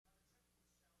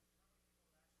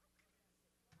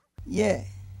Yeah.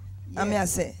 I may I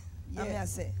say.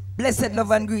 Blessed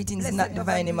love and greetings in that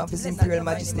divine name of His Imperial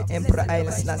Majesty Emperor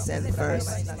Haile Selassie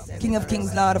I, King of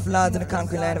Kings, Lord of Lords, and the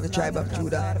conquering Lion of the tribe of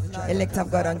Judah, elect of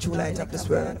God and true light of this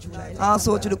world.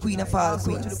 Also to the Queen of all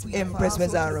Queens, Empress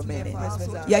Wezaro Mene.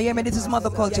 Yeah, hear me, this is Mother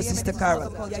Culture, Sister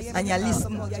Carol, and you're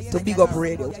listening to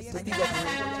Bigupradio.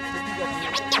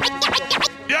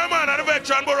 Yeah, man, and the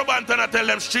veteran Borough Banton, I tell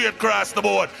them straight across the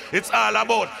board. It's all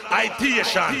about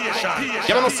itation.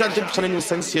 Yeah, man, say Egyptian and new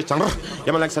sensation.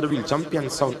 Yeah, man, like the real champion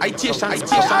sound.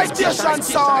 Itation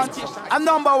sound. A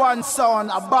number one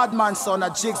sound, a bad man sound, a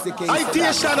Jigs the King.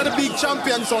 Itation are the big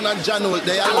champion sound and Janul.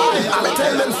 They are.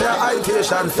 Tell them say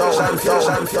itation sound.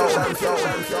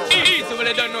 Easy when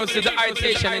they don't know, say the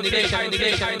itation in the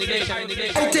day.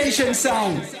 Itation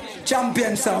sound.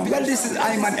 Champion sound. Well, this is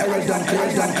Iman Errol Duncan.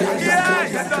 Yeah,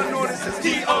 you don't know this is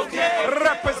D.O.K.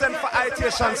 Represent for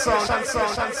itation sound.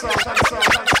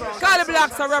 Call the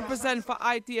Blacks are represent for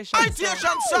itation.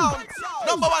 Itation sound.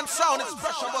 Number one sound is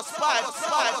Pressure Bus 5.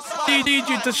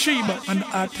 DJ Toshiba and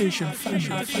Itation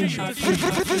family.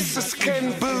 This is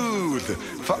Ken Booth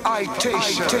for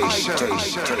itation.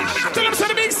 Tell them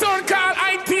the big sound called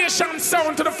Itation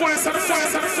sound to the fullest of the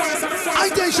sound.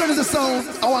 Itation is a sound.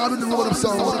 I want to do what I'm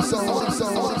sound.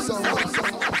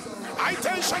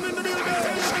 Itation in the building.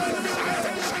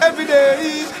 Every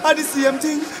day, I the same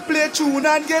thing. Play tune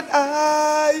and get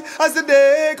high. As the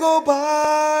day go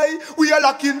by, we are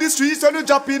locked in the streets and we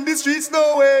drop in the streets,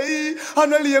 no way.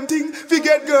 And a lame thing, we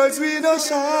get girls, we no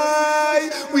shy.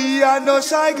 We are no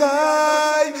shy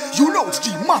guy. You know it's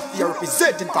G Mafia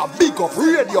representing for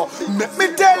Bigupradio. Let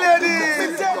me tell you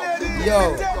this.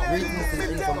 Yo, greetings and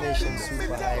information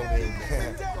superhighway.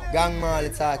 Gang Mall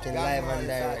talking live and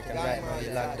direct, and right now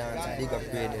you locked down to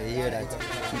Bigupradio. You hear that?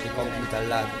 Keep the computer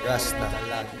locked. Rasta.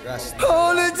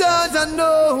 Only Jaja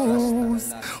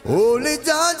knows. Only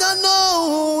Jaja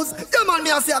knows. Yeah, man,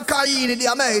 me I say Kaini, the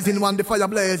amazing one, the fire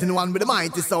blazing one with the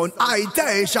mighty sound.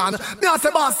 Itation. Me I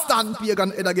say Boston,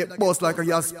 pagan head get bust like a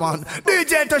yaspan.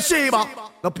 DJ Toshiba,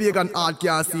 the pagan art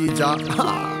can't see ya.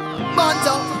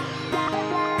 Manja.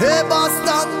 Hey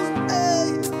Boston.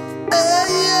 Hey,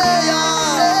 yeah.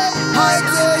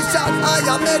 Hydration, I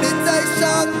am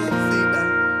meditation.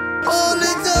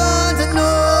 Only God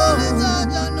knows.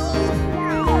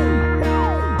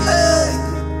 Hey,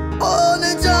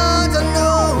 only God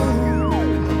knows.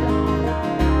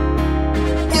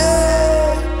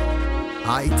 Yeah.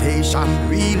 Hydration,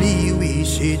 really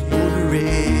wish it would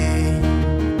rain.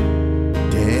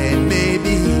 Then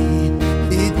maybe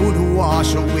it would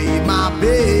wash away my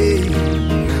pain.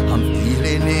 I'm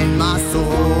feeling in my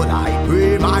soul. I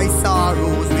pray my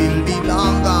sorrows will be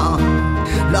long gone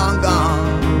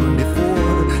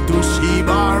before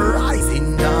Toshiba rise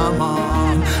in the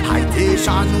morn.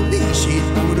 Hydration wish it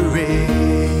would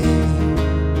rain.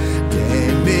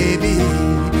 Then maybe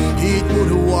it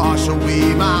would wash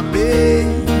away my pain.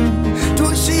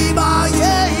 Toshiba,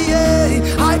 yeah.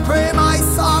 I pray my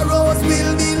sorrows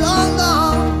will be long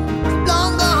gone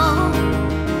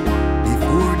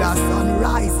before the sun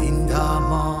rise in the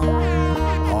morn.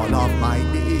 All of my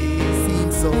days seem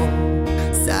so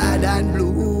sad and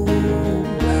blue.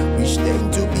 Wish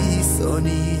them to be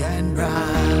sunny and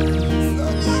bright.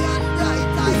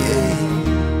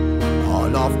 Yeah.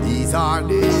 All of these are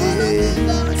days,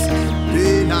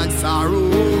 pain and sorrow.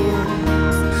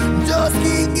 Just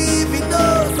keep giving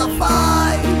us a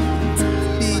fight.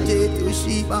 DJ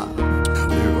Toshiba,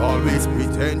 we're always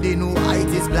pretending white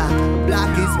is black,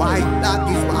 black is white, black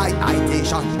is white.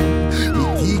 Itation, we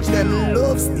teach them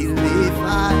love still they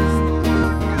fight.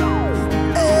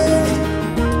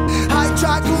 I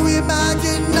try to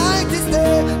imagine night is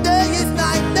day, day is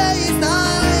night, day is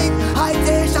night.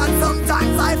 Hydration,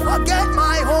 sometimes I forget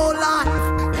my whole life.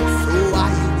 So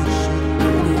I wish it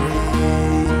would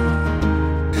rain.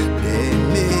 Then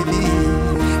maybe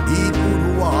it would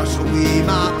wash away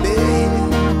my pain.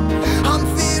 I'm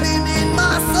feeling in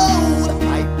my soul.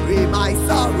 I pray my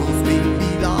sorrows will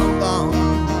be long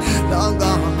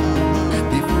gone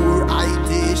before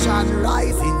hydration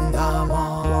rise in the morn.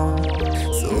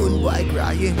 Boy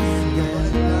crying,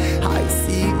 I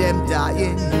see them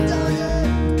dying,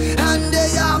 and they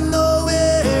have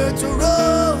nowhere to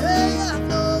roam.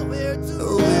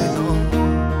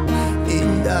 In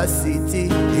the city,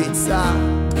 it's a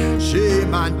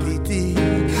shame and pity.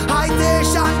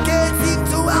 Hydration can't seem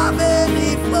to have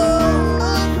any fun.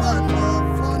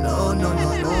 No.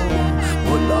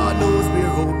 But Lord knows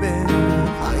we're hoping.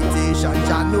 Hydration,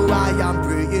 Jah know I am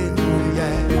praying,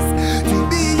 yes, to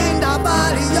be in the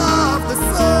valley of the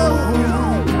soul.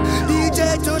 DJ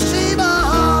Toshiba,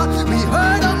 we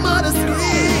heard a mother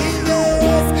scream,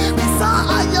 yes. We saw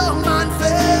a young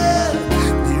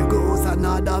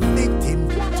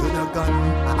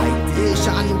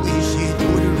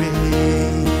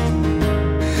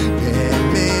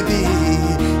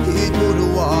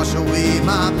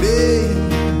my pain.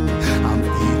 I'm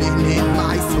feeling in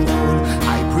my soul.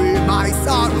 I pray my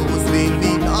sorrows will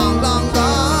be long, long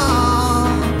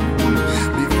gone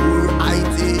before I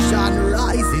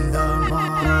rise in the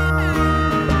morning.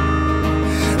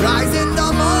 Rise in the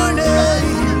morning.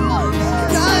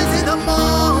 Rise in the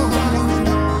morning.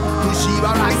 To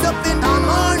Shiva, rise up in the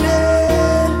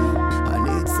morning. And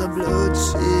it's a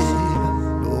bloodshed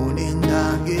down in the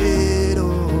ghetto.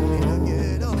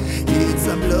 It's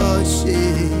a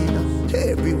bloodshed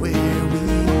everywhere we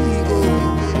go.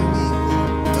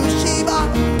 To Shiva,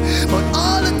 but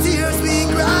all the tears we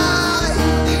cry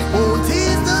won't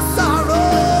ease the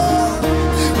sorrow.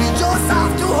 We just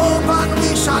have to hope and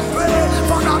wish and pray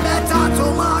for a better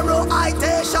tomorrow.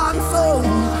 Itation soul,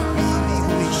 we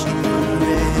wish it would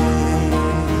rain.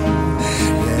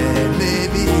 Yeah,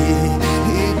 maybe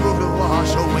it would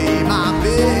wash away my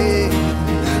pain.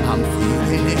 I'm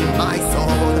feeling in my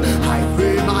soul. I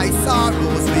pray my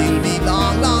sorrows will be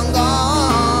long, long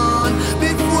gone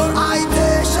before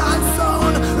itation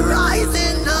soul rise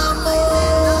in the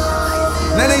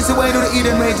morning. Now they say why do the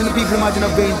Eden rage and the people imagine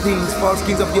of vain things. False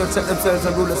kings of the earth set themselves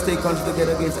and rulers stay country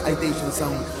together against itation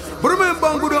sound. But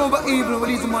remember, good over evil. But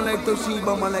he's a man like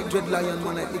Toshiba, man like Dread Lion,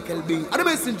 man like Nickel B. And the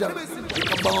messenger, you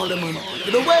can ball them man.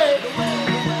 Get away.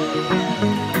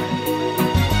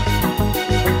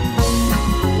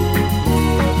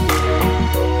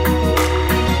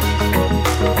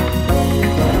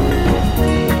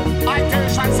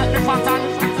 Itation set the pattern,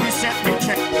 we set the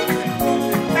check.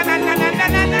 Na na na na na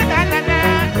na na na na na.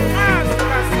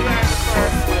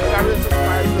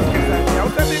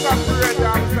 The Bigupradio,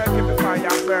 I'm keep the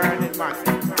fire burning, man.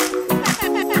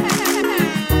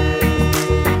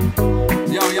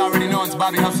 Yo, you already know it's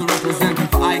Bobby Hustle representing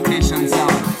for itation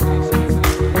sound.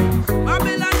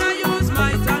 Babylon, I use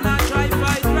might and I try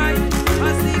fight right. I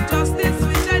seek justice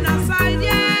with genocide,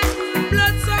 yeah.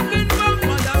 Blood sucking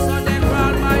vampires, so they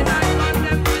crawl by night. And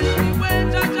them filthy well,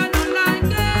 judge and don't like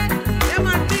it. Them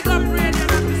and Bigupradio,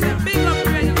 represent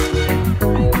Bigupradio.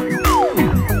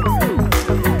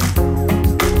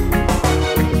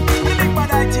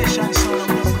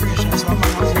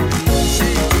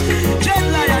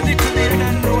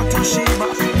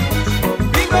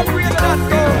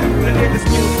 The latest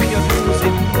news for your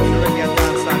music, reggae and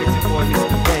dancehall is before this to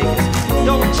Vegas.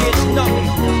 Don't change nothing.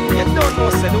 You don't know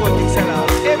say the whole thing sell out.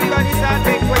 Everybody start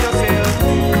think for yourself.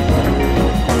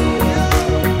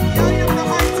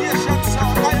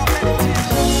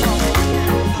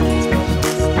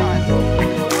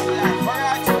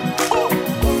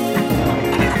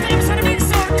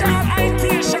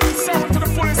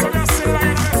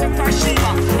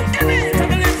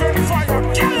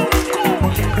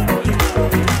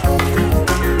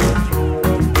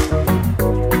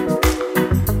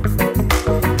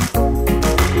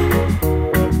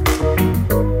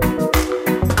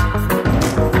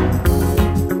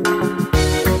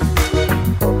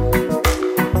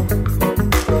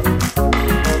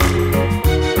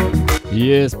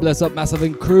 Yes, bless up Massive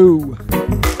and crew.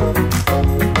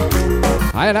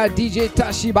 I and I DJ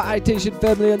Tashiba Itation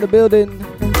family in the building.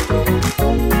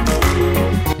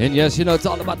 And yes, you know it's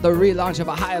all about the relaunch of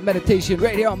a higher meditation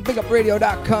right here on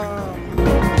Bigupradio.com.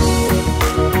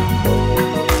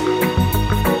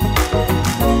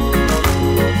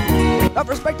 Enough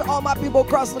respect to all my people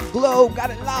across the globe.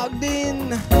 Got it logged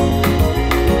in.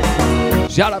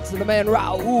 Shout outs to the man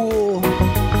Raul.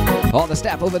 All the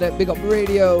staff over there at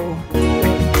Bigupradio.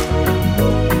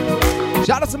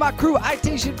 Shout out to my crew,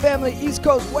 Itation family, East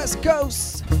Coast, West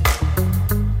Coast.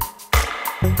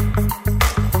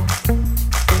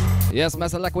 Yes,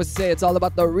 Master, like we say, it's all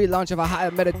about the relaunch of a higher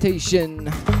meditation.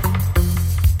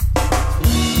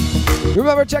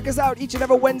 Remember, check us out each and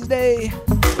every Wednesday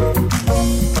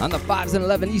on the 5s and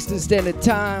 11 Eastern Standard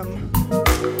Time.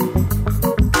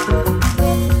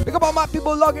 Pick up all my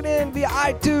people logging in via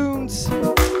iTunes.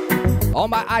 On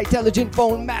my iTelligent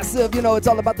phone, massive, you know, it's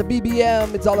all about the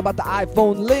BBM, it's all about the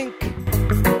iPhone link.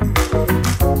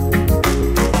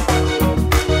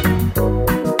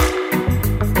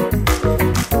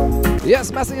 Yes,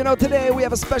 massive, you know, today we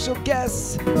have a special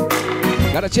guest.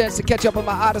 Got a chance to catch up with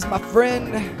my artist, my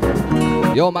friend.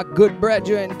 Yo, my good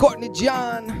brethren, Courtney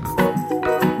John.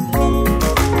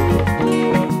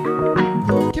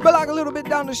 Keep it locked a little bit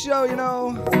down the show, you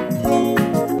know.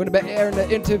 Gonna be airing the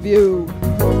interview.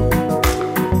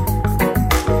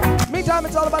 Meantime,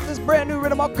 it's all about this brand new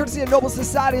rhythm, all courtesy of Noble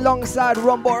Society alongside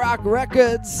Rumble Rock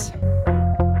Records.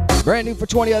 Brand new for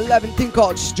 2011, thing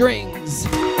called Strings.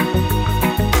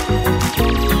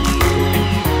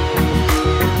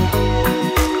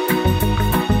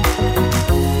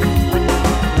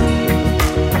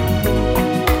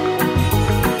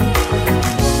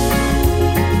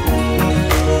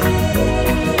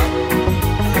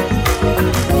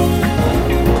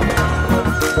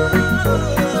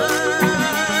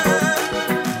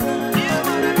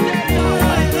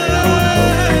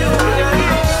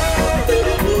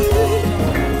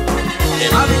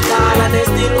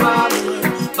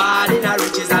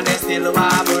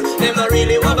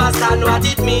 understand what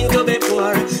it means to be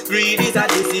poor. Greed is a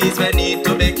disease we need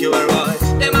to be cured.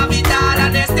 Them have it all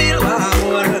and they still want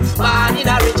more. Born in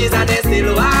the riches and they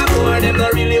still want more. Them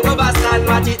don't really understand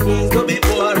what it means to be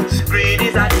poor. Greed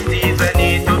is a disease we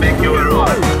need to be cured.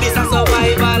 This a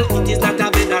survival, it is not a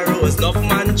bed of rose. Enough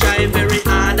man try very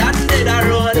hard and dead a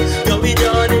road. You be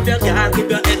done if you can't keep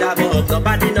your head above.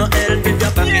 Nobody no help if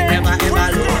your pocket never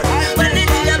ever load. When the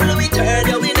devil we turn,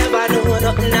 you we never know.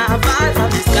 Nothing a fall from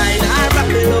the sky nor from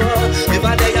below. If a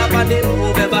day up on the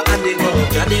move, ever on the go,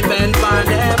 you depend on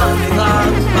them on the go.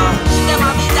 Them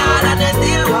have it all and they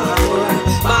still want more.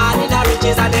 Born in the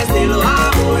riches and they still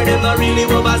want more. Them not really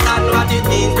understand what it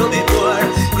means to be poor.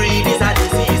 Greed is a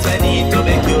disease we need to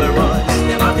be cured.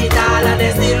 Them have it all and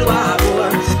they still want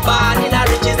more. Born in the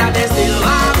riches and they still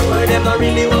want more. Them not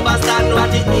really understand what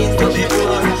it means to be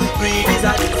poor. Greed is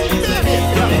a disease we need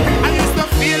to be cured. I used to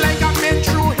feel like I've been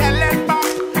through hell and back,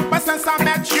 but since I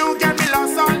met you, get me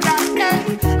lost on that. Hey,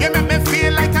 you make me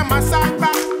feel like I'm a sive.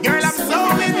 Girl, I'm so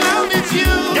in love with you.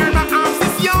 Girl, my arms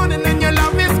is yawning and your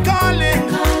love is calling.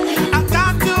 I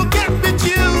got to get with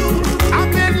you.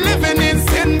 I've been living in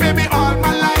sin, baby, all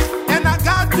my life, and I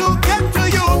got to get to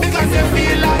you because you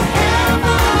feel like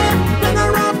heaven when I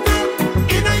wrap up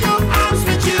in your arms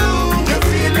with you. You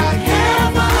feel like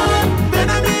heaven when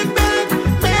I'm in bed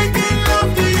making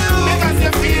love to you because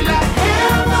you feel like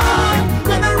heaven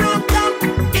when I wrap up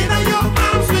in your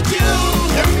arms with you.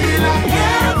 You feel like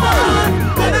heaven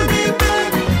when I'm in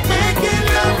bed making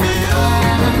love to you.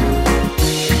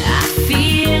 I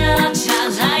feel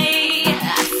child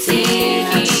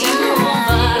taking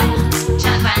over.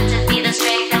 Child granted me the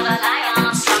strength of a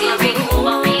lion, struggling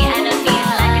over me and I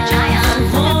feel like a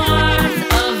giant.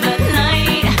 Warmth of the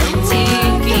night,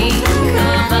 taking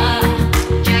cover,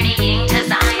 journeying to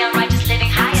Zion, righteous living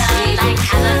higher, like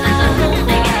heaven as a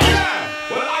holding an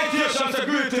Well, I teach the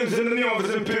greetings in the name of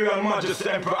His Imperial Majesty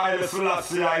Emperor Haile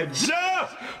Selassie I Jah.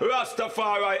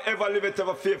 Rastafari, ever live it,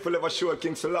 ever faithful, ever sure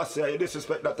King Selassie. You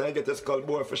disrespect that I get a skull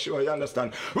boy for sure, you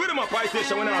understand? With him up, I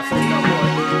teach when I say no boy.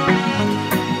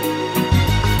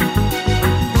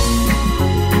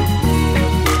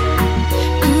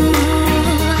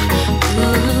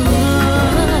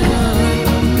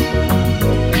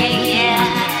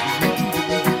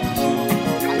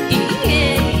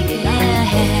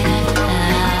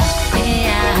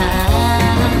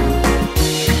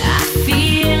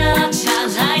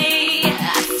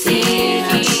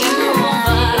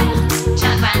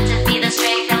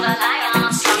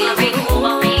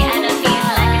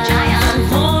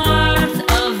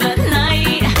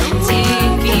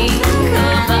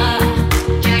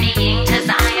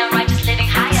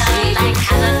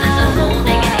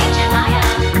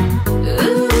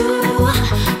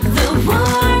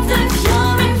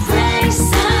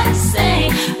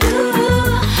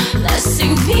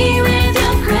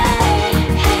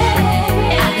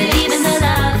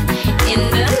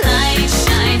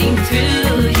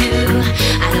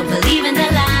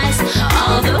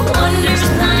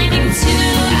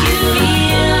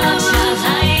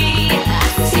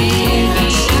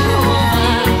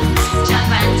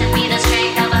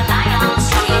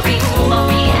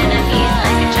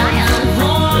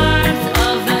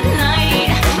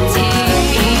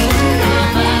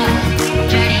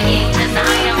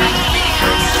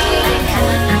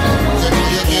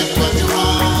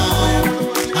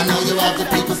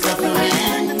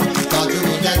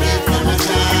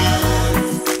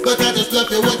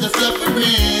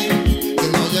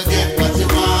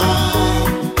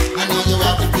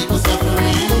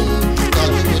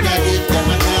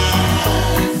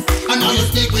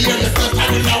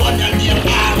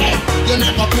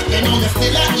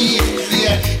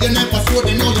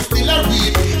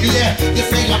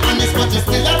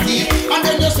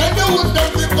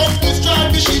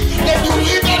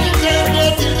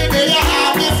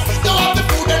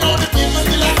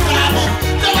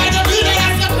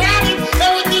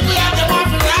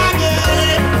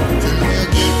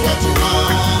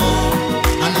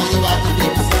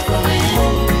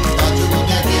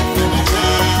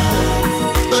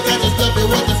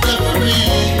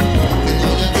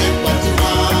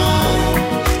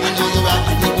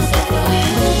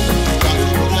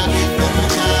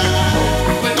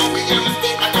 When we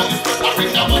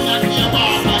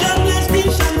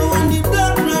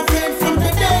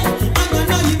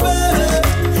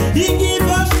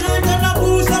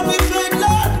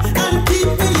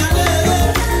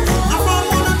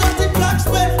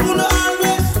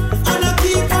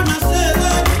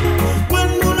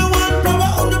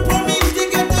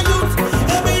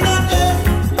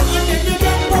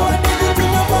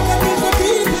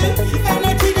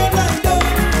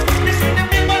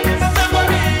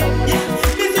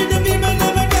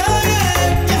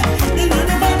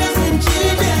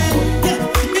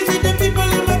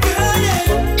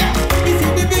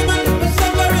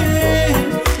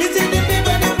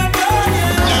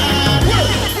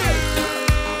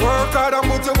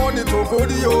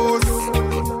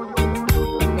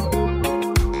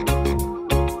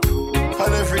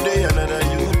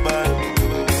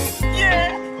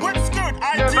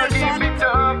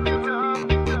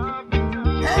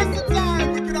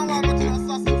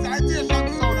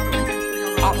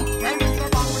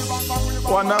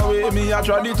way, me I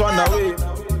tried it on the way.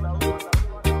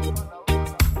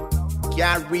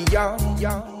 Carry on.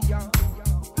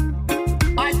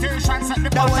 I station set the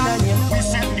button, we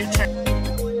set the check.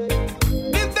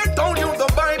 If they told you the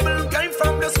Bible came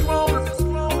from the scroll,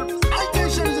 I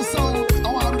station is the sound. I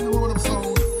want to roll the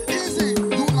sound. Easy, do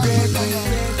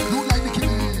like the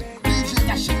king, DJ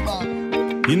Kashiba.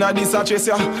 in a this a chase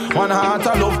ya, one heart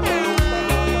of love.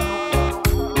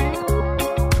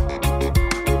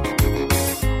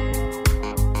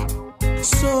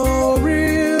 So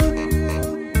real.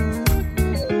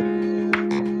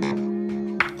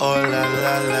 Oh la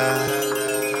la la.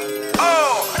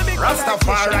 Oh,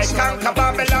 Rastafari conquer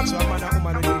Babylon.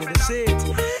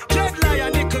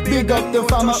 Big up the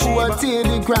farmer who are till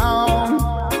the ground.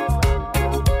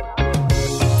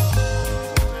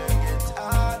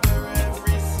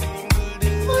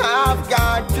 I've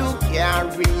got to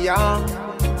carry on.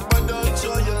 But don't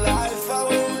throw your life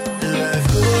away. Life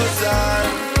goes on.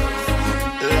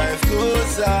 Life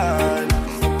goes on.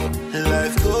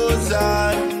 Life goes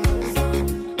on.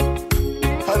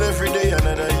 And every day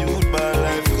another youth, but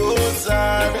life goes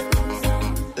on.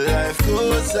 Life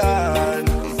goes on.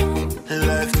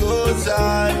 Life goes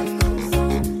on.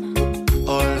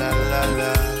 Oh la la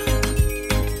la.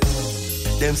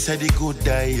 Them say the good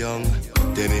die young.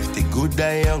 Then if the good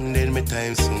die young, then my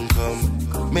time soon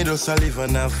come. Me just a live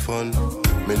and have fun.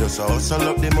 Me just a hustle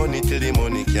up the money till the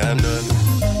money can done.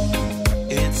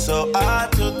 It's so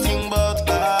hard to think about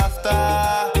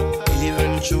after,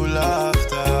 even through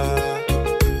laughter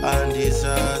and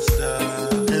disaster.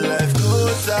 Life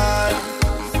goes on.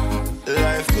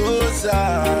 Life goes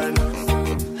on.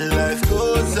 Life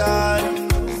goes on.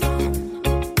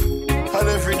 And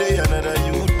every day another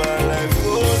youth, but life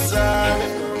goes on.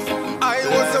 I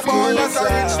was born as a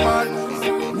rich man,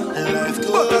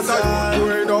 but as I was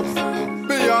growing up,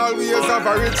 me always have a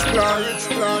rich plan.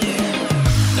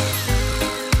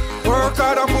 Work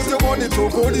hard and put your money to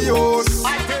good use.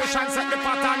 I patient set the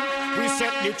pattern, we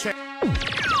set the check.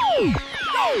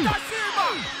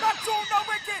 That tune not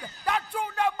wicked, that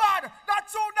tune not bad, that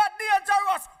tune not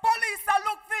dangerous. Police are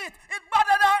look feet, it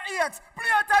better than ears.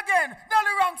 Play it again,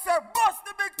 Nelly wrong sir, bust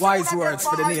the big tune. Wise words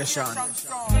for the nation.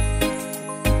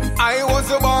 I was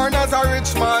born as a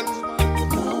rich man,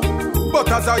 but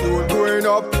as a youth growing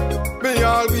up, me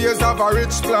always have a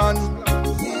rich plan.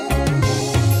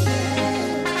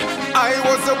 I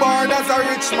was born as a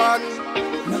rich man,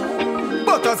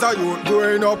 but as a youth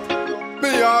growing up,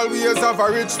 me always have a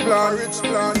rich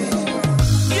plan.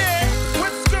 Yeah,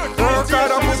 what's good? Work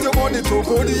hard and put your money to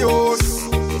good use.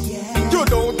 You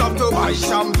don't have to buy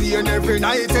champagne every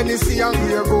night, Hennessy and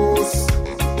Grey Goose.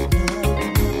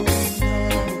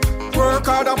 Work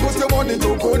hard and put your money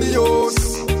to good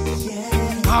use.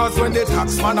 Cause when the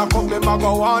tax man a come, them a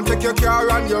go want take your car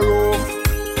and your roof.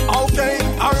 Okay,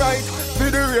 alright. For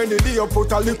the rainy day, you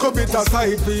put a little bit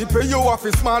aside. People, you have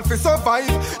to smart to survive.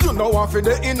 You know what for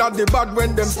the in at the bad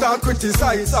when them start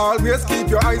criticize. Always keep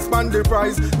your eyes on the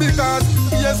prize. Because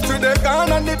yesterday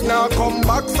gone and it now come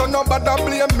back. So nobody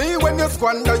blame me when you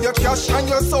squander your cash. And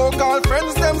your so-called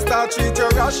friends, them start treat you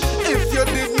rash. If you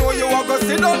didn't know, you are gonna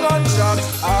sit down and chat.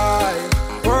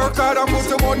 Aye. Work hard and put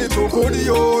your money to good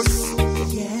use.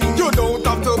 You don't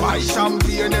have to buy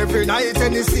champagne every night,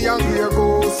 Hennessy and Grey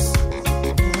Goose.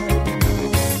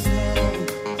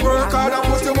 Work hard and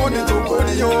put your money to good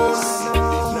use.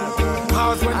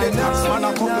 Cause when the tax man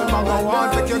a come, them a go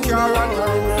want take your car and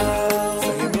your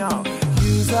road.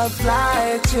 Use a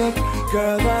fly chick,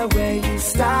 girl, the way you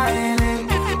styling.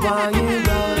 While you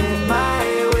rolling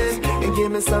my waist and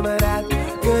give me some of that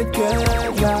good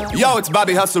love. Yo, it's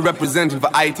Bobby Hustle representing for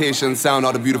Itation Sound.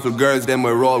 All the beautiful girls, them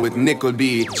we roll with Nickel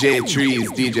B, J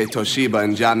Trees, DJ Toshiba,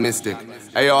 and John Mystic.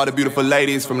 Hey, all the beautiful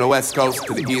ladies from the West Coast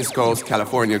to the East Coast,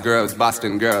 California girls,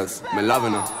 Boston girls, me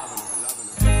loving them.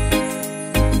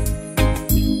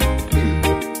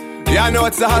 Yeah, I know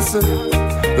it's the hustle.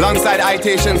 Alongside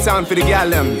Itation Sound for the gal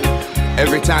them.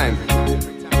 Every time.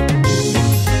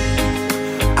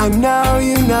 I know,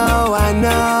 you know, I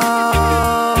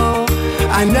know.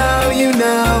 I know, you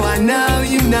know, I know,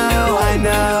 you know, I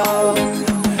know.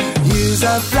 Use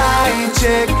a fly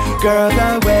chick, girl,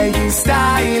 the way you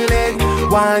style it.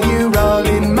 While you roll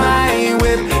in my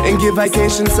whip and give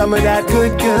Itation some of that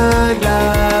good, good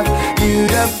love. You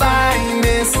the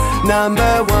finest,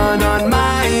 number one on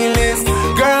my list.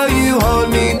 Girl, you hold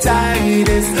me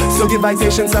tightest. So give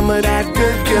Itation some of that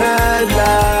good, good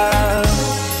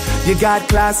love. You got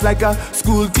class like a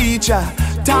school teacher.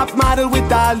 Top model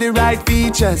with all the right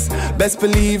features. Best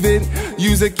believe it,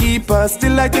 use a keeper.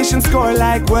 Still Itation score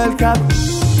like World Cup.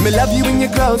 Me love you in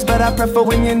your clothes, but I prefer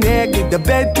when you're naked. The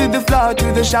bed to the floor, to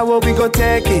the shower, we go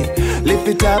take it. Lift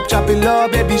it up, drop it low,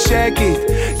 baby, shake it.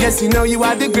 Yes, you know you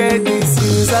are the greatest.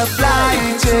 You's a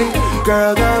fly chick,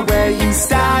 girl, the way you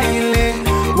style it.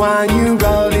 When you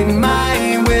roll in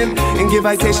my whip and give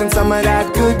Citation some of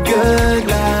that good, good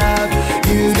love.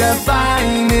 You the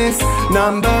finest,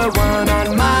 number one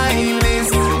on my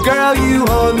list. Girl, you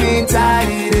hold me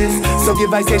tightest. So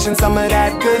give Citation some of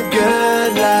that good,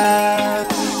 good love.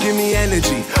 Give me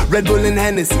energy, Red Bull and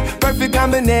Hennessy, perfect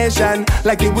combination,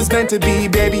 like it was meant to be.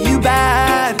 Baby, you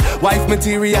bad, wife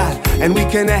material, and we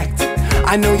connect.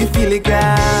 I know you feel it,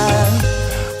 girl.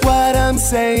 What I'm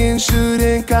saying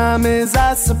shouldn't come as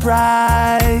a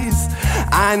surprise.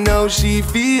 I know she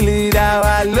feel it how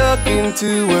I look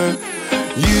into her.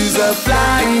 You's a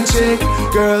flying chick,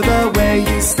 girl, the way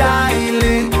you style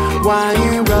it. Why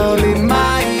you rollin'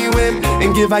 my whip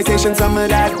and give Citation some of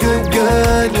that good,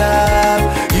 good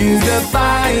love. You the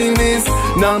finest,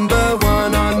 number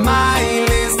one on my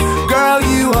list. Girl,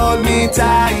 you hold me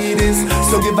tightest.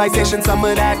 So give Citation some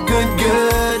of that good,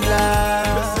 good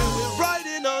love.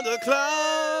 Riding on the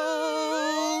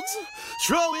clouds,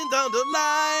 throwing down the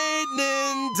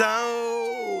lightning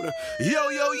down. Yo,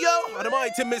 yo, yo, and the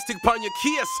mighty mystic pon your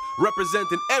case,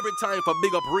 representing every time for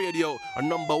Bigupradio, a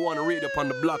number one radio upon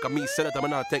the block. And me said that I'm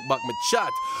not take back my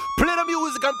chat. Play the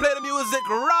music and play the music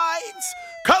right.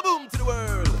 Kaboom to the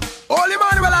world. Holy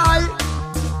Manuel I,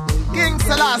 King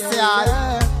Selassie,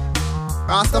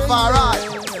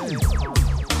 Rastafari.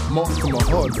 Mount to my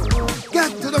heart.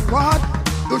 Get to the part.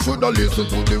 You shoulda listen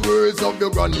to the words of your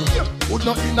granny. Put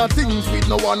no inner things with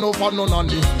no one over no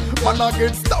nanny. Man I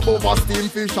get stabbed over steam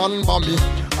fish and bammy,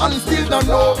 and still don't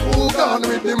know who gone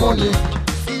with the money.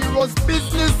 Serious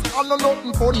business and no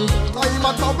nothing funny. Time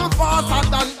a travel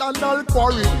faster than all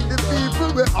quarry. The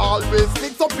people will always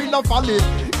mix up in a valley.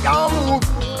 Can't move,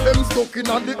 them stuck in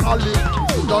the alley.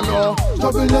 You don't know,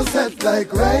 trouble no set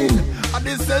like rain. And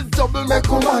this says trouble make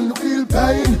a man feel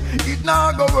pain. It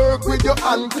now go work with your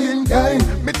unclean game.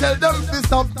 Me tell them to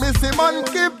stop missing man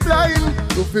keep playing.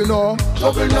 You know,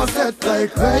 trouble no set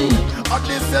like rain. And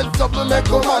this says trouble make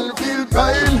a man feel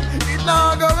pain. It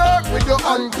now go work with your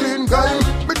unclean game.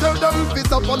 Me tell them to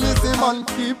stop missing man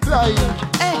keep playing.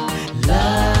 Hey,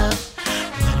 love,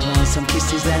 I want some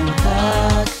kisses and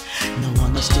hug. No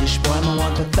one a stush boy, no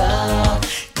want a thug.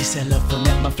 This a love for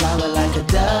make my flower like a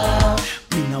dove.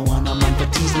 Me no want a man for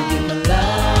tease me, give me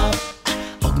love.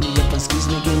 Hug me up and squeeze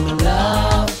me, give me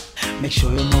love. Make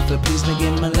sure you move it, please me,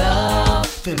 give me love.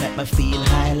 Feel make me feel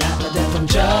high like my death from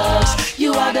drugs.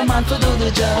 You are the man for do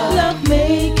the job. Love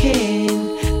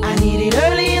making, I need it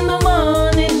early in the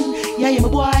morning. Yeah, you my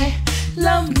boy.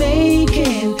 Love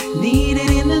making, need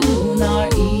it in the noon or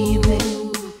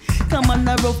evening. Come on,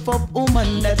 a rough up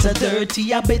woman, that's a dirty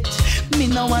habit. Me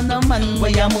no want a man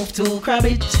where you move to crab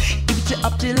it. If you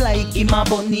up to like him a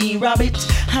bunny rabbit,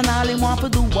 and all he want to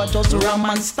do was just ram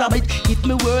and stab it. If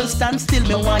me world stand still,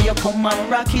 me want you come and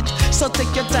rock it. So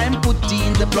take your time, put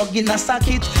in the plug in a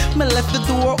socket. Me left the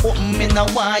door open, me no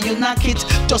want you knock it.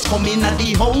 Just come in at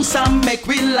the house and make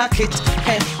we lock it.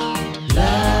 Hey,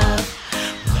 love,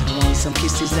 I want some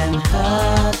kisses and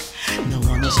hug. No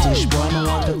one is stush boy, no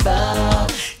want to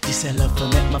bug. This a love for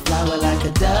make my flower like a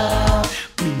dove.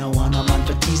 Me no want a man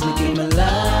for tease me, give me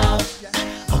love.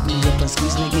 Hug me up and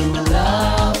squeeze me, give me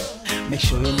love. Make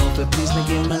sure you move it, please me,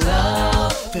 give me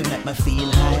love. Feel make me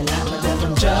feel high like my death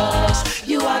from drugs.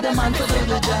 You are the man for do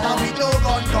the job. Now we no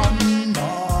gun, no.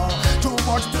 Too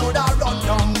much blood I run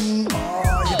down, boy.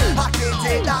 I can't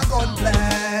take that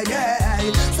gunplay, yeah.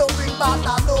 So bring back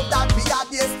that love that we had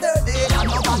yesterday. And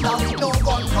no matter we no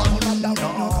gun, no.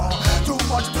 Too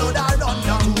much blood I run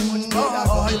down,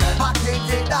 boy. I can't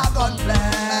take that gunplay,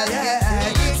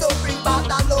 yeah. So bring back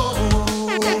that love.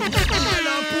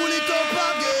 And pull it up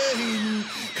again.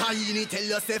 Kaini tell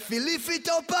yourself you lift it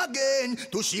up again.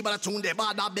 To Shiba tune the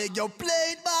bad, I beg you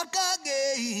play it back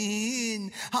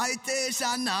again.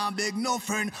 Citation, I beg no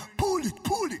friend. Pull it.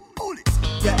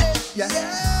 Yeah, yeah,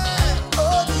 yeah.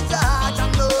 Oh, the judge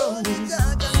and low.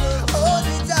 Oh,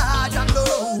 the judge and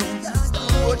low. Too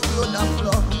much blood and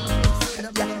flow.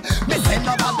 Me say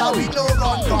no matter we no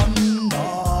gun, no.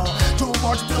 Too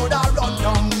much blood I run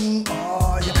down,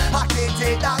 boy. I can't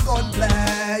take that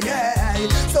gunplay, yeah.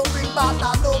 So bring back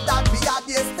that love that we had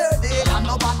yesterday. And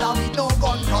no matter we no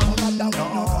gun, no.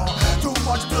 Too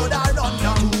much blood I run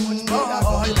down,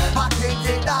 boy. I can't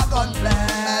take that gunplay,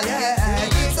 yeah.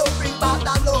 So bring back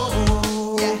that love.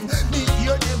 Me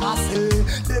hear them a say,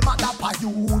 them a dap a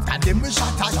youth, and them we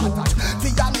shot a youth. For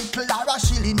a nickel or a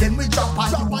shilling, them we drop a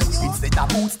youth. Instead of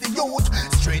boost the youth,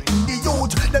 straighten the youth.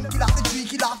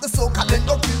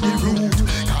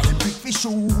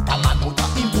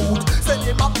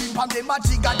 them a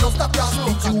jigger just a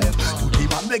prostitute. To the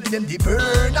man make them the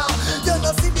burner. You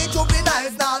know see the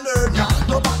juveniles now learn ya.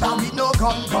 No matter with no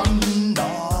gun, no.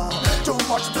 Too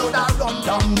much blood a run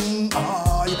down.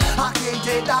 I can't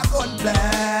take that gunplay,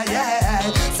 yeah.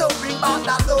 So bring back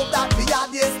that love that we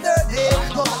had yesterday.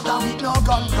 No matter with no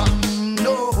gun,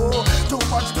 no. Too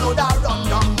much blood a run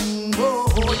down.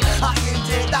 I can't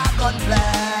take that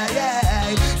gunplay,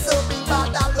 yeah. So bring back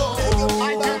that love.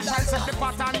 I set the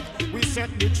pattern, we set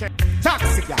the check.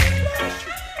 Taxi guy.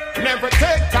 Never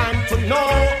take time to know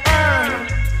her.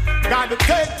 Gotta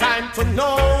take time to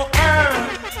know her.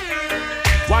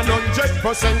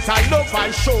 100% I love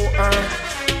I show her.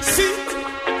 See,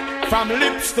 from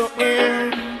lips to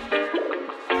ear,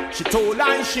 she told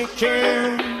I she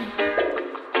care.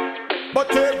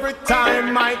 But every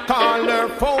time I call her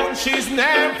phone, she's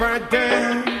never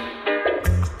there.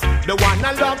 The one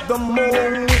I love the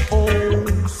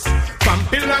most, from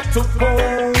pillar to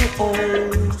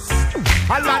post.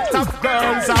 A lot of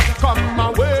girls have come my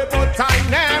way, but I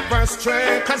never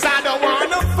stray, 'cause I don't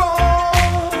wanna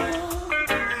fall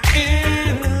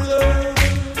in love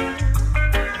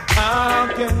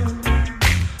again.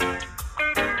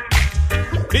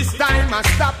 This time I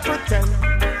stop pretend.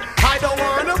 I don't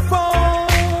wanna fall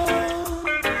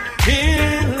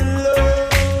in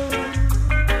love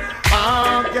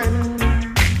again.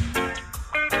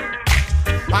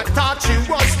 I thought she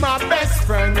was my best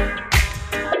friend.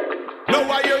 Now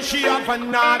I hear she have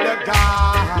another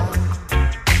guy.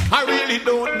 I really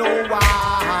don't know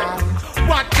why.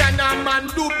 What can a man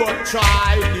do but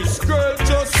try? This girl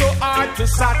just so hard to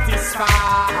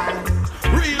satisfy.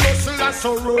 Real hustler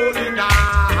so rolling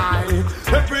high.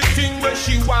 Everything where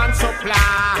she wants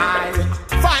supply.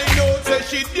 Find out that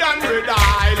she damn red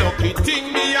eye. Lucky thing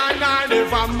me and I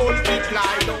never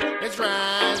multiply. It's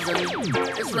rising.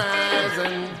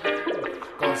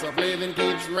 Cost of living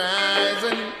keeps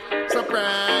rising.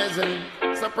 Surprising.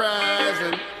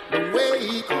 The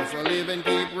way cost of living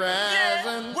keep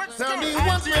rising. Tell me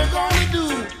what we're gonna do.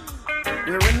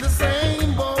 We're in the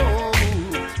same boat.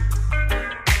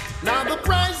 Now the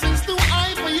price is too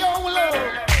high for your love.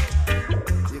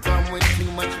 You come with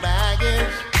too much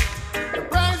baggage. The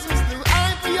price is too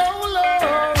high for your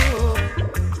love.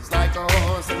 It's like a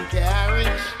horse and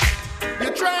carriage. You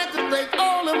tried to take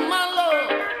all of my love,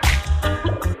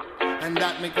 and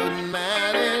that me couldn't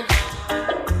manage. I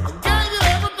gave you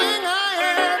everything I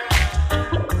had,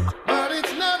 but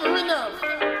it's never enough.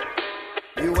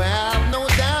 You have no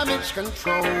damage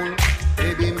control.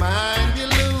 Baby, mind you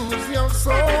lose your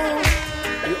soul.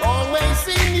 You always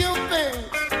see new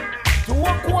things to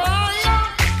acquire.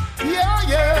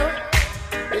 Yeah.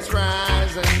 It's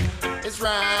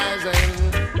rising.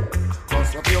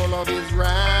 Cost of your love is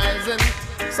rising.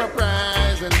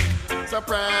 Surprising.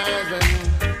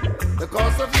 The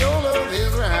cost of your love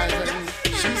is rising.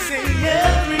 She say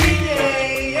every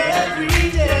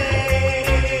day.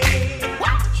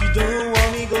 She don't want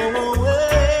me go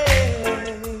away.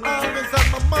 Always on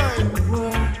my mind.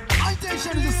 I take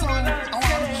shit of the sun. I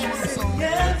want to be with the sun.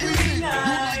 Every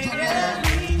night.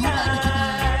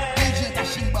 DJ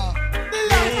Toshiba.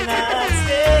 When I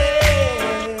stay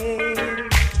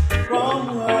from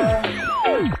her,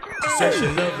 she said she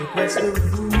love the Western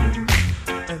food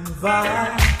and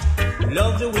vibe.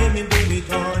 Love the women do it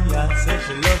on ya. Say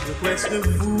she love the Western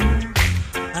food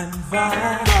and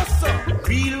vibe.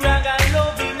 Real ragga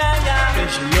loving ya. Say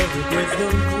she love the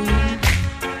Western food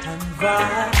and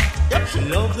vibe. She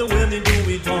love the women do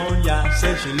it on ya.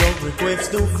 Say she love the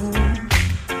Western food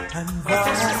and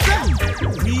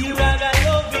vibe. Real ragga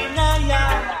loving ya.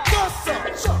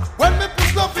 When me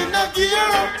push love in a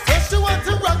gear, say she want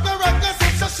to rock the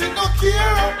say she no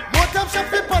care. More time she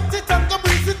fi pat it and go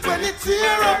breeze it when it's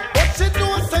here. But she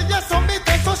don't say yes on me,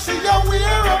 then so she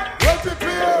aware. Well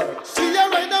prepared, she a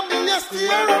ride on me a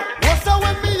steer. What's that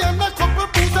when me and a couple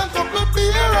booze and couple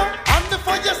beer? And the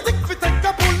fire stick fi take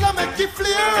a pull and make it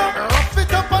flare. Wrap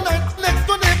it up and next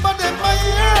to neighbor them my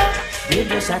ear. They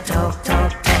just a talk.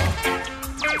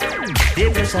 They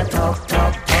just a talk,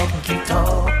 keep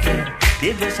talking.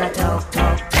 They just a talk.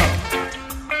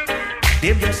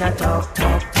 They just a talk,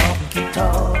 keep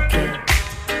talking.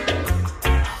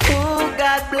 Oh,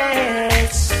 God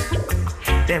bless.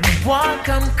 Them one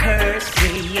come curse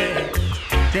free, yeah.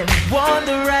 Them want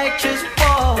the righteous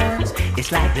ones.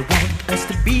 It's like they want us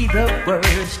to be the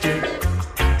worst, yeah.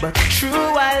 But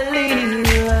true I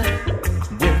live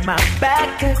with my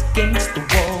back against the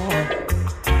wall.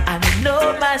 I know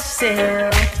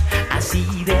myself. I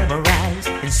see them arise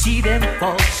and see them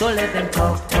fall. So let them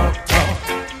talk.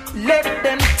 Let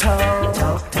them talk,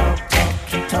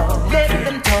 keep talk. Let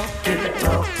them talk, keep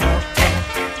talk.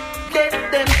 Let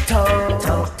them talk.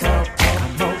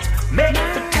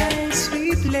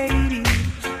 sweet lady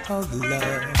of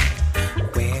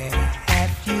love, where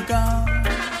have you gone?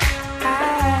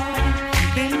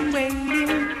 I've been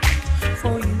waiting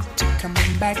for you to come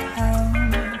back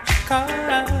home,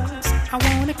 'cause I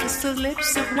wanna kiss the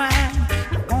lips of wine.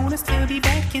 I wanna still be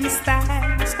back in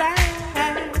style.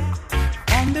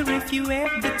 Wonder if you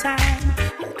have the time.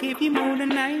 I'll give you more than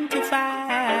 9 to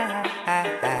 5.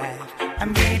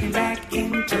 I'm getting back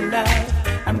into love.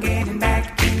 I'm getting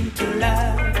back into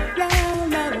love.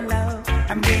 Love, love, love.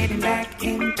 I'm getting back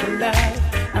into love.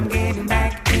 I'm getting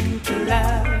back into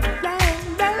love.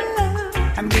 Love, love,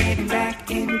 love. I'm getting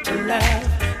back into love.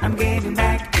 I'm getting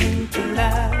back into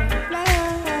love.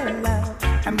 Love, love.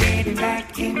 I'm getting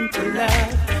back into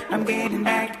love. I'm getting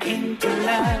back into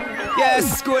love.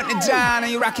 Yes, Courtney John,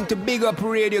 and you're rocking to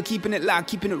Bigupradio, keeping it loud,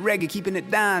 keeping it reggae, keeping it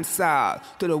dancehall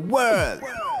to the world.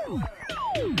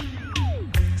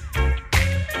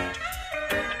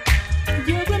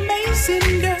 You're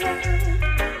amazing, girl.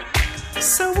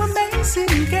 So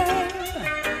amazing, girl.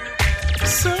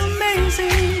 So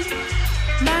amazing.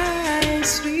 My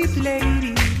sweet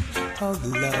lady of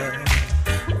love,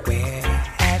 where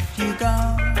have you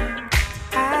gone?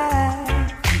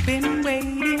 I've been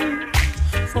waiting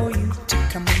for you to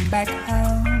come back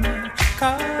home,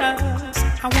 'cause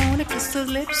I wanna kiss the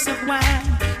lips of wine.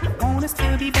 I wanna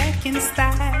still be back in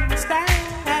style.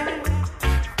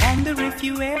 Wonder if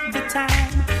you have the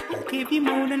time. I'll give you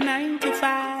more than 9 to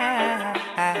 5.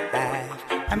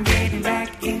 I'm getting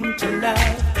back into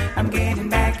love. I'm getting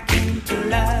back into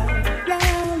love.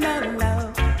 Love, love,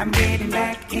 love. I'm getting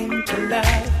back into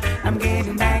love. I'm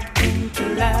getting back into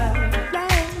love.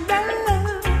 Love, love,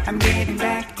 love. I'm getting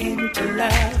back into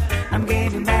love. I'm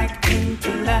getting back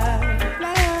into love.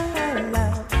 Love,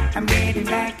 love. I'm getting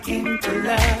back into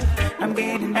love. I'm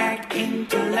getting back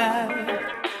into love.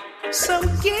 So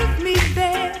give me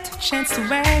that chance to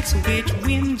ask which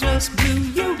wind just blew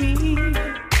you in.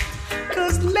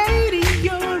 'Cause lady,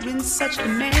 you're in such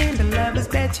demand. The love is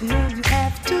that you know you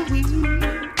have to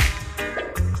win.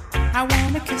 I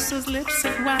wanna kiss those lips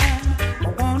of wine. I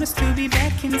want us to be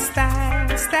back in style.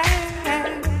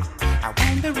 I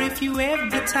wonder if you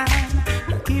have the time.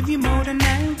 I'll give you more than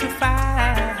 9 to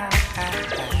 5.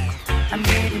 I'm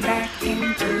getting back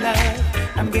into love.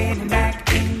 I'm getting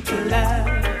back into love.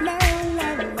 Love,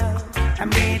 love, love. I'm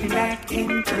getting back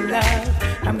into love.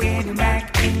 I'm getting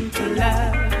back into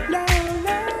love. Love,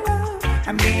 love, love.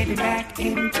 I'm getting back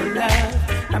into love.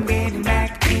 I'm getting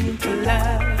back into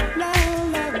love.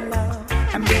 Love, love, love.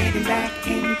 I'm getting back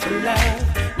into love.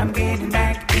 I'm getting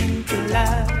back into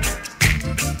love.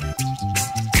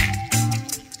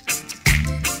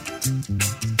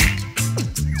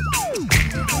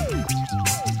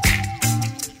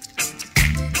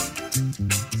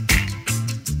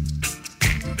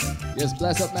 Yes,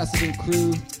 bless up, Mastering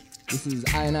crew. This is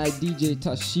I DJ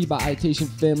Toshiba, Itation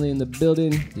family in the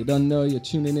building. You don't know, you're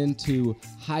tuning in to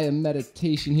Higher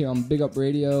Meditation here on Big Up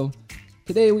Radio.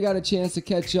 Today we got a chance to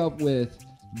catch up with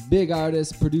big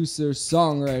artist, producer,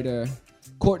 songwriter,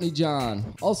 Courtney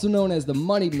John, also known as the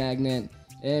Money Magnet,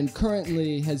 and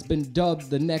currently has been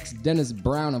dubbed the next Dennis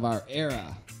Brown of our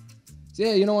era. So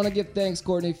yeah, want to give thanks,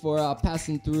 Courtney, for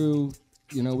passing through.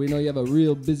 We know you have a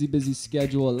real busy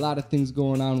schedule, a lot of things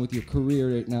going on with your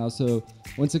career right now. So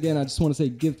once again, I just want to say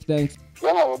give thanks.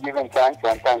 Yeah, we're giving thanks,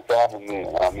 and thanks for having me.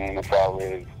 I mean, it's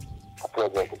always a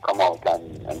pleasure to come out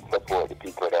and support the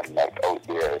people that are out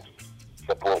there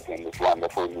supporting this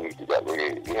wonderful music that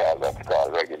we have that's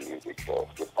called reggae music. So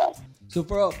just thanks. So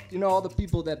for all the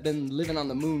people that have been living on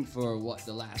the moon for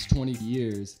the last 20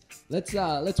 years, let's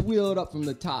wheel it up from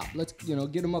the top. Let's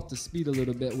get them up to speed a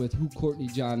little bit with who Courtney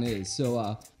John is.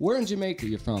 So where in Jamaica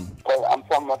you're from? Well, I'm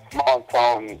from a small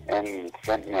town in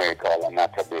St. Mary called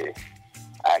Anata Bay,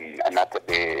 and Anata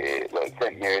Bay,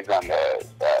 St. Mary's on the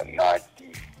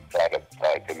northeast side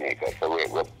of Jamaica. So we're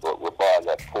borders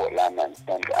at Portland and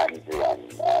St. Andrew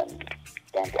and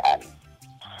St. Anne.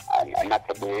 And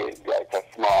Anata Bay, it's a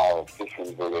small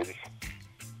fishing village.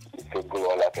 To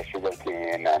grow a lot of sugar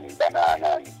cane and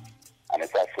banana, and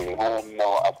it's actually home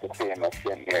now of the famous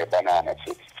St. Mary banana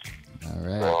chips. All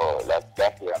right. So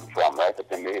that's where I'm from, right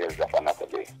up in the hills of Anata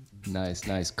Bay.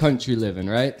 Nice. Country living,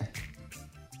 right?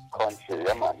 Country,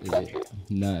 yeah, man, country.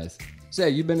 Nice. So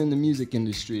you've been in the music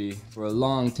industry for a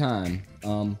long time.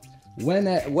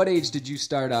 At what age did you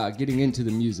start getting into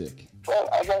the music? Well,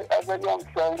 as a young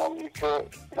son, I used to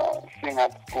sing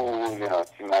at school,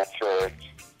 sing at church.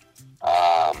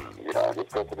 Just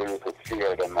go to the local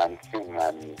theater and sing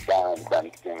and dance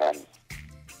and sing and,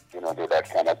 do that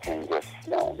kind of thing.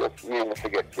 Just mainly to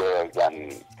get girls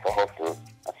and to hustle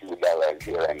a few dollars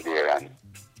here and there and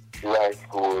do high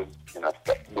school, do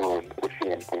the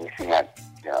same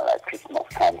Christmas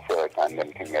concert and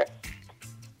them thing there.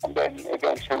 And then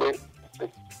eventually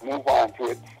just move on to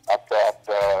it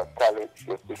after college.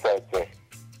 Just decided to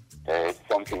it's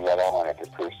something that I wanted to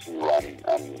pursue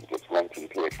and just went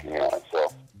into it, you know.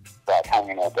 So start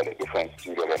hanging out at a different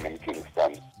studio them in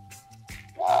Kingston,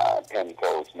 10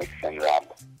 Toes, Mix and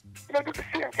Rap. You know, do the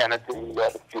same kind of thing where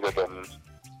the studio them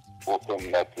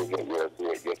open that you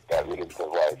get that rhythm to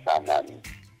voice and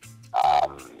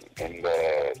in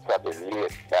the probably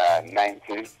late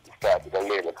 90s, started a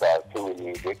label called Ture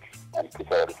Music and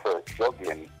put out the first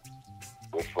juggling,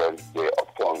 which was the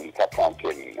Octo tap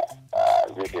pumping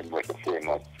rhythm with the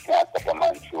famous Can't Stop a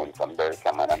Man tune from Barry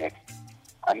Salmon on it.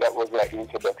 And that was like the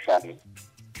introduction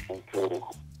into,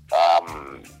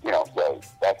 you know, well,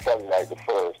 that's probably like the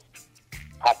first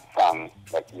hot song,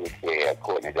 like you would say,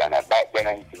 Courtney. Back then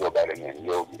I used to go by the name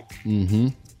Yogi. Mm-hmm.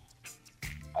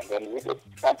 And then we just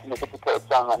continued to put out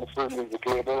song on the Free Music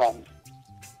label and,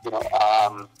 you know,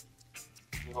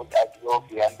 as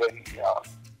Yogi, and then,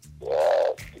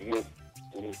 you know,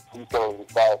 in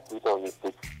 2005,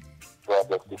 2006, so I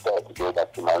just decided to go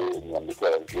back to my radio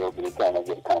because you'll be kind of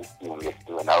get consumed with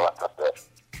doing a lot of the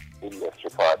industry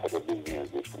part of the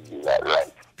business, which would be that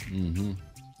right. Mm-hmm.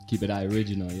 Keep it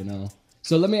original, you know.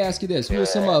 So let me ask you this: who are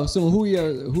some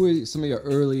of your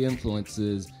early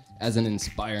influences as an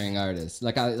inspiring artist?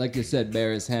 Like you said,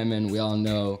 Barris Hammond, we all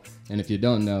know, and if you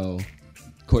don't know,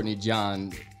 Courtney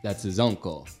John, that's his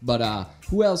uncle. But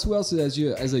who else as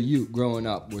a youth growing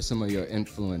up were some of your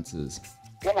influences?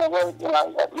 You know, well, you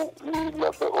know, we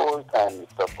love the old time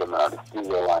stuff going on, the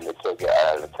studio one, the Treasure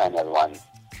Isle, the Channel one.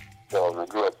 So we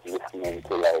grew up listening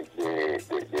to like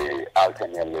the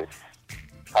alternate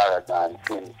Paragon,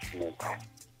 Flint Smith,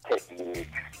 Techniques,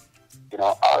 you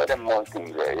know, all of them more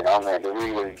things there, you know, man, the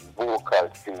real vocal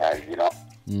singers, you know.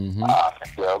 Mm-hmm.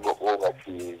 They'll go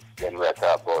overseas, then we'll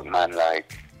talk about man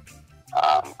like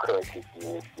Curtis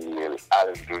Mayfield,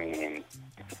 Al Green,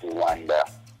 Stevie Wonder.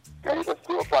 And you just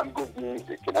grew up on good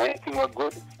music, you know, anything was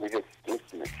good, we just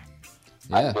listen it.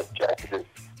 Yeah. And just try to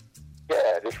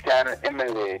just kind of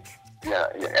emulate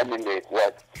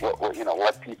what you know,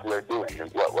 what people are doing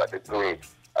and what the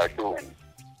greats are doing.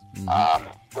 Mm-hmm.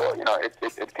 So, you know,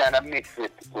 it kind of mixed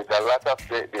with a lot of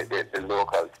the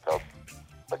local stuff,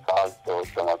 but also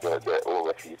some of the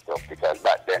overseas stuff, because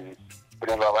back then we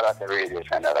didn't have a lot of radio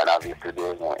channels, and obviously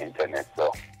there was no internet,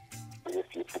 so we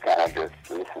just used to kind of just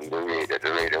listen to the radio.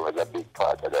 The radio was a big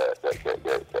part of the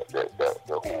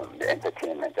home, the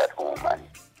entertainment at home, and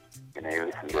you know, you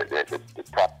listen to the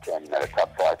top 10 or the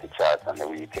top 40 charts on the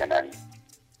weekend, and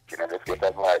you know, just get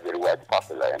that vibe with what's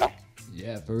popular, you know.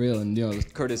 Yeah, for real. And you know,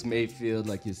 Curtis Mayfield,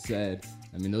 like you said,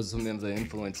 I mean, those are some of the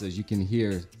influences you can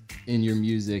hear in your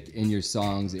music, in your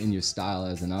songs, in your style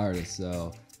as an artist.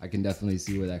 So I can definitely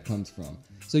see where that comes from.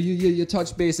 So you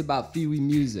touched base about Pee Wee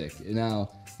Music. Now,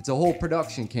 it's a whole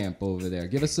production camp over there.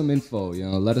 Give us some info, you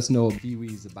know, let us know what Pee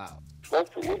Wee's about. Well,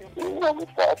 we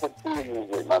started Pee Wee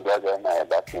Music, my brother and I,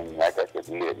 back in, like I said,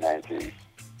 the late 90s.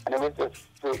 And it was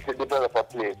just to develop a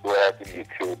place where I could be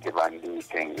creative and do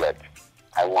things that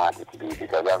I wanted to do,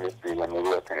 because obviously when we're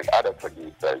working with other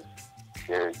producers,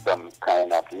 there's some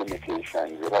kind of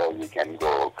limitations with how you can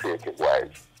go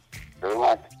creative-wise. So we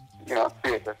want, you know,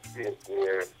 create a space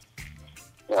where,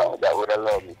 you know, that would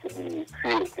allow me to be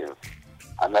creative.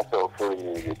 And that's how Free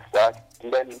Music started.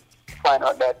 And then find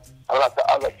out that a lot of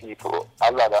other people,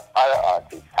 a lot of other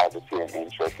artists have the same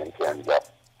interest in terms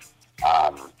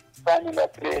of finding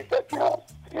that place that, you know,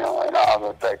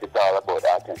 almost like it's all about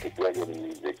authentic reggae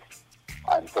music.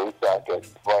 And so we started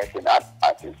voicing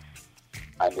artists,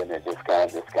 and then it just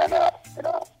kind of, you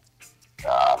know,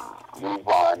 move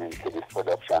on into this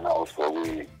production house where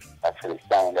we actually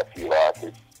signed a few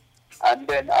artists. And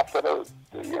then after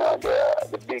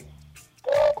the big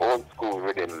old school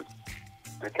rhythm,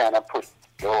 we kind of put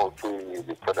the whole Free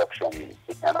Music production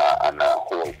kind of on a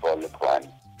hold for a little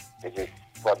while. It just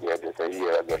probably just a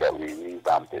year ago that we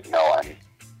revamped it now and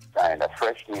signed a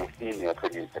fresh new female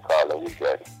producer called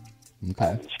Wizard. Okay.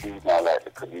 And she's now like the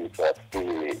producer of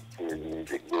Free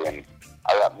Music, doing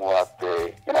a lot more of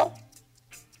the, you know,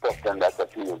 stuff that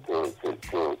appeal to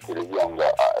the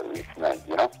younger listeners,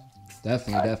 you know.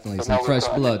 Definitely. So Some fresh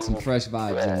blood, some fresh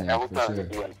vibes in there, for sure.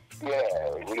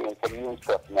 We're doing some new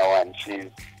stuff now, and she's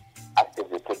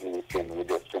actively producing. We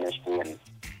just finished doing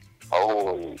a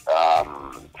whole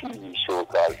TV show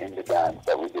called In the Dance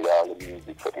that we did all the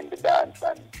music for In the Dance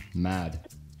and mad.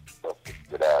 Stuff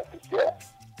with artists, yeah.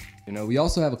 You know, we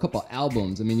also have a couple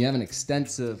albums. I mean, you have an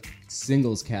extensive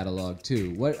singles catalog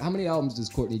too. How many albums does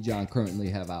Courtney John currently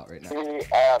have out right now?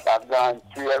 I've done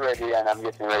 3 already, and I'm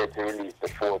getting ready to release the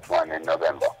 4th one in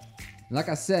November. like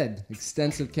I said,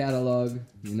 extensive catalog.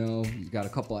 You know, you got a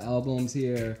couple of albums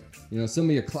here. You know, some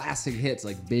of your classic hits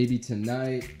like Baby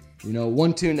Tonight. You know,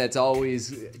 one tune that's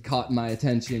always caught my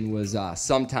attention was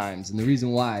Sometimes. And the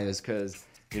reason why is because,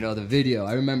 you know, the video.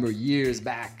 I remember years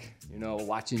back, you know,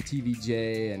 watching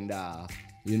TVJ and,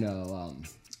 you know,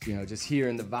 just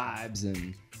hearing the vibes. And,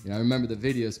 you know, I remember the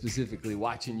video specifically,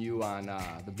 watching you on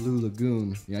the Blue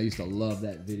Lagoon. You know, I used to love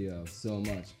that video so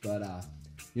much. But,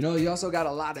 you know, you also got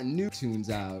a lot of new tunes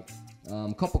out.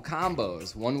 A couple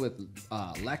combos, one with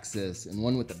Lexus and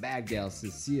one with the bad gal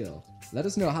Cecile. Let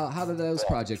us know how did those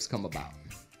projects come about?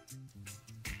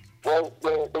 Well,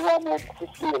 the one with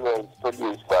Cecile was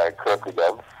produced by Courtney.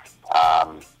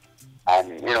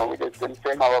 And, you know, we just didn't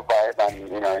sing our vibe, and,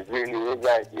 you know, it's really his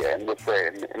idea. And this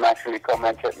way, him actually come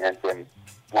and check me and say,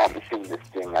 want me to sing this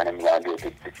thing, and I'm going to do it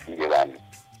with Cecile, and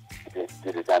just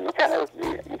did it. And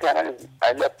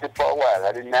I left it for a while.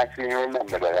 I didn't actually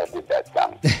remember that I did that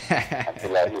song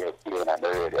until I hear it playing on the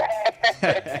radio.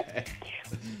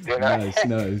 You know?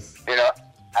 Nice. You know,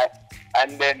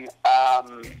 and then,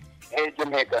 Hey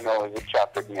Jamaica Now is a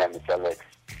track with me and Mr. Lex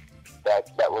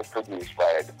that was produced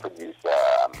by the producer,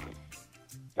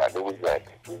 the wizard,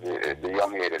 the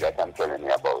young lady that I'm telling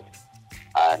you about.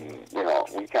 And, you know,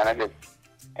 we kind of just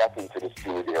got into the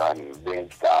studio and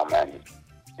brainstorm, and,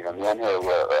 you know, me and her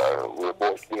we're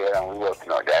both here and we're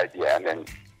working out the idea. And then,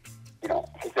 you know,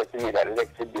 she said to me that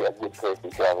Lex would be a good person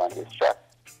to have on this track.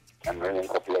 And we link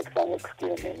up Lex and Lex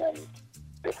came in, and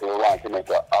if we want to make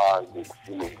an all big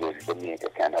feel-good Jamaica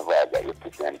kind of vibe that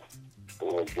represents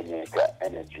towards Jamaica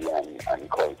energy and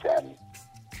culture.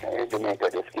 And Jamaica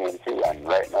just came through, and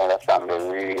right now that song is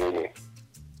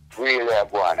really a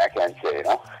one, I can say, you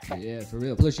know? Yeah, for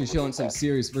real. Plus you're showing some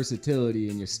serious versatility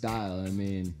in your style. I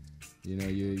mean, you know,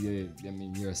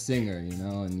 you're a singer, you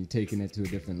know, and you're taking it to a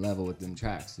different level with them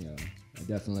tracks, you know. I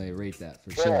definitely rate that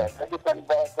for sure. Yeah, I depend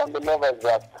on the levels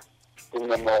that,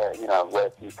 remember, you know, where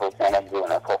people kind of doing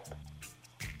a couple.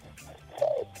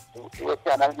 We're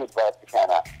kind of good to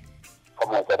kind of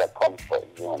come out of that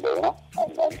comfort zone there, you know,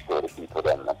 and show the people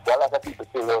them. So a lot of people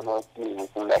still don't know me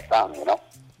within that song, you know.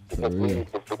 Because we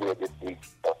need to figure this thing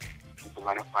out. People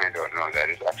want to find out now that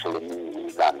it's actually me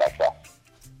who's on that song.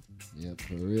 Yeah,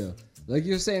 for real. Like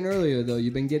you were saying earlier, though,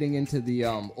 you've been getting into the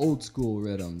old school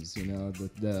rhythms. You know,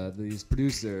 these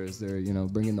producers, they're, you know,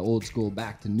 bringing the old school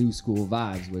back to new school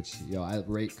vibes, which, you know, I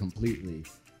rate completely.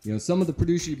 You know, some of the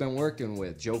producers you've been working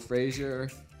with, Joe Frazier,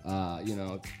 you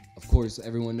know, of course,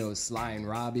 everyone knows Sly and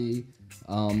Robbie.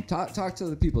 Talk to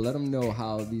the people, let them know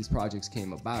how these projects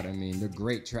came about. I mean, they're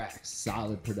great tracks,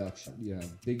 solid production. You know,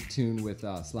 big tune with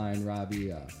Sly and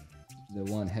Robbie. The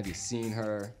one, Have You Seen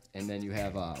Her? And then you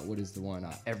have, what is the one,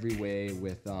 Every Way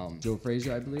with Joe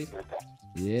Frazier, I believe?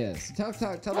 Yes. Tell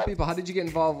the people, how did you get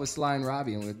involved with Sly and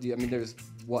Robbie? And I mean, there's,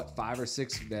 5 or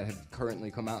 6 that have currently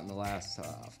come out in the last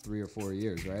 3 or 4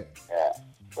 years, right? Yeah.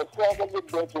 But Sly's a good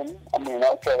brethren. I mean,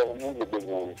 outside of the music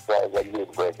business, Sly's a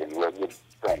good brethren. We're good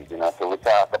friends, you know, so we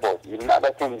talk about even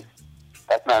other things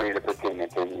that's not really pertaining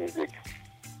to music.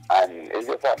 And it's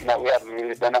just that we haven't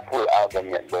really done a full album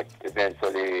yet, but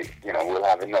eventually, you know, we'll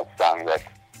have enough songs that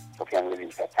we can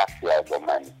release a taxi album.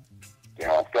 And, you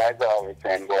know, guys are always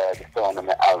saying, boy, the sound of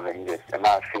my album, just, I'm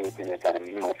not shooting it, and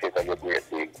you know, shit, I get great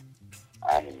big.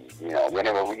 And, you know,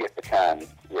 whenever we get the chance,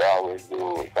 we always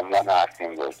do some one-off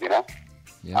singles, you know?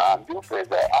 Yeah. Because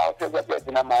I always have a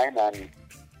in my mind, and,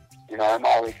 you know, I'm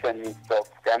always sending me stuff.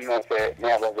 I know, say, I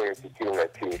have a very peculiar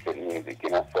taste in music, you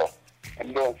know, so I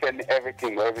don't send me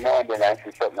everything, but every now and then I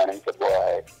see something and I say,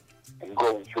 boy, I'm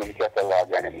going through the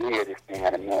catalog and I hear this thing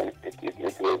and I know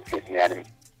it will fit me, and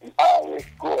I'm always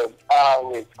good.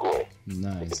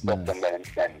 Nice. That I'm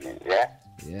sending, yeah?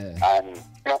 Yeah. And, you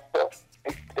know, so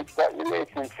it's that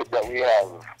relationship that we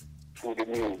have through the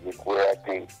music where I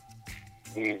think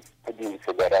these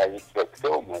producers that I respect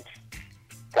so much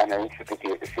kind of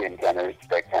reciprocate the same kind of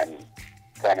respect and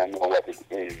kind of know what it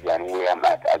is and where I'm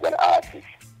at as an artist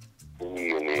to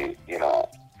really, you know,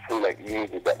 select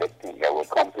music that they think that will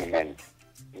complement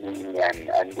me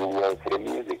and do well for the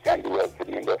music and do well for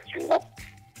the industry, you know?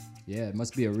 Yeah, it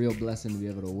must be a real blessing to be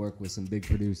able to work with some big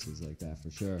producers like that,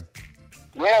 for sure.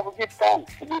 Yeah, we give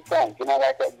thanks. You know,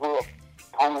 like I grew up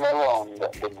hanging around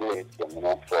the greats, you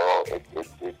know, so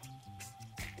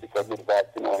it's a good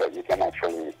vibe to know that you can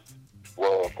actually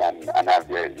work and have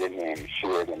your name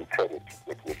shared and credit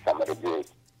with some of the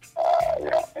greats, you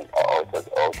know,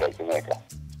 outside Jamaica.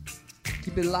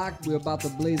 Keep it locked. We're about to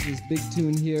blaze this big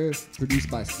tune here, produced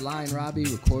by Sly and Robbie,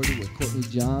 recorded with Courtney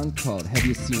John, called Have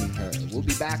You Seen Her? We'll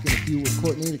be back in a few with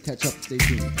Courtney to catch up. Stay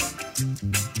tuned.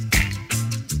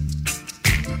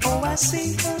 Oh, I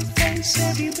see her face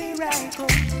everywhere I go,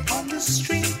 on the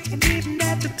street and even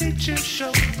at the picture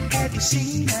show. Have you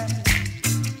seen her?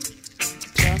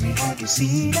 Tell me, have you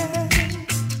seen her?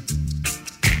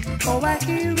 Oh, I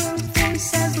hear her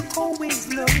voice as the cold winds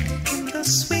blow in the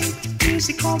sweet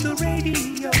music on the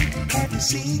radio. Have you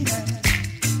seen her?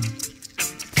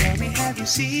 Tell me, have you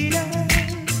seen her?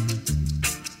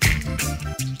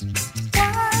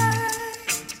 Why,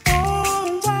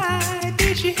 oh, why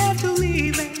did she have to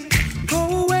leave and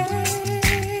go away?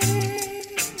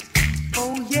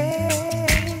 Oh, yeah.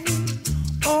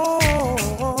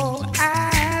 Oh,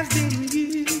 I've been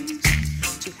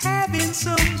used to having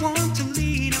someone to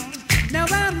lean on. Now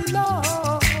I'm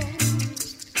lost,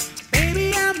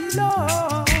 baby, I'm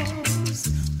lost.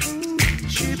 Ooh,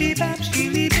 shilly bop,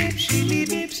 shilly dip, shilly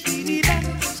dip, shilly bop,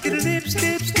 skittle dip,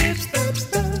 stip, stip, stip,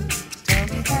 stip. Tell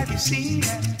me, have you seen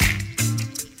her?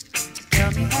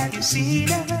 Tell me, have you seen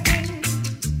her?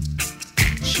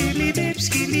 Shilly dip,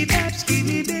 skilly bop,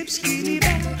 skilly dip, skilly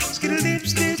bop, skittle dip,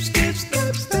 stip, stip,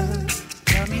 stip, stip.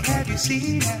 Tell me, have you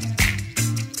seen her?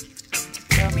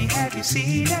 Tell me, have you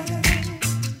seen her?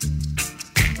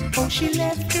 Oh, she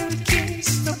left her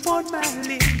kiss upon my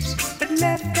lips, but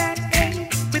left that ache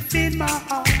within my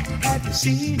heart. Have you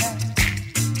seen her?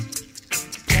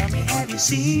 Tell me, have you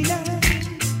seen her?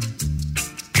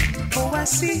 Oh, I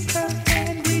see her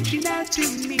hand reaching out to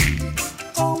me.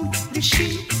 Only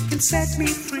she can set me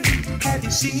free. Have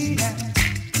you seen her?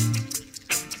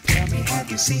 Tell me, have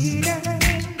you seen her?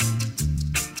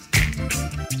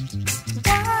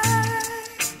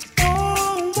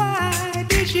 Why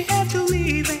did she have to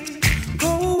leave and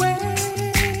go away?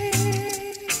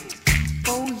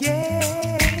 Oh,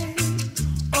 yeah.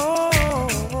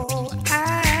 Oh,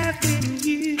 I've been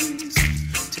used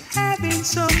to having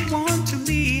someone to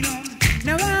lean on.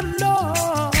 Now I'm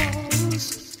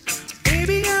lost,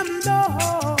 baby, I'm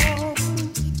lost.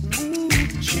 Ooh,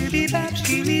 shilly bop,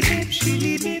 shilly dip,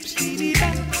 shilly dip, shilly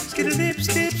bop, skittle dip,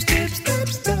 stip, stip, stip,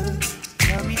 stip.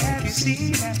 Tell me, have you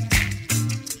seen her?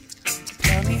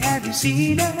 Tell me, have you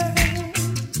seen her?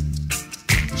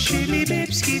 Shilly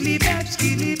bip, skilly bop,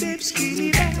 skilly bip,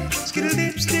 skilly bop, skittle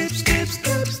dip, stip, stip,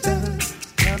 stip, stip.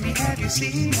 Tell me, have you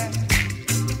seen her?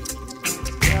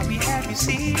 Tell me, have you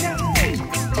seen her?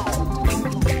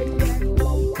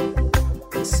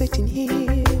 Sitting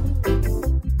here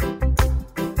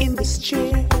in this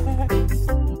chair,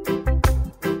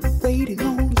 waiting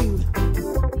on you.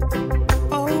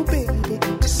 Oh, baby,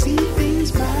 to see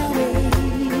things my way.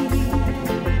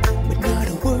 But not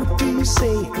a word do you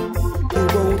say, you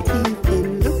won't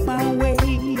even look my way.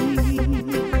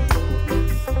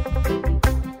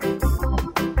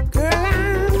 Girl,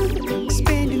 I'm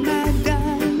spending my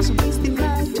dimes, wasting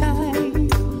my time,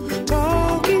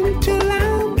 talking till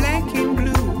I'm black and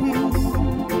blue.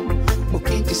 But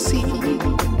can't you see,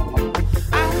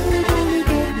 I wanna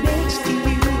get next to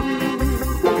you.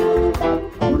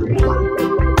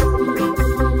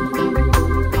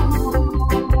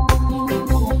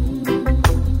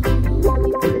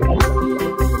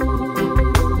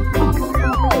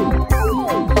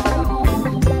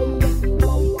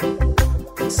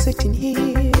 Sitting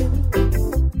here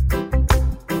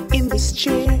in this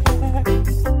chair,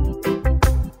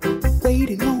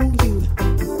 waiting on you.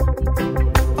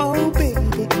 Oh,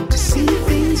 baby, to see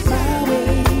things my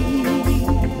way.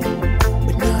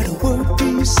 But not a word do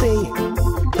you say,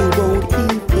 you won't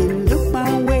even look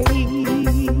my way.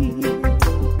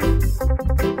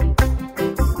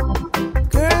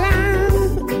 Girl,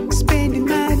 I'm spending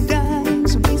my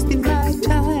dimes, wasting my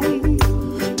time,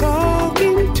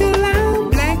 talking till I'm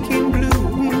black and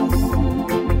blue.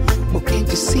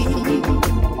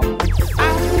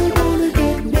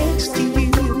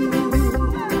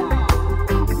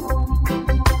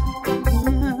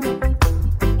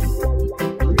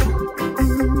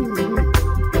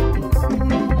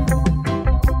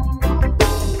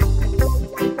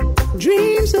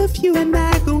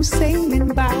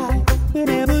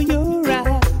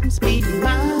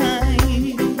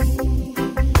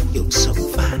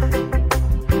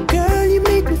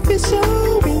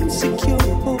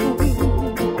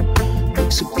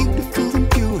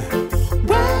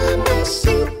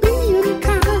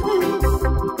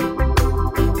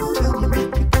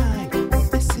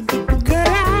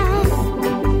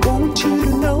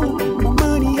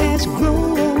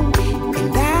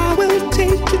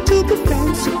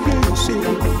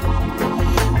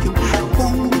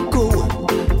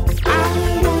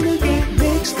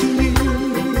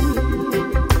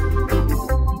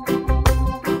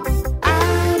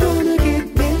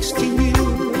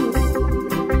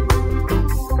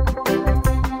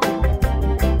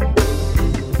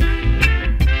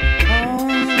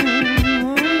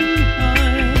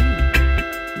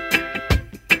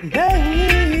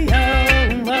 Hey,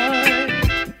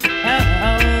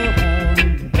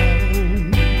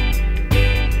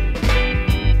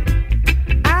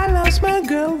 I lost my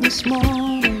girl this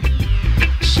morning.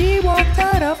 She walked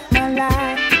out of my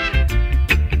life.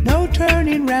 No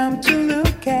turning round to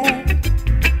look at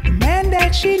the man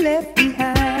that she left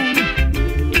behind.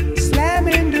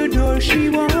 Slamming the door she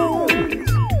won't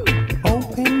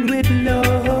open with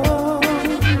love.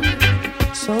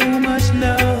 So much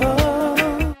love.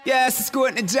 Yes, it's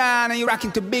Courtney John, and you're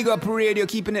rocking to Bigupradio,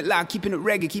 keeping it locked, keeping it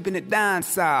reggae, keeping it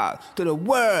dancehall to the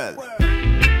world.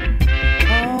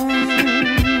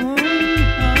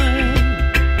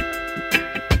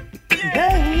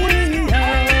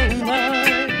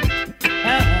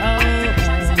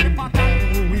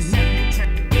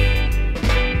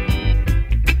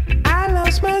 I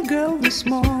lost my girl this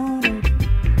morning.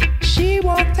 She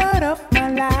walked out of my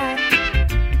life.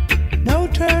 No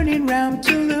turning round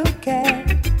to look at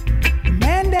the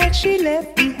man that she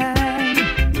left behind.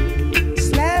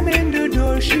 Slamming the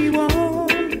door she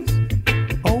won't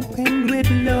open with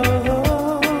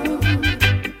love.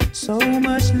 So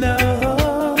much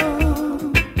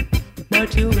love.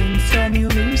 But you win some, you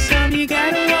lose some, you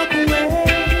gotta walk away.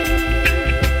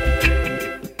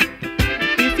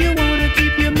 If you wanna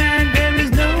keep your mind, there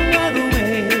is no other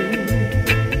way.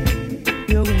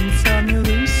 You win some, you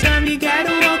lose some, you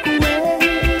gotta walk away.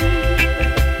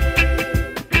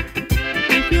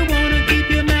 If you wanna keep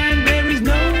your mind, there is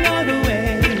no other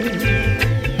way.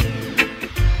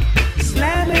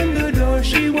 Slamming the door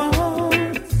she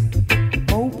wants,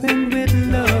 open with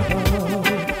love.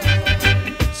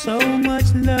 So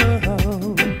much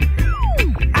love.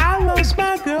 I lost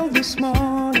my girl this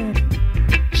morning.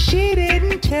 She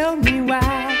didn't tell me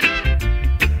why.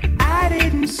 I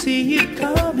didn't see it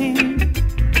coming.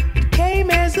 It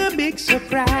came as a big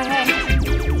surprise.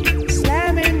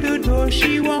 Slamming the door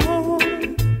she won't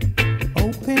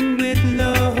open with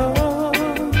love.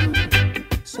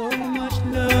 So much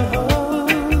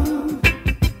love.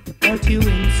 But you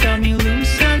win some, you lose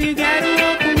some, you gotta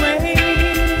walk away.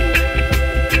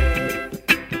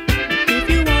 If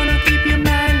you wanna keep your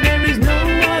mind, there is no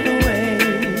other way.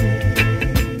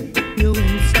 You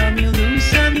win some, you lose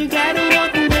some, you gotta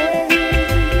walk away.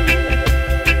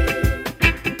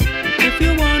 If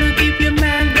you wanna keep your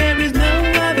mind, there is no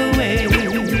other way.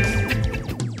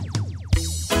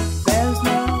 There's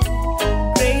no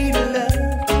greater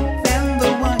love than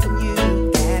the one you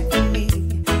got for me.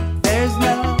 There's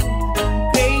no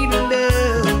greater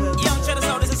love. Yo, check this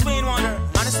out, this is Wayne Wonder,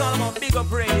 and it's all about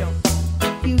Bigupradio.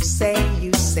 You say that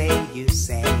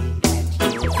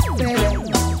you're better.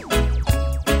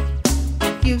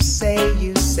 You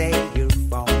say you're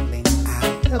falling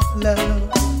out of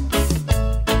love.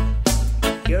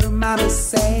 Your mama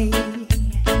say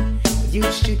you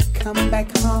should come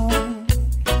back home.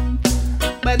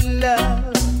 But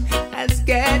love has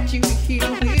got you here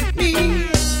with me.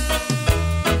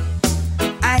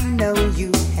 I know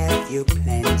you have your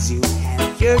plans, you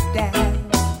have your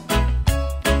doubts.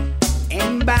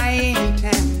 And by any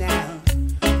time now,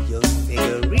 you'll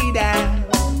figure it out.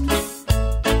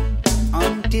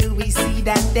 Until we see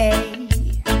that day,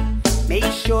 make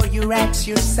sure you ask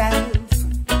yourself,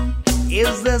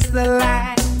 is this the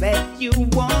life that you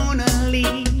wanna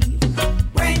live?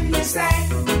 When you say,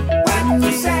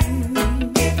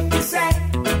 if you say,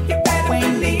 you better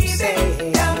when believe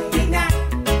it, don't deny.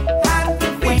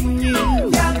 When you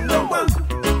young the one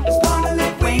who's gonna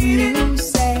live waiting. You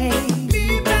say,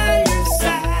 be by your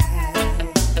side,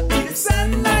 be the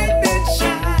sunlight that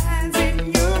shines in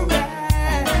your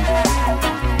eyes.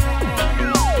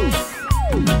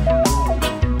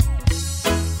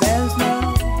 There's no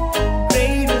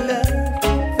greater love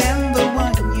than the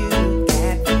one you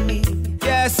got for me.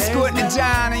 Yes, it's Courtney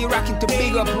John, and you're rocking to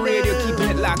Bigupradio, keeping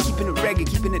it locked, keeping it reggae,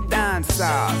 keeping it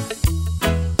dancehall.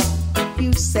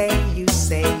 You say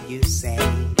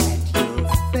that you're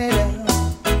better.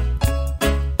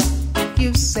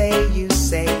 You say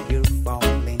you're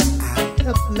falling out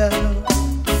of love.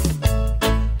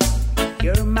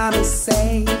 Your mama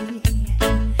say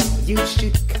you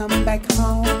should come back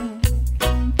home.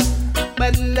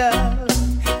 But love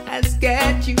has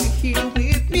got you here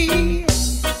with me.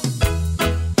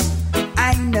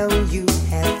 I know you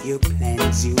have your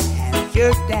plans, you have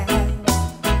your doubts.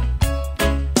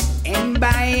 And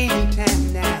by any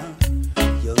time now,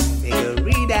 you'll figure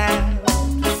it out.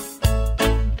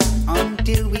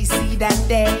 Until we see that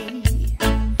day,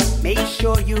 make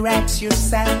sure you ask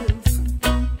yourself,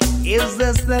 is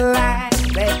this the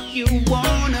life that you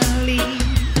wanna live?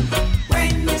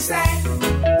 When you say,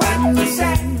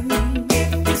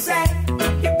 if you say,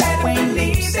 you better when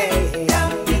believe it,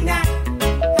 don't deny.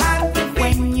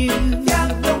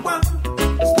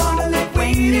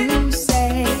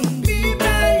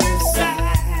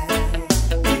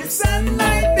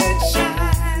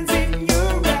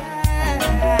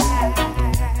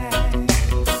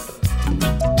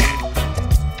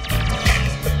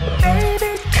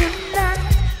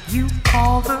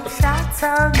 thoughts,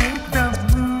 I'll make the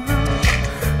move.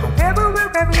 However,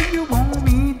 wherever you want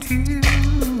me to.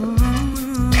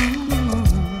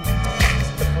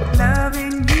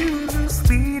 Loving you, the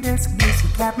sweetest bliss. You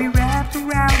got me wrapped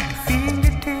around your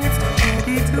fingertips,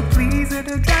 ready to please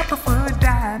at a drop of a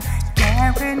dime.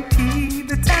 Guarantee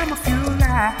the time of your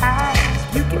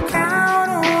life. You can count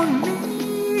on me.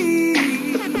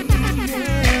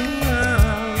 Yeah.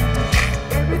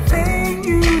 Everything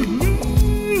you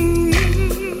need.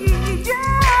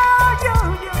 Yeah, yeah,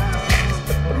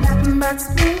 yeah. Nothing but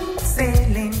smooth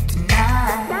sailing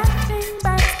tonight. Nothing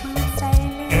but smooth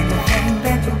sailing. Anything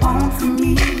that you want from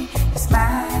me is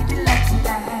my delight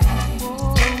tonight.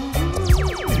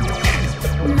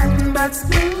 Nothing but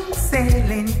smooth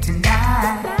sailing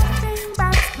tonight. Nothing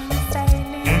but smooth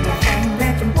sailing. Anything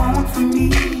that you want from me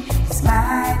is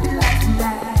my delight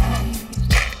tonight.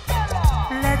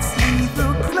 Let's leave the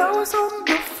clothes on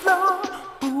the floor.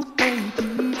 Ooh, baby,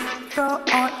 you're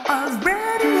on us,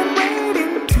 ready and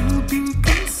waiting to be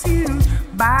consumed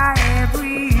by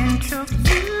every inch of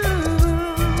you.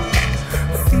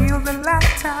 Feel the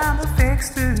lifetime of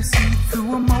ecstasy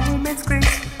through a moment's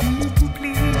grace to be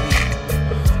complete.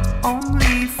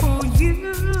 Only for you,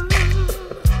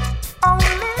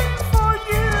 only for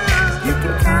you. You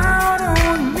can count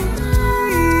on me.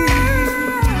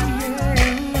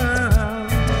 Yeah.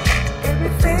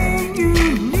 Everything you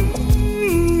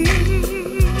need.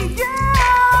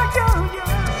 Yeah, yeah,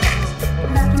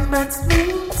 yeah. Nothing but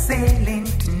smooth sailing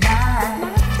tonight.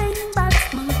 Nothing but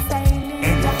smooth sailing.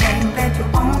 Anything that you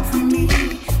want from me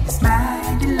is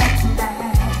my delight tonight.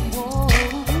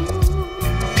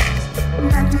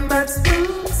 Nothing but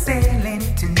smooth sailing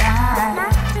tonight.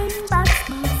 Nothing but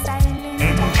smooth sailing.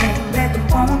 Anything that you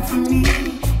want from me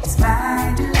is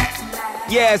my delight tonight.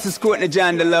 Yes, it's Courtney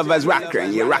John, the Lovers Rocker,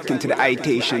 and you're rocking to the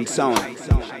Itation song.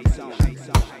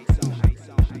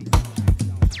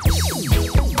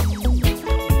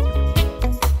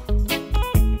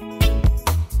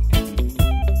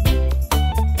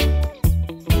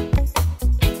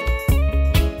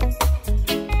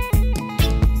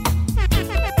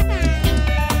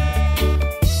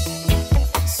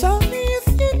 Sorry if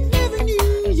you never knew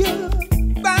you're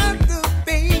about the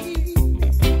baby.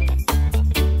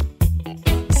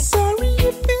 Sorry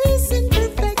if his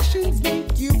imperfections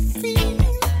make you feel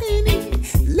any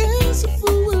less of a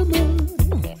woman.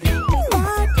 If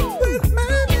I could work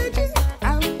my magic,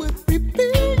 I would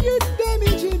repair your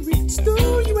damage and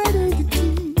restore you at a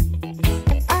routine.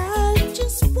 I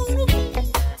just wanna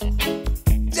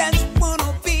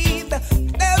be the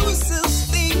closest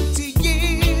thing to you.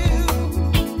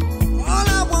 All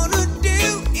I wanna do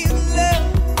is love.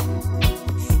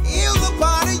 Heal the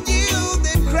part of you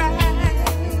that cries.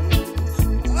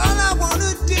 All I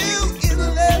wanna do is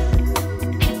love.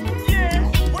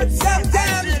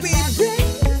 Sometimes we break,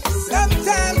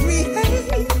 sometimes we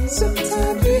hate,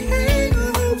 sometimes we hang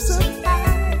our hopes up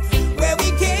high, where we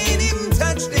can't even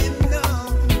touch them, no.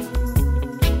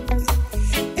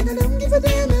 And I don't give a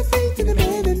damn if faith in a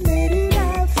man and let it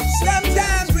out.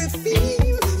 Sometimes we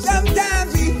feel,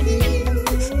 sometimes we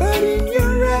feel, but in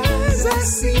your eyes I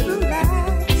see the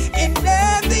light, and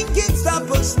nothing can stop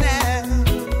us now.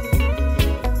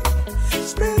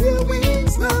 Spread your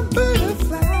wings, my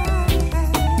butterfly.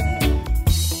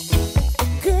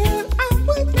 Girl, I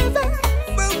would never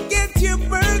forget your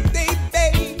birthday,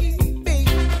 baby.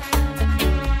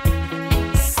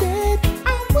 Said I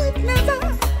would never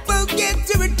forget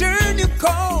to return your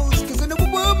calls, 'cause I know a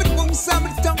woman wants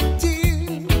somebody to talk to.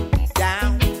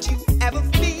 Don't you ever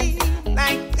feel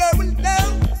like you're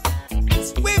alone,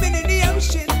 swimming in the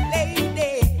ocean,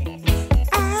 lady?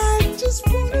 I just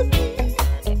wanna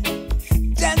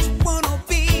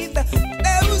be the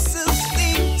closest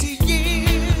thing to you.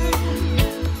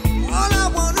 All I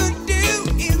wanna do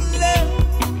is love.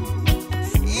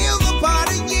 Heal the part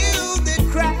of you that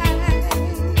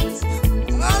cries.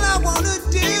 All I wanna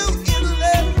do is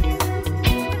love.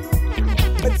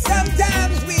 But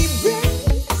sometimes we break,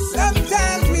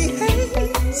 sometimes we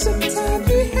hate, sometimes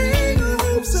we hang our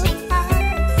hopes up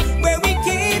high, where we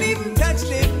can't even touch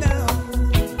them now.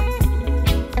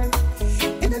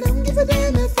 And I don't give a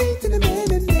damn if faith in a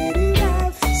man and let it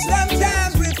out.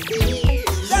 Sometimes we feel,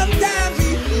 sometimes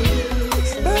we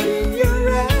feel, but in your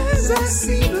eyes I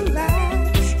see the light,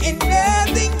 and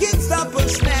nothing can stop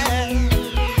us now.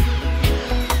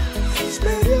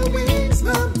 Spread your wings,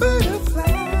 my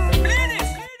butterfly.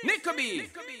 Nickoby,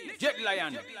 Jet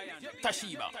Lion,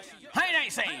 Toshiba. Hi,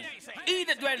 nice saying. He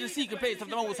that dwells in the secret place of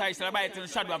the Most High shall abide in the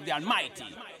shadow of the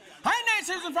Almighty. Hi, nice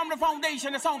season from the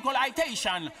foundation, a song called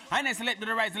Itation. Hi, nice let the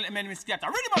rise and let men scatter.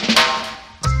 Ready,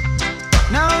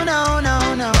 No, no,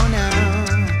 no, no, no.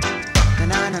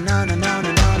 no, no, no, no,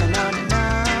 no, no, no, no,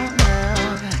 no.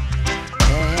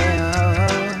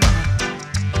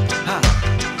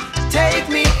 Take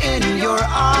me in your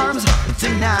arms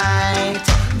tonight,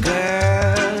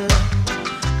 girl.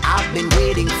 I've been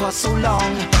waiting for so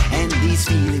long, and these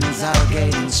feelings are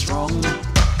getting strong.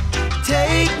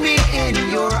 Take me in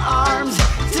your arms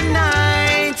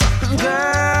tonight,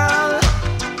 girl.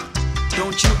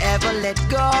 Don't you ever let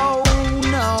go,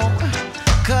 no.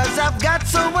 'Cause I've got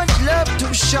so much love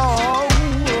to show.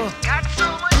 Got so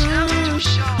much love to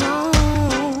show.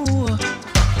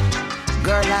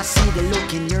 Girl, I see the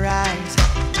look in your eyes.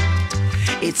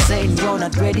 It's saying you're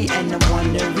not ready, and I'm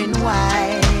wondering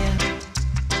why.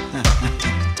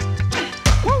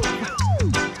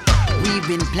 We've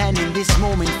been planning this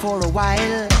moment for a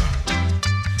while.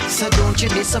 So don't you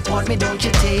disappoint me, don't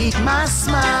you take my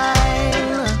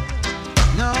smile.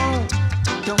 No,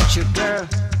 don't you, girl.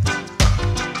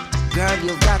 Girl,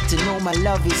 you've got to know my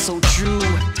love is so true.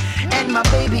 And my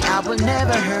baby, I will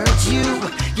never hurt you.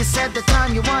 You said the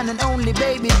time you want and only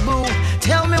baby boo.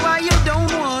 Tell me why you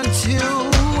don't want to.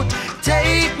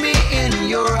 Take me in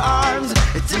your arms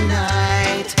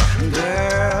tonight,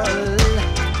 girl.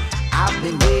 I've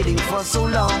been waiting for so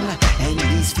long, and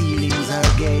these feelings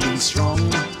are getting strong.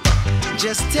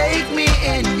 Just take me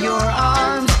in your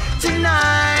arms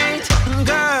tonight,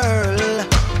 girl.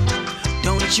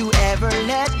 Don't you ever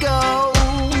let go,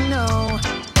 no.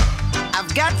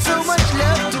 I've got so much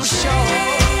love to show.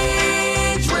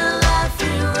 Will life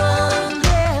be wrong?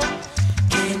 Yeah.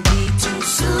 Can't be too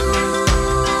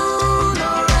soon,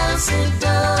 or else it's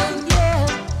done. Yeah.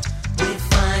 We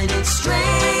find it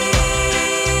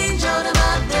strange, all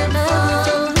about them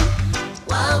fun.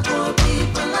 While poor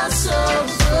people are so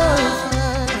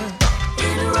good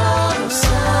in a rough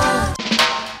side.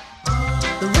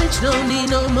 The rich don't need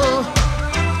no more.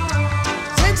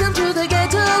 Send some to the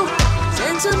ghetto.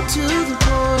 Send some to the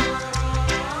poor.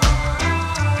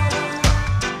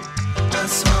 A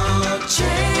small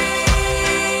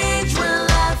change will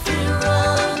life be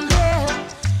wrong, yeah.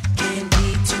 Can't be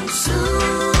too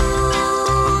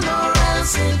soon, or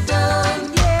else it's done,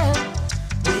 yeah.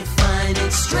 We find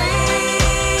it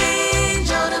strange,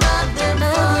 all about them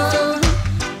fun.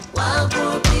 While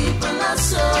poor people are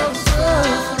so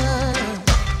good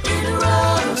in a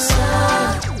rough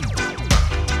side.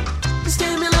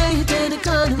 Stimulated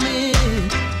economy.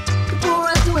 The poor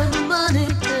have to have money.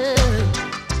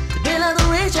 The bill of the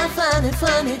rich, I find it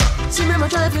funny. See me, my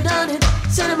drive, you done it.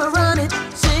 Send him, I run it.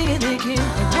 Sing it, they can't.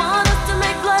 They want us to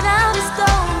make blood out of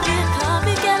stone. Get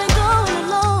copycat and going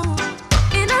alone.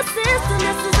 In a system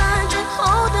that's designed to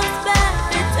hold us back.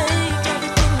 They take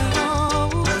everything we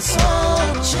own. A small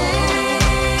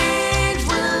change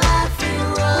will life be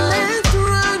wrong. Let's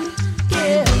run.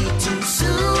 Can't be too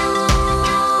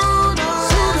soon, or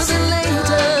else it's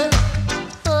done.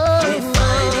 We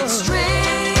find it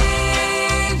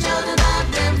strange, all about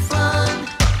them fun.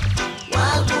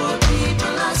 While poor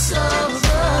people are so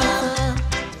good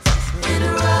in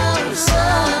a rough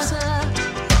side.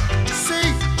 See,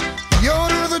 the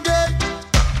order of the day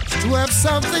is to have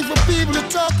something for people to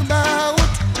talk about.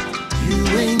 You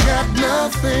ain't got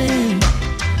nothing,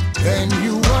 then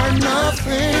you are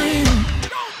nothing.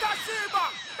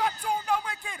 That tune not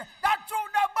wicked, that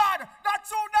tune not bad, that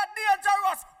tune not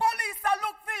dangerous. Police a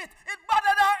look feet, it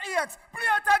better than ears. Play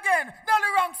it again,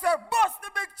 Nelly Rank say, bust the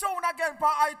big tune again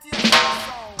for IT.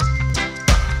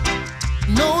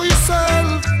 Know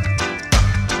yourself,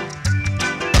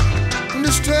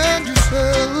 understand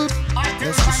yourself,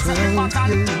 trust yourself,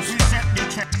 yes.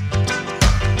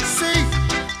 See,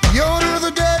 the order of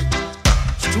the day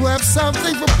is to have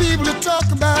something for people to talk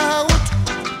about.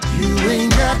 You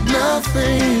ain't got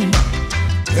nothing,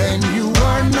 then you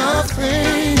are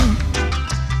nothing.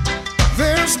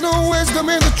 There's no wisdom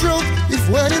in the truth if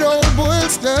when it all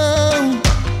boils down.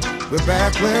 We're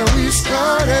back where we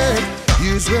started,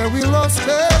 here's where we lost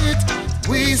it.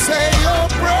 We say your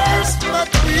prayers, but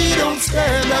we don't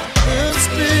stand up and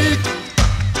speak.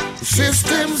 The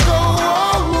systems don't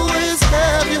always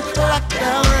have you locked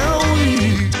down and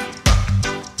weak.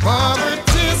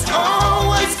 Poverty's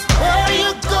always where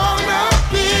you're gonna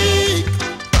be.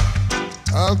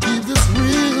 I'll keep this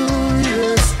real,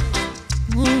 yes.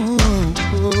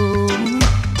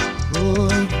 Oh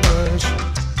gosh.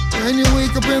 When you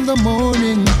wake up in the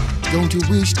morning, don't you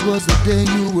wish 'twas the day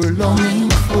you were longing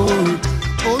for?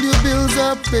 All your bills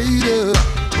are paid up,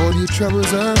 all your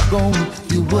troubles are gone.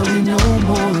 You worry no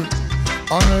more.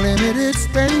 Unlimited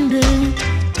spending,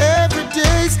 every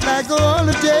day's like a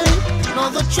holiday.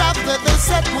 On the trap that they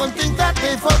set, one thing that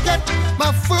they forget.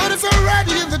 My foot is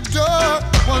already in the door.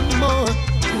 One more,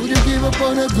 would you give up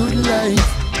on a good life?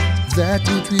 that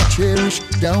which we cherish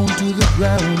down to the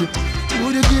ground?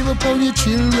 Would you give up on your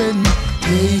children?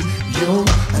 Hey, yo,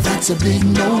 that's a big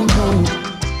no-no.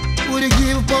 Would you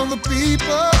give up on the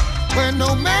people when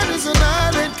no man is an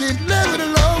island, can't live it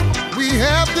alone? We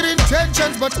have good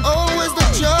intentions, but always the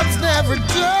job's never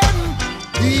done.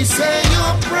 We say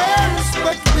your prayers,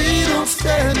 but we don't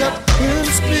stand up and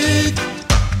speak.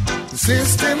 The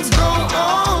systems don't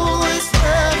always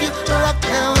have you locked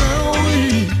down and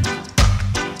weak.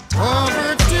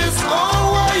 Poverty's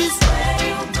always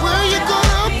where you're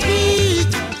gonna be.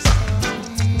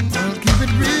 I'll keep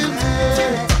it real,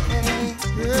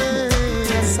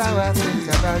 that's how I think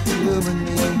about you and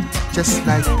me. Just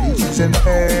like peaches and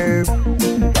herb,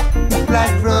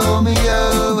 like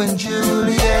Romeo and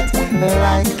Juliet,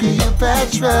 like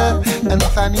Cleopatra and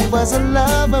Fanny was a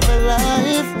love of her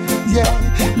life.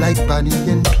 Yeah, like Bonnie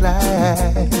and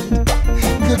Clyde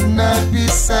could not be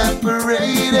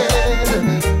separated.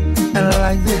 And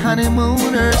like the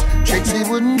honeymooners, Trixie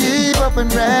wouldn't give up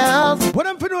and Ralph. What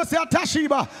them for know say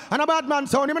Tashiba and a bad man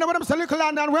sound. You mean what them say Little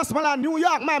London, Westmoreland, New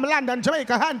York, Miami, London,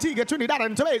 Jamaica, Antigua, Trinidad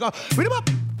and Tobago. Read them up.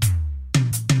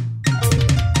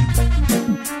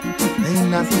 Ain't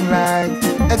nothing like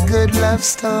a good love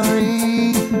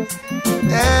story.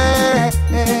 Hey,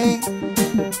 hey.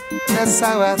 That's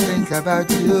how I think about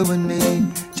you and me.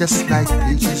 Just like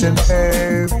peaches and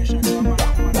herb,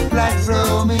 like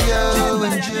Romeo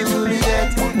and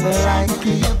Juliet, like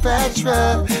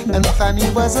Cleopatra and Fanny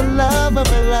was a love of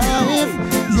her life.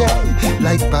 Yeah,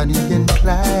 like Bonnie and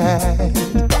Clyde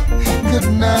could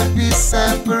not be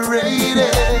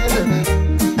separated.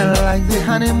 And like the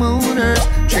honeymooners,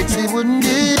 Trixie wouldn't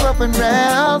give up and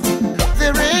Ralph.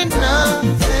 There ain't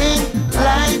nothing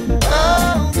like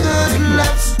a good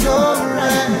love story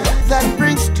that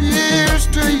brings tears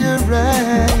to your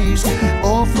eyes,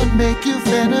 often make you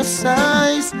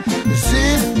fantasize as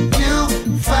if you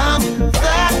found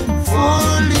that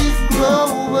four-leaf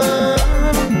clover.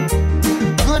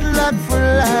 Good luck for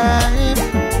life.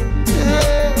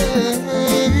 Hey.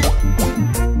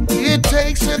 It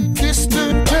takes a kiss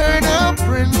to turn a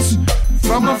prince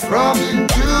from a frog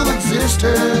into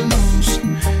existence.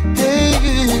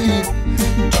 Hey,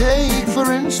 take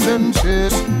for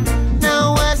instances.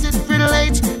 Now as it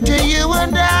relates to you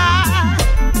and I,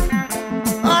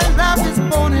 our love is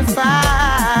bona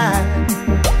fide.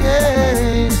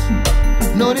 Yes,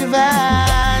 no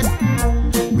divide.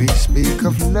 We speak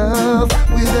of love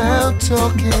without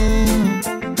talking.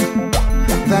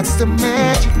 That's the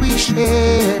magic we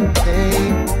share,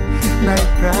 babe. And I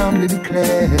proudly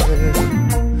declare,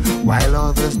 while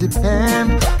others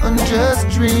depend on just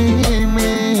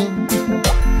dreaming,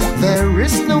 there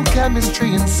is no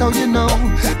chemistry, and so you know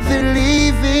they're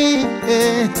leaving.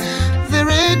 There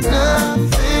ain't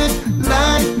nothing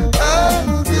like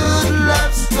a good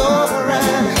love story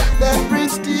that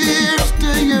brings tears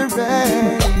to your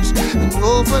eyes and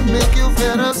often make you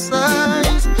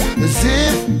fantasize as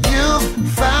if you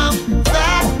found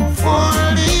that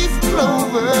four-leaf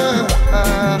clover.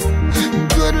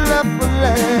 Good love for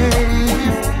life.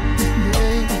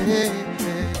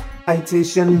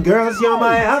 Haitian girls, you're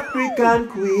my African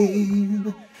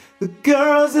queen, the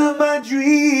girls of my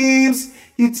dreams.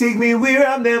 You take me where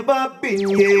I've never been,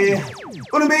 yeah.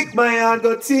 Gonna make my heart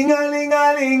go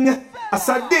ting-a-ling-a-ling. As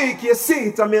I dig, you see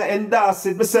it, I'm your endorse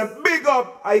it. Me say big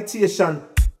up, Haitian.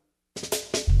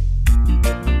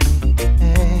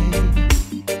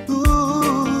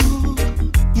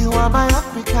 You are my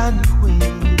African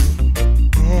queen.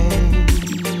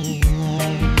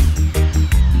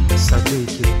 So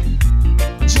take it.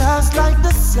 Just like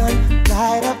the sun,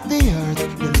 light up the earth,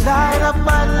 you light up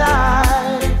my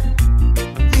life.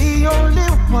 The only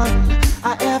one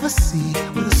I ever see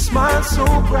with a smile so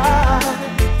bright.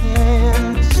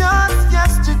 And just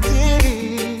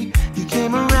yesterday, you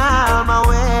came around my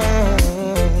way.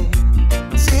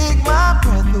 Take my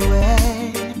breath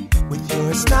away with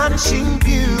your astonishing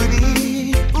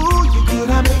beauty. Ooh, you could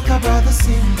have make a brother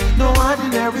sing. No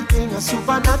ordinary thing, a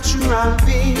supernatural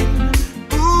being.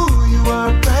 Ooh, you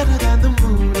are brighter than the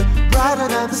moon, brighter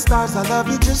than the stars. I love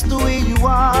you just the way you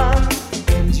are.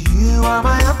 And you are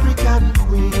my African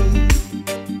queen,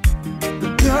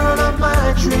 the girl of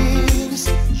my dreams.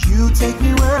 You take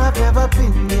me where I've never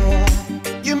been, yeah.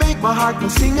 You make my heart go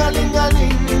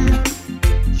sing-a-ling-a-ling.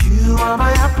 You are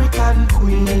my African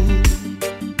queen,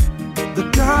 the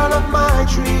girl of my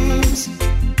dreams.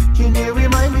 Can you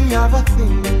remind me of a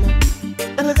thing?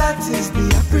 And that is the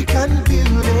African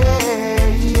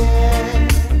beauty, yeah.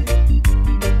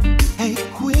 Hey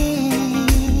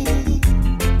queen,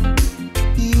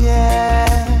 yeah,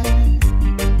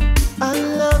 I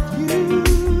love you.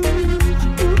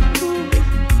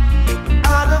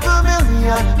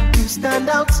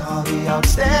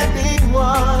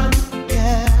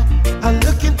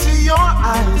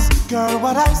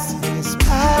 what I see is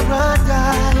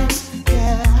paradise,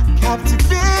 yeah,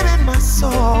 captivating my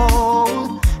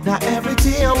soul. Now every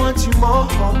day I want you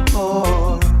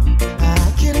more.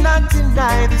 I cannot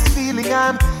deny this feeling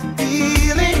I'm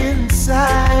feeling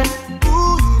inside.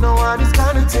 Ooh, no one is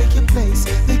gonna take your place.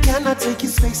 They cannot take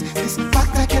your space. This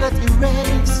fact I cannot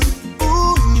erase.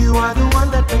 Ooh, you are the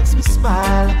one that makes me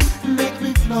smile, make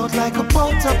me float like a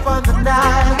boat up on the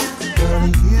Nile. Girl,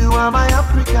 you are my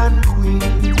African queen,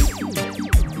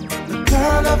 the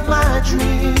girl of my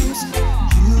dreams.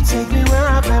 You take me where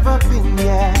I've never been,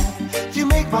 yeah. You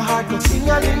make my heart go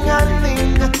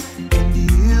ting-a-ling-a-ling. And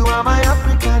you are my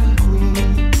African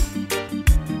queen,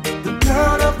 the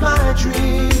girl of my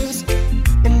dreams.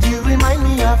 And you remind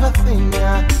me of a thing,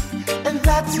 yeah. And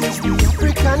that is the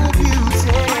African beauty.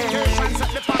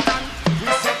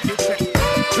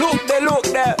 Look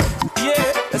there,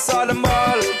 yeah, that's all them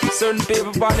all. Certain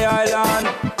people on the island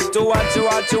to watch,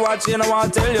 you know what I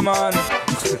tell you, man.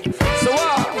 So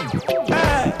what?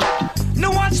 Hey,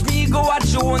 no watch me go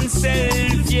watch your own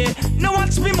self, yeah. No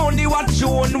watch me money watch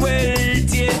your own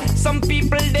wealth, yeah. Some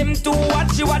people them too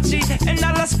watch it, and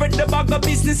I'll spread the bag of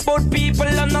business about people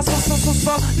and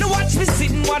so. No watch me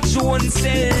sit and watch your own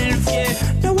self,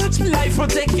 yeah. No watch me life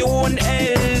protect your own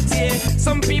health, yeah.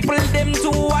 Some people them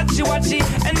too watch it,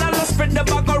 and I'll spread the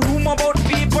bag of rumor about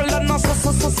people and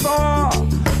so.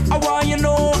 I want you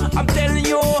know, I'm telling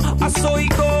you, I saw it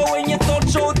go when you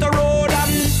touch out the road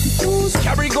and who's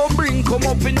carry go bring come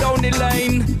up and down the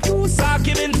line. Who's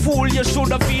arguing fool, you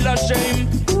shoulda feel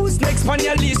ashamed. Who's next on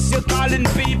your list, you calling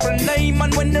people name.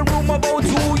 And when the room about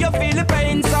you, you feel the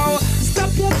pain. So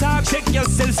stop your talk, check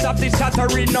yourself, stop the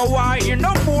chattering. Now I hear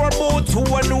no more about who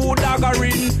and who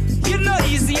daggering. You're not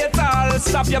easy at all,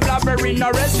 stop your blabbering.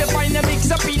 Or else you find a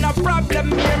mix up in a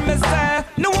problem. Hear me say,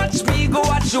 no watch me go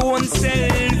watch your own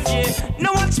self, yeah.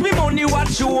 No watch me money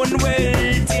watch your own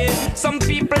wealth, yeah. Some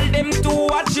people them too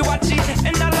watch it,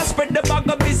 and I'll spread the bag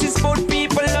of business about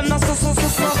people and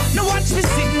so. No watch me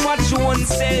sit and watch your own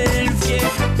self,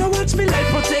 yeah. No watch me life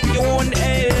protect your own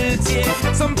health,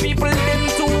 yeah. Some people them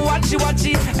too watch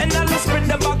it, and I'll spread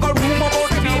the bag of rumor about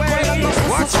people and so.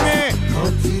 Watch me.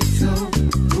 Cut it up,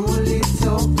 roll it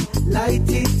up, light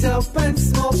it up and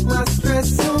smoke my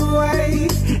stress away.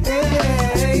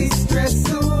 Hey, stress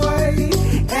away.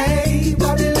 Hey,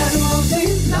 Babylon won't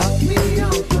lock me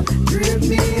up, grip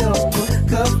me up,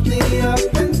 cuff me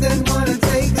up, and then wanna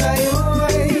take I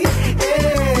away.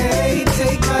 Hey,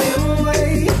 take I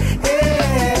away.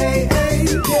 Hey,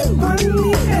 on the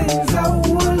ends of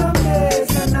all of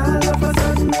this, and all of a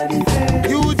sudden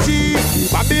UG,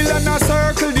 Babylon a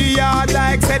circle the yard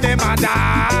like say them a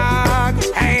dog.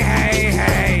 Hey.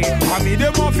 I me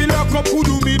them want fi lock up, who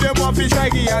do me them want fi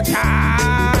shaggy a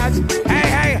charge.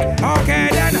 Hey, okay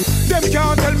then. Them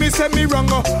can't tell me say me wrong.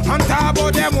 On top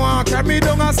of them want carry me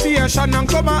down a station and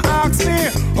come and ask me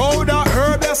how the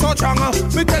herb is so strong.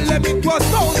 Me tell them it was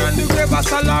down on the grave of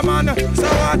Solomon. So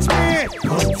watch me.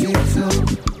 Cut it up,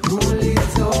 roll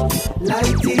it up,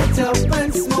 light it up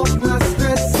and smoke my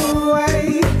stress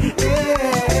away.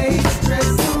 Hey,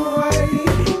 stress away.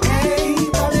 Hey,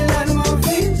 Babylon won't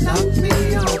lock me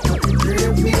up,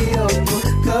 grip me up,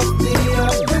 cuff me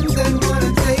up, and then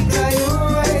wanna take I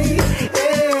away.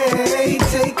 Hey,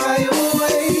 take I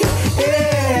away.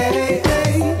 Hey,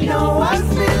 no, I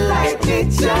feel like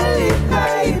it's jolly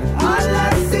vibe. All I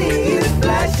see is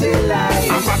flashing lights.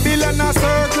 And Babylon a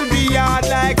circle the yard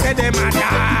like say them a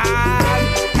dog.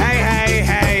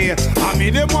 Hey. I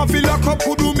mean them want fi lock up,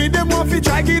 who do me them want fi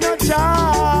try get a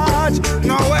charge.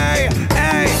 No way,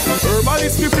 hey.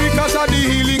 Herbalist be free cause of the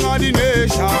healing of the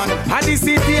nation. And the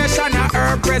situation a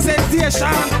herb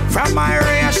presentation. From my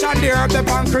ration, the herb the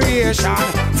pan creation.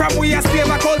 From we a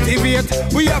stable cultivate,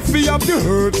 we have fi have the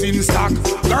herbs in stock.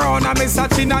 Around a me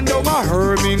searching and down a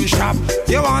herb in shop.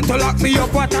 You want to lock me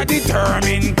up, what a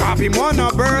determined cop. Him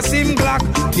wanna burst him Glock.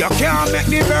 You can't make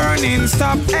the burning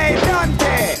stop. Hey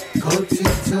Dante. Cut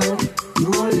it up,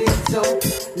 roll it up,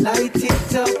 light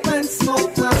it up and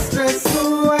smoke my stress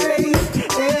away.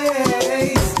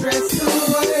 Hey, stress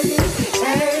away.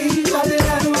 Hey,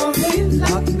 Babylon won't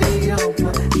lock me up,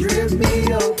 drip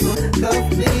me up, cuff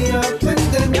me up, and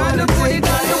then wanna put it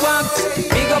on the wax.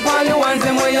 Big up all the ones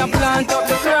them where you plant up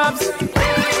the crops.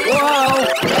 Whoa,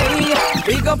 hey,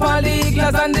 big up all the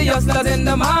eaglers and the hustlers in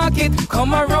the market.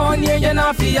 Come around here, you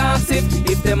not fi ask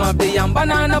if them have the yam,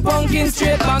 banana, pumpkin,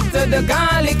 straight back to the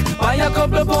garlic. Buy a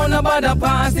couple pound of butter,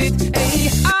 pass it. Hey,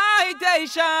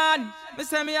 Itation, me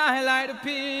say me I like the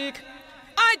peak.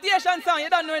 Itation song, you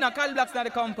don't know in a call blocks na the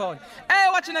compound. Hey,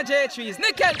 watching the J trees,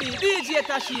 Nickel B, DJ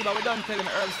Tashiba, we don't tell him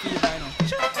Earl Steve, I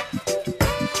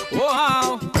know.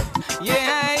 Wow,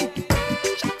 yeah.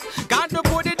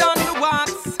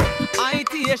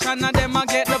 and them I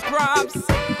get the props.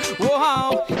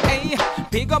 Whoa, hey,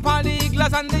 pick up all the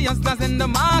eagles and the youngsters in the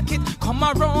market. Come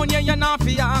around, yeah, you're not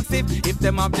fi ask if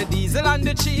them have the diesel and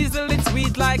the chisel, it's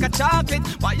sweet like a chocolate.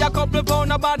 Buy a couple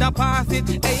pound about the pass it.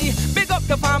 Hey, big up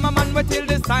the farmer man, we till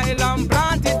the style and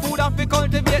plant it. Food off we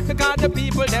cultivate because the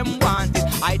people them want it.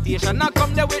 I station I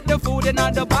come there with the food in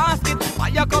the basket. Buy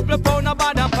a couple pound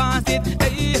about the pass it.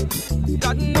 Hey,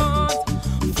 God knows,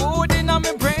 food in my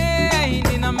brain,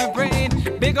 in my brain.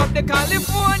 Big up the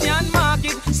Californian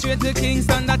market, straight to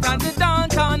Kingston, that and the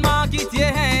downtown market,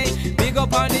 yeah. Hey. Big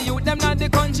up on the youth, them not the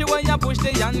country where you push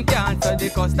the young cats. So the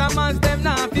customers, them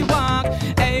not fi walk.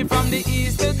 Hey, from the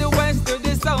east to the west to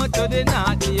the south to the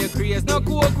north. Here craze, no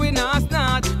coke, we not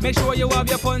snort. Make sure you have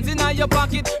your funds in your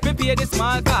pocket. Prepare the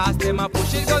small cost, them a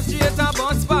push it, go straight to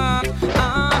bus park.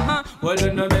 Well,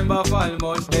 you remember fall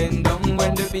much bend down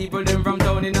when the people them from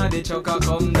town in the truck a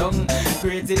come down.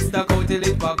 Great it stuck out till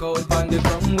it pack out from the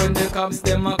ground. When the cops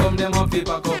them a come, them a fi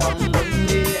pack up and run,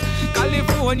 yeah.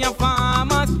 California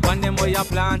farmers, when them where you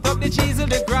plant up the cheese of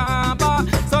the grabber.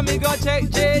 So me go check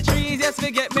J trees, yes we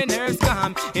get me nerves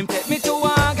calm. Him take me to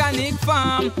organic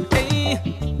farm. Hey,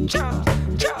 cha,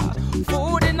 cha,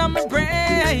 food in my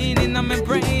brain, in my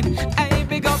brain. Hey,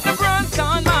 big up the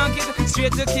Brownstown market,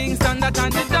 straight to Kingston, that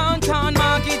and the downtown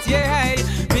market, yeah.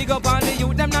 Big up all the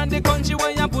youth, them not the country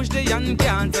where you push the young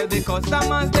can. So the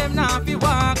customers, them not fi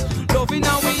walk. Loving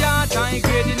how we are, high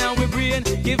grading how we brain.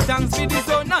 Give thanks for the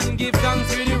sun and give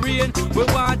thanks for the rain. We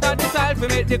water the soil to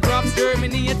make the crops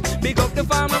germinate. Big up the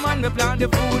farmer man, we plant the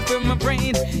food for my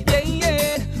brain. Yeah,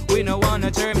 yeah. We no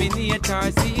wanna terminate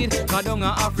our seed. Cause down in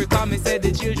Africa, me say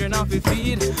the children have to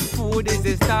feed. Food is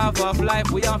the staff of life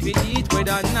we have to eat.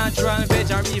 Whether natural,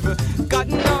 veg or evil, God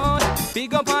knows.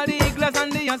 Big up all the eagles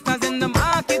and the youngsters in the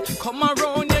market. Come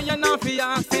around here, you're not fi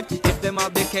ask if them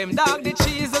have became dark, the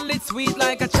cheese a little sweet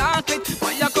like a chocolate.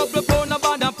 Buy a couple pound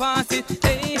about the pass it.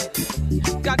 Hey,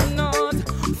 God knows,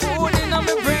 food in my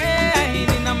brain,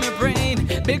 in my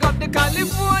brain. Big up the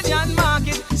Californian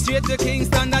market, straight to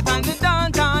Kingston, that and the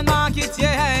downtown market,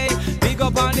 yeah. Big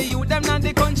up all the youth, them not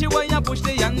the country where you push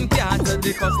the young cats. So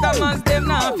the customers, them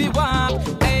not fi walk.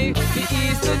 Hey, the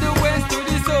east to the west to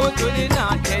the south to the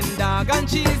north. 10 dog and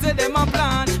cheese, them a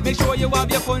plan. Make sure you have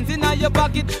your funds in your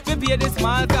pocket. To pay the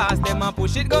small cost, them a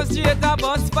push it, go straight to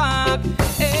bus park.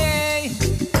 Hey,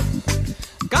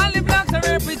 call the blocks to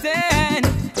represent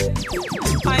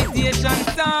high station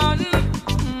town.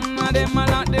 Them a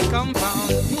lock the compound.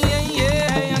 Yeah,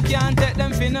 yeah, you can't take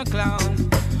them for no clown.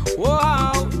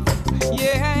 Wow,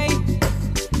 yeah.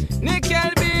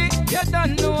 Nickel B, you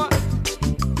don't know.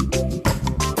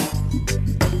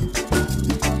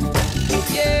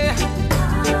 Yeah,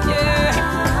 yeah,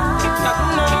 God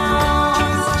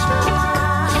knows.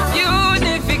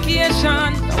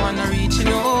 Unification, I wanna reach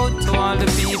out to all the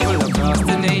people across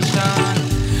the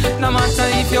nation. No matter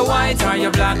if you're white or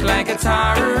you're black like a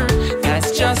tar,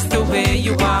 that's just the way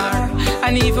you are.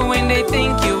 And even when they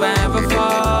think you have a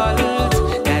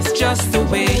fault, that's just the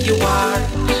way you are.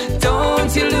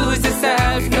 Don't you lose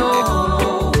yourself,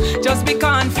 no. Just be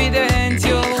confident,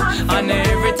 yo. On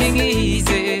everything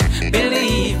easy,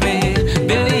 believe me,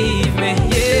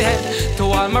 yeah. To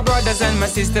all my brothers and my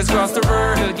sisters across the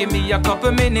world, give me a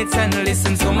couple minutes and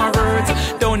listen to my words.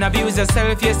 Don't abuse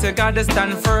yourself, yes, you gotta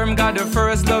stand firm. Gotta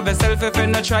first love yourself, if you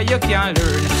not try, you can't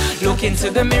learn. Look into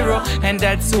the mirror, and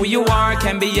that's who you are.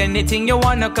 Can be anything you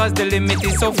wanna, cause the limit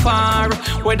is so far.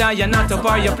 Whether you're not up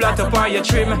or you plot up or you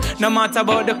trim, no matter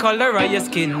about the color of your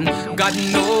skin, God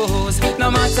knows. No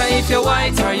matter if you're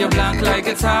white or you're black like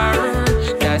a tar,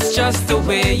 that's just the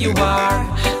way you are.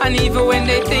 And even when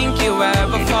they think you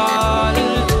have a fall,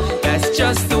 that's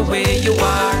just the way you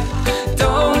are.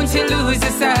 Don't you lose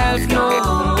yourself,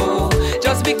 no.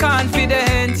 Just be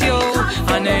confident, yo.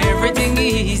 On everything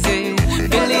easy,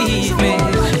 believe me,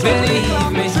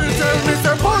 believe me. She tell me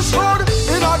to push hood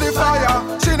in the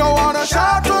fire. She don't wanna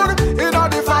shout hood in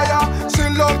the fire. She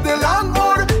love the land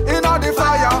hood in the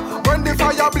fire. When the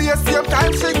fire blaze, same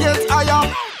time she gets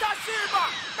higher.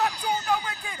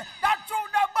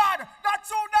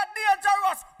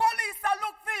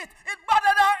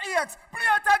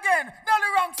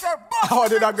 How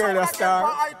did a girl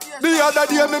start? The other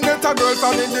day me met a girl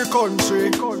from in the country.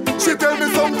 She tell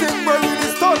me something where really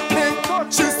stunned me.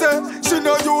 She said she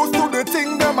no used to the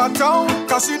thing them a town,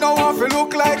 cause she no want to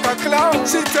look like a clown.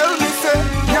 She tell me say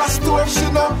gas stove she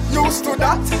no used to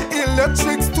that.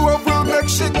 Electric stove will make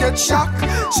she get shocked.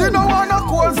 She no want a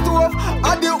coal stove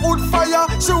and the wood fire.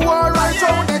 She want right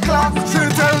on the clock. She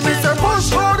tell me say push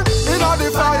hood in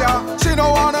the fire. She no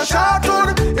want a shot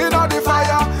hood in the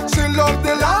fire. She love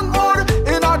the land hood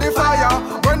in the fire.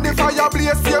 When the fire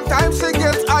blaze, same time she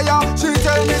gets higher.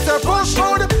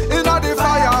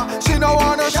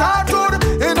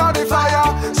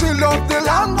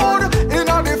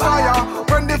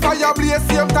 blaze,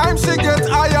 same time she get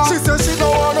higher. She said she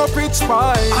don't want no pitch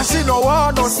pie, and she don't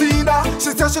want no cedar.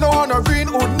 She said she don't want no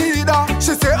green wood neither.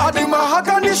 She said I the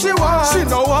mahogany she want. She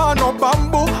don't want no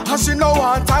bamboo, and she don't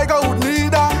want tiger wood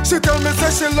neither. She tell me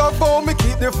say she love how me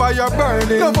keep the fire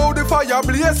burning. Love how the fire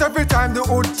blaze every time the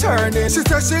wood turning. She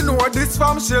said she know this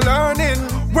from she learning.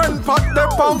 When pot the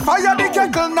on fire, the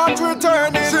kettle not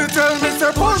returning. She tell me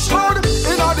say push wood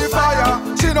inna the fire.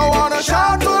 She don't wanna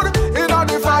shout wood inna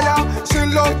the fire. She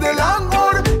love the long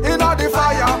wood inna the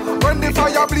fire. When the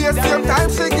fire blaze, same time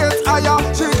she get higher.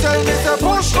 She tell me say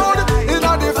push wood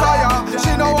inna the fire.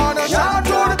 She don't wanna shout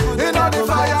wood inna the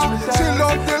fire. She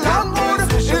love the long wood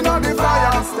inna the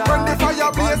fire. When the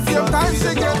fire blaze, same time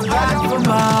she get higher.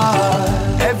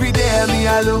 Every day me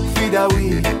I look for the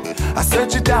weed. I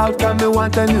search it out, cause me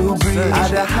want a new breed.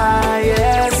 At the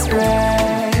highest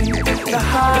grade, the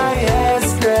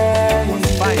highest grade.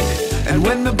 And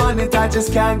when me burn it, I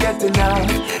just can't get enough.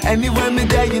 Anywhere me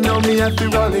there, you know me have to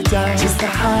roll it out. Just the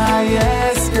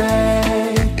highest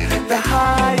grade, the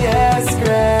highest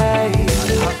grade.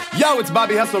 Yo, it's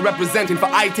Bobby Hustle representing for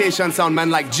Itation Sound man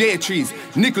like J Trees,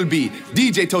 Nickel B,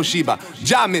 DJ Toshiba,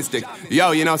 Ja Mystic.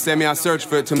 Yo, you know, say me I search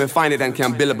for it till me find it and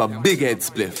can build up a big head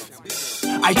spliff.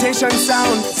 Itation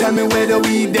Sound, tell me where the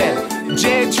weed at.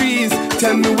 J Trees,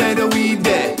 tell me where the weed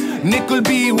at. Nickel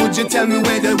B, would you tell me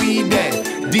where the weed at?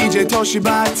 DJ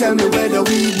Toshiba, tell me where the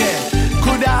weed at.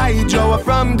 Could I draw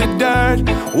from the dirt?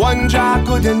 One draw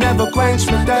could never quench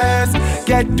my thirst.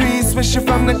 Get 3 swisher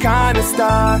from the corner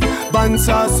star. Bun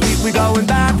so sweet, we going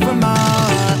back for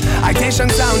more. Itation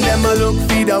Sound, them a look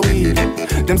for the weed.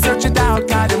 Them search it out,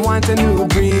 cause them want a new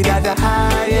breed. At the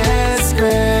highest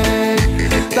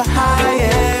grade, the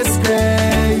highest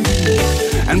grade.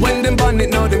 And when them bun it,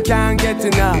 no, them can't get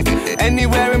enough.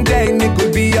 Anywhere them day,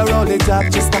 nickel be a roll it up.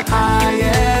 Just the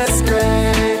highest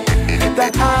grade,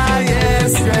 the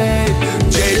highest grade.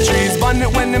 J-Trees bun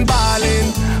it when them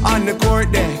ballin' on the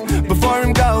court day. Before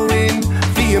him going,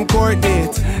 fee him court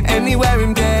date. Anywhere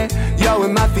him there, yo,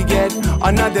 him have to get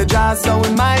another job so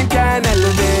him mind can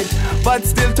elevate. But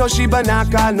still Toshiba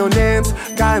not call no names,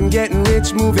 cause I'm getting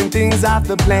rich moving things off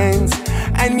the planes.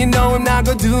 And you know I'm not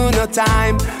gonna do no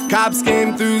time. Cops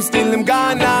came through, still I'm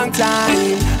gone long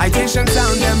time. Itation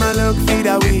Sound, them I look for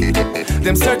the weed.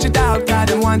 Them search it out, cause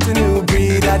them want a new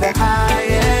breed. At the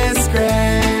highest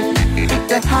grade,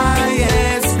 the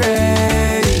highest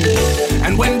grade.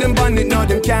 And when them bun it, no,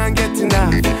 them can't get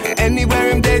enough. Anywhere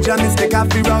in danger, mistake, I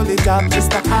feel roll it up.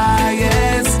 Just the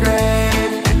highest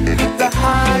grade, the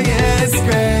highest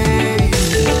grade.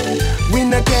 We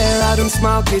no care how them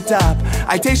smoke it up.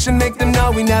 Itation make them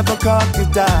know we never cocked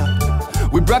it up.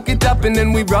 We broke it up and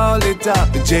then we roll it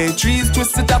up. The J-Trees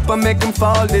twist it up and make them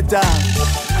fold it up.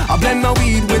 I blend my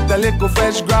weed with a little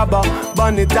fresh grabber.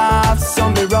 Burn it off, so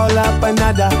me roll up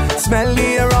another. Smell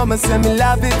the aroma, say me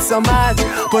love it so much.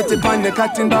 Put it on the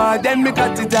cutting board, then me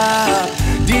cut it up.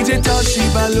 DJ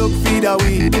Toshiba look for the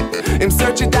weed. Him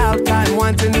search it out, time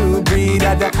want a new breed.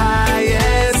 At the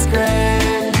highest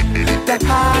grade, the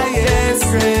highest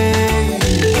grade.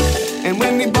 And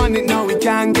when we burn it, no, we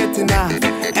can't get enough.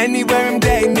 Anywhere I'm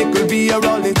day, nickel be a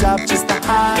roll it up. Just the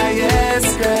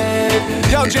highest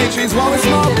grade. Yo, J-Trees, what we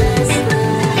smoke?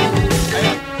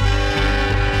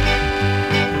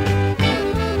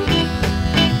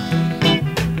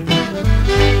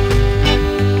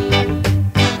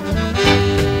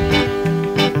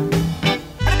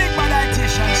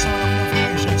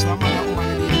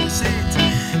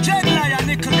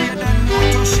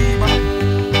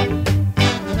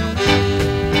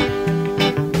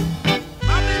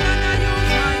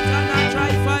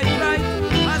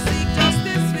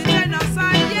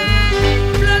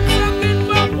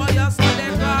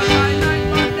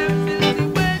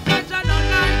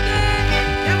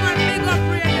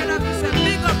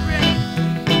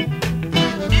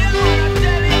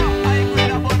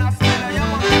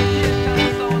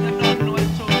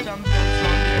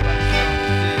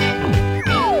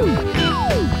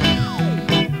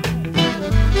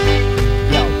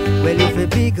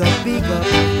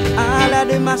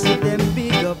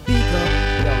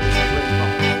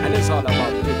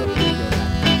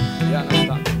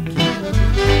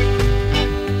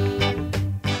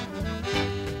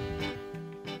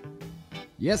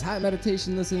 Yes, hi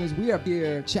meditation listeners, we are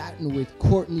here chatting with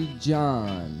Courtney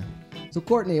John. So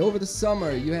Courtney, over the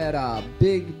summer you had a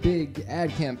big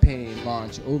ad campaign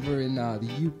launch over in the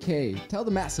UK. Tell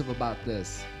the massive about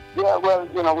this. Yeah, well,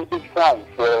 you know, we did songs.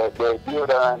 The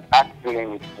deodorant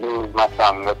actually used my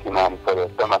song Lucky Man for the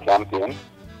summer campaign.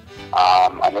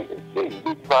 And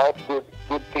it's quite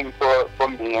good thing for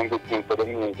me and good thing for the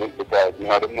music because, you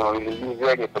know, they don't really use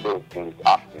reggae for those things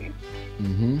often.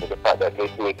 So the fact that they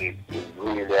take it is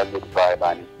really a good vibe,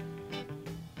 and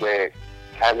the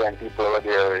Italian people over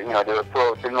there, they were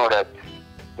proud to know that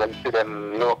them see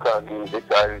them local music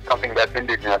or something that's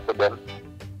indigenous to them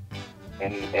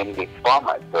in this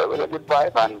format. So it was a good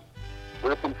vibe, and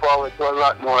we're looking forward to a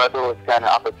lot more of those kind of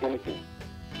opportunities.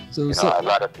 So, a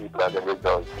lot of people as a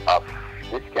result of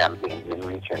this campaign been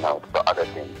reaching out for other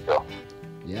things. So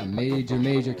yeah,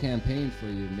 major campaign for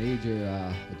you,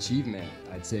 major achievement,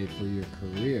 I'd say, for your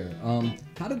career.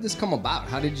 How did this come about?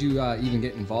 How did you even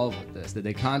get involved with this? Did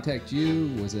they contact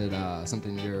you? Was it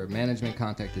something your management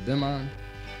contacted them on?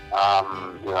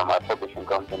 My publishing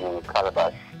company,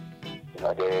 Calabash,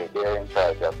 they're in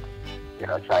charge of,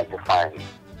 trying to find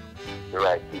the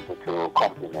right people to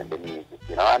complement the music,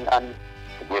 and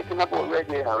the great thing about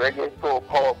reggae, reggae is so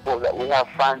powerful that we have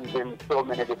fans in so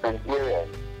many different areas.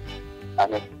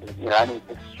 And I need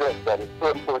to stress that it's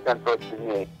so important for us to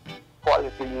make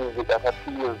quality music that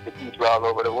appeals to people all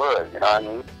over the world, you know what I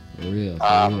mean? For real.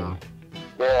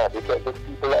 Yeah, because there's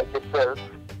people like yourself,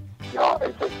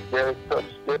 it's just, there are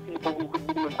people who could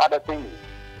be doing other things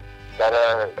that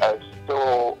are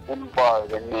so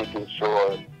involved in making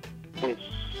sure this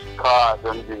cause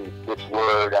and this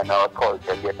word and our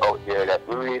culture get out there, that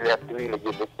we really have to really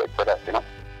give respect for that,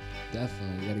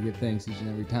 Definitely, you gotta give thanks each and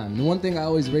every time. The one thing I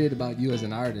always rated about you as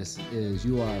an artist is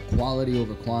you are quality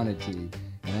over quantity.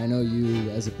 And I know you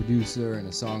as a producer and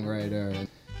a songwriter,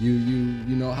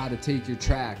 you know how to take your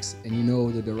tracks and you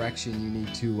know the direction you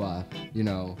need to,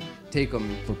 take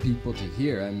them for people to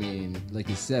hear. I mean, like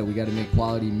you said, we gotta make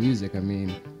quality music. I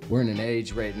mean, we're in an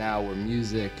age right now where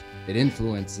music, it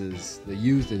influences the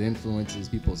youth, it influences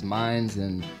people's minds,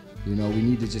 and we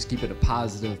need to just keep it a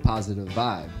positive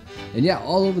vibe. And yeah,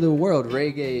 all over the world,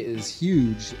 reggae is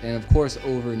huge. And of course,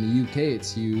 over in the UK,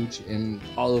 it's huge. And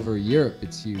all over Europe,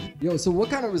 it's huge. So what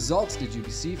kind of results did you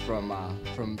see from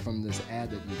this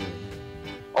ad that you did?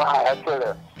 Wow, I tell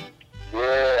you.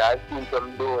 Yeah, I've seen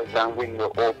some doors and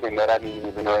windows open that I didn't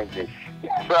even know exist.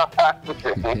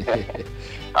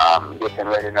 Getting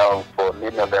ready now for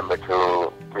mid-November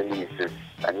to release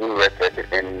a new record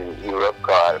in Europe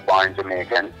called Born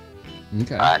Jamaican.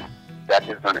 Okay. And that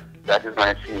is gonna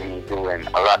see me doing a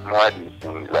lot more of these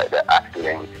things, like the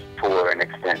acting, touring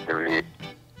extensively,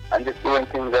 and just doing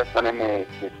things that's gonna make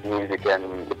this music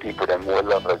and the people that more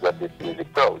lovers of this music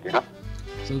proud,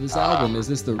 So this album, is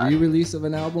this the re-release of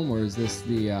an album, or is this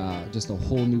the just a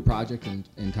whole new project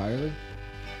entirely?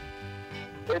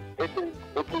 It is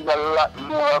a lot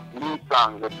more new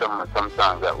songs with some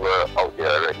songs that were out there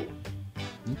already.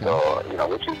 Okay. So,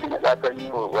 we're treating it like a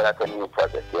new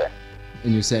project, yeah.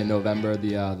 And you're saying November,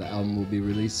 the album will be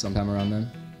released sometime around then?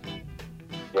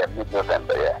 Yeah,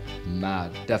 mid-November, yeah.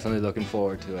 Mad. Definitely looking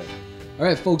forward to it. All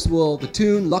right, folks, well, the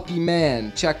tune, Lucky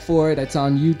Man, check for it. It's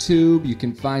on YouTube. You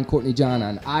can find Courtney John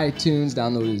on iTunes,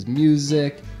 download his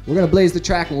music. We're going to blaze the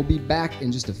track, and we'll be back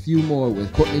in just a few more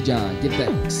with Courtney John. Give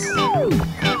thanks.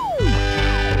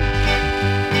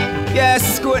 Yes,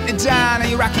 it's Courtney John, and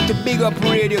you're rocking to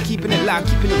Bigupradio, keeping it loud,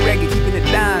 keeping it reggae, keeping it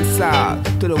dancehall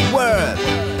to the world.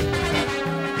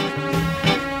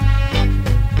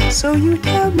 So you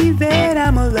tell me that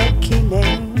I'm a lucky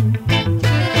man,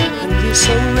 and you're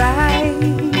so right,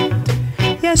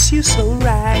 yes, you're so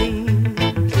right.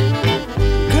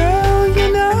 Girl,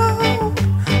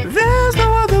 there's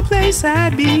no other place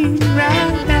I'd be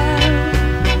right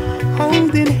now,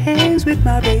 holding hands with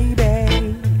my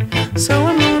baby. So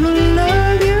I'm gonna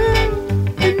love you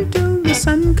until the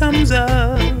sun comes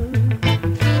up.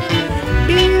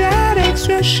 Be that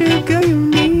extra sugar you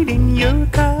need in your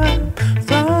cup.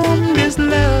 From this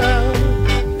love,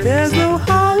 there's no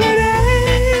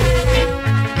holiday.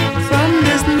 From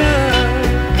this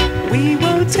love, we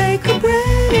won't take a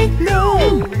break,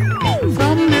 no.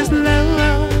 From this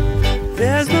love,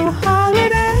 there's no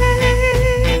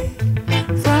holiday.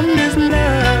 From this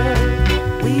love,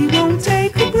 we won't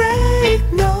take a break,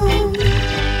 no.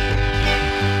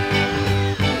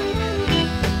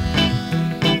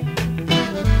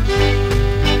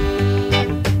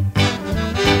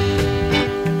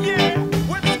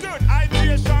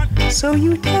 So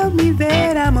you tell me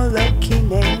that I'm a lucky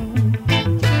man,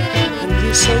 and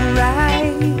you're so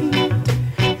right,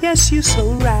 yes, you're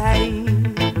so right.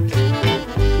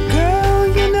 Girl,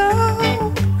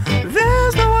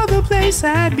 there's no other place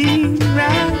I'd be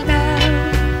right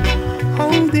now,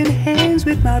 holding hands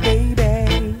with my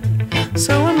baby.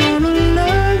 So I'm gonna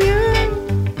love you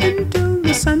until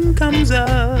the sun comes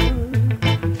up.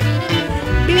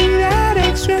 Be that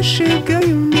extra sugar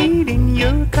you need in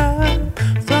your cup.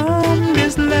 From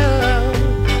this love,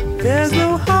 there's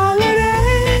no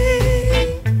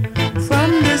holiday.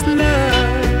 From this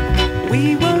love, we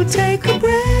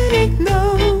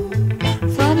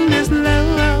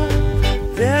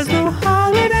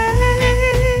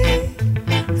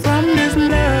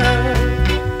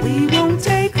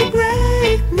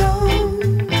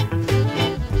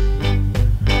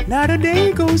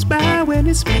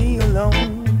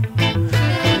alone.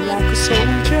 I'm like a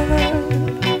soldier,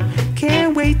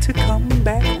 can't wait to come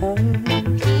back home.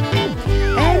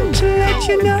 And to let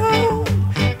you know,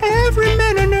 every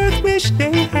man on earth wish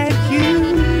they had you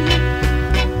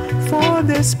for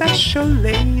their special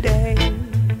lady.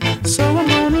 So I'm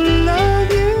gonna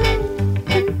love you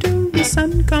until the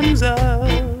sun comes up.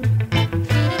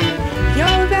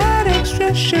 You're that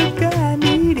extra sugar I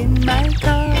need in my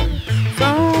cup.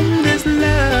 From this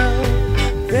love,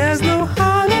 there's no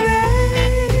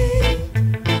holiday.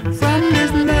 From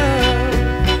this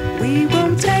love, we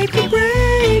won't take a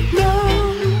break, no.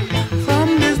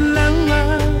 From this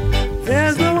love,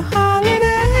 there's no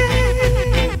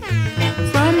holiday.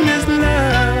 From this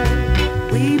love,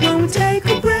 we won't take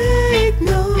a break,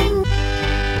 no.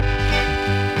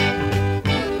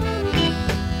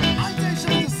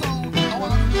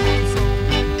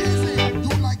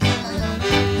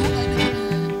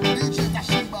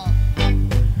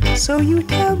 So you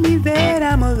tell me that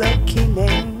I'm a lucky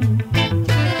man,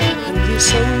 and you're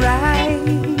so right,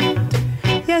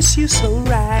 yes, you're so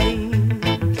right.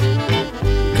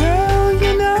 Girl,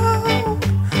 you know,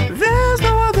 there's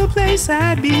no other place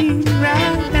I'd be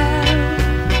right now,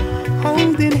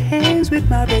 holding hands with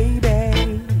my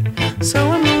baby.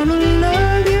 So I'm gonna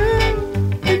love you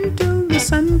until the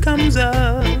sun comes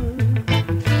up.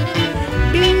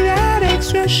 Be that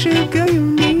extra sugar you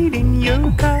need in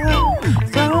your cup.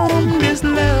 From this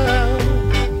love,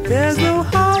 there's no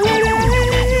holiday.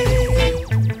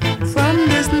 From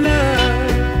this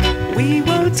love, we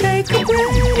won't take a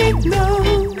break, no.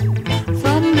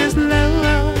 From this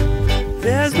love,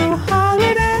 there's no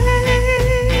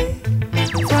holiday.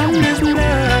 From this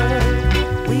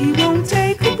love, we won't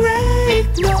take a break,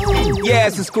 no.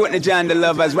 Yes, it's Courtney John, the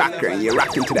Lovers Rocker, and you're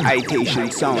rocking to the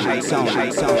Itation song.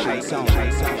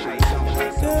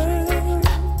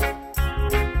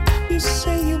 You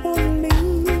say you wanna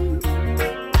leave.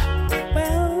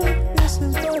 Well, this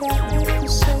is what I have to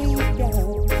say,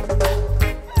 girl.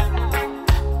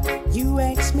 You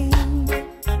ask me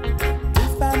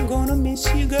if I'm gonna miss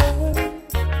you, girl.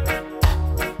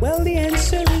 Well, the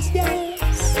answer is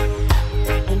yes,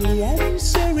 and the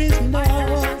answer is no.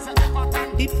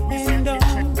 Depend on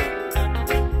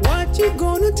what you're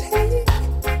gonna take.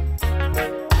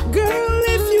 Girl,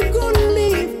 if you're gonna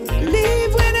leave,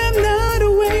 leave when I'm not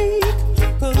awake.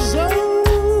 'Cause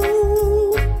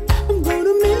oh, I'm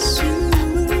gonna miss you.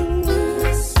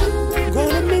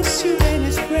 Gonna miss you when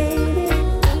it's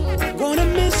raining. Gonna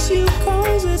miss you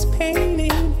 'cause it's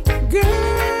paining. Girl,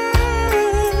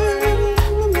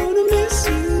 I'm gonna miss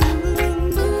you.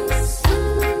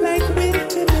 Like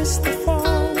winter miss the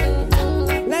fall.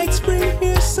 Like spring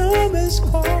here, summer's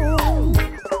cold.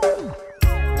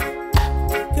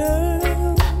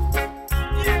 Girl,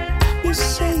 you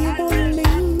say you wanna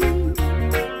leave.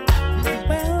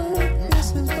 Well, this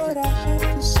is what I have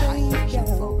to say,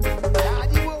 girl.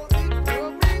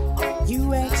 You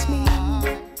ask me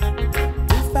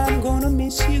if I'm gonna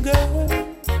miss you, girl.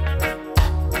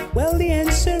 Well, the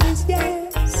answer is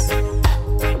yes,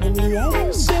 and the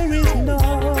answer is no.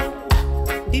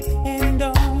 Depend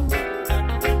on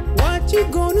what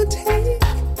you're gonna take.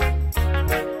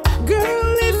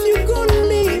 Girl, if you're gonna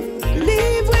leave,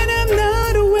 leave when I'm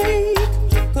not awake.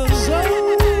 'Cause oh,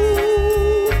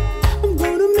 I'm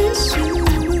gonna miss you.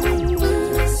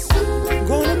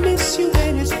 Gonna miss you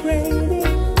when it's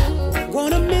raining.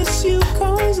 Gonna miss you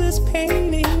 'cause it's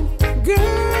paining. Girl,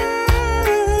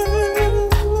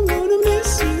 I'm gonna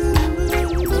miss you.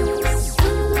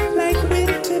 Like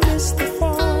winter miss the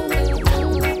fall.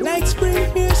 Like spring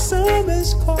here,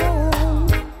 summer's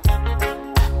cold.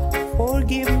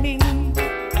 Forgive me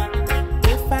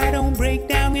if I don't break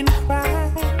down and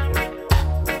cry.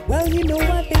 Well, you know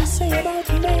what they say about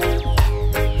man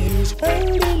when he's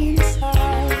hurting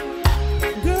inside.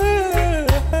 Girl,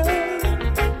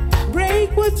 break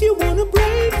what you wanna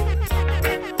break.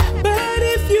 But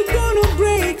if you're gonna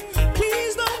break,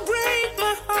 please don't break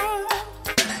my heart.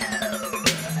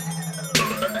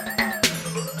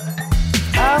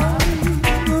 I'll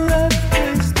let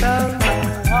this down my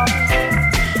heart.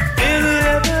 Give it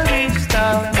every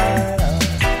style my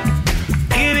heart.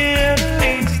 Give it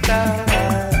every style my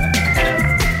heart.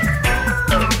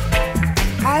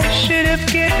 I should have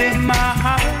given my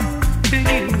heart to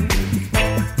you.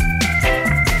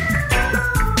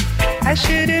 I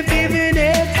should have given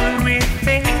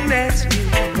everything that's you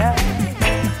now.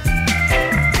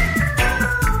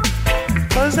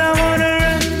 'Cause I wanna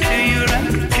run to you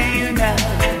now.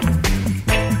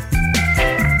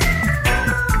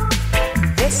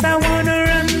 Yes, I wanna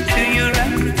run to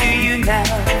you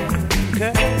now,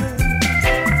 girl.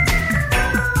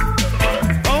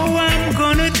 Oh, I'm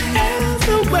gonna take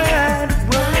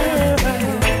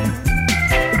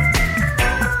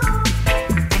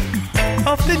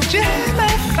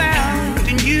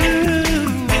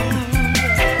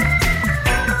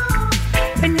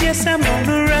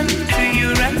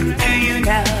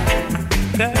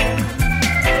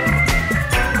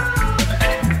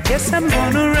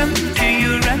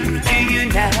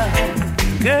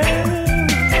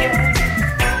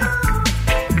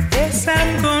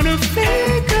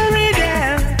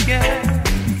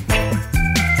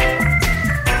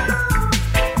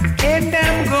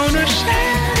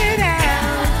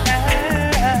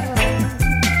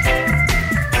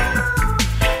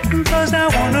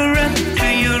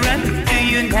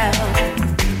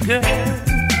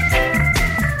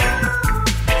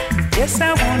Yes,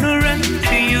 I wanna run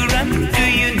to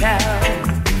you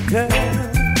now, girl.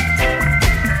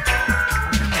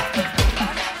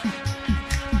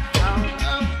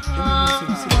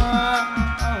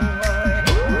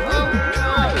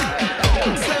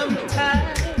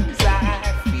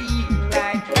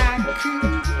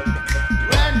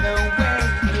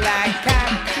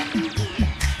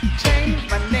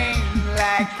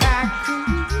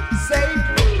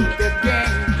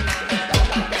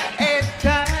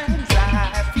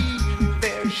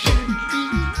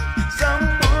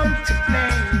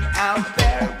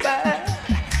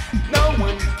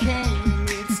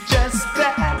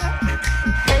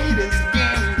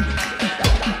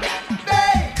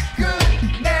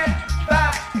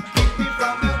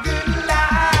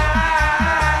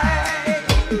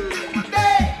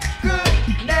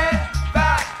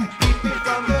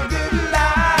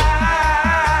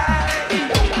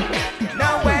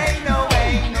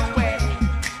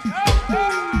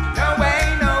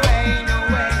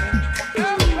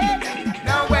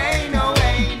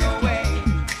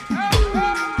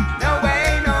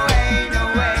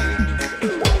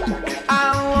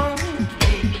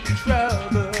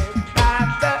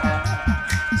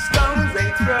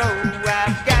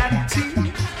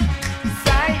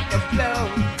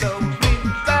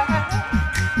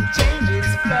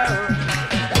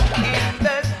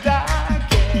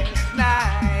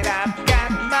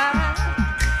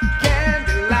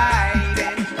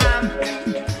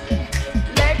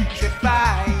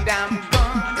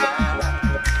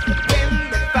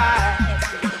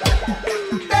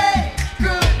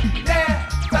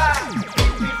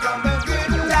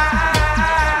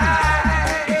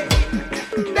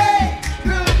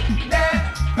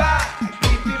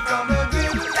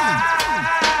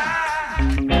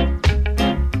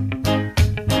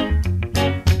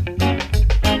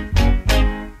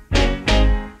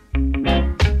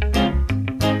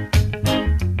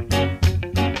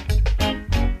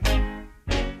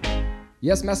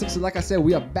 Yes, massive. So like I said,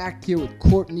 we are back here with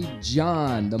Courtney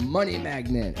John, the money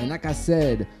magnet. And like I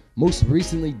said, most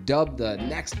recently dubbed the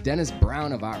next Dennis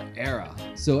Brown of our era.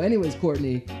 So anyways,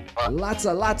 Courtney, lots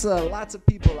of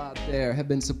people out there have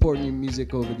been supporting your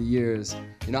music over the years.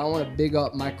 You know, I want to big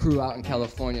up my crew out in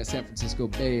California, San Francisco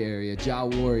Bay Area, Ja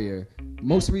Warrior.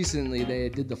 Most recently, they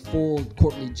did the full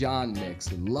Courtney John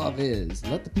mix, Love Is.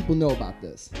 Let the people know about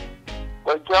this.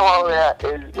 Well, Ja Warrior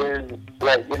is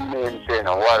like the name saying,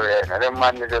 a warrior. And them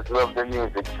man, they just love the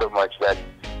music so much that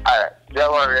Ja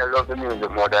Warrior love the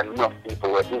music more than enough people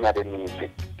who are in the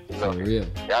music. For real.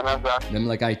 You understand? Them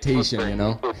like itation, you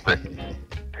know?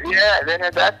 Yeah, then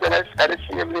that's the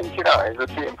same link, you know. It's the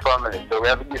same family. So we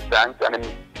have to give thanks and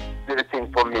then do the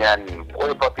thing for me and all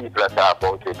the people that talk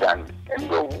about it and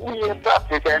go way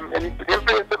back it and they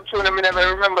play some tune and I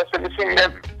never remember so they sing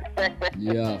them.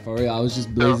 Yeah, for real. I was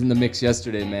just blazing the mix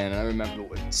yesterday, man. And I remember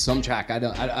some track. I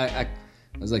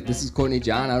was like, this is Courtney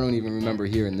John. I don't even remember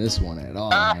hearing this one at all,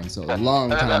 man. So a long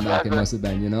time back it must have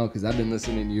been, you know, because I've been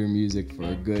listening to your music for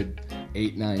a good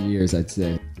 8-9 years, I'd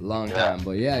say. Long time.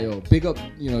 But yeah, yo, big up,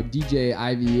 you know, DJ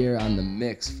Ivier on the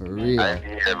mix, for real.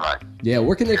 Ivier, man. Yeah,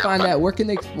 where can they find that? Where can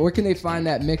they find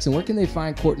that mix, and where can they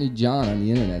find Courtney John on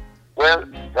the internet? Well,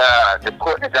 the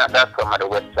CourtneyJohn.com on the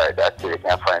website, that's where you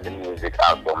can find the music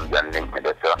albums and link me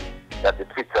there. So that's the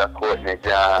Twitter, Courtney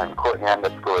John,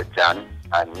 Courtney_John,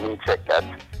 and me check that.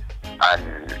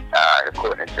 And the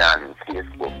Courtney John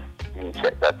Facebook, me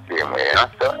check that same way, you know.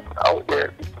 So out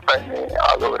there, you can find me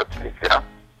all over the place, you know.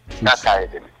 That's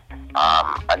hiding.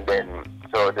 And then,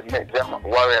 so the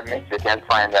Warrior Mix, you can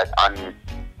find that on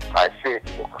my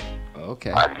Facebook.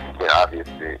 Okay. And you know,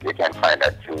 obviously, you can find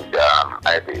that through the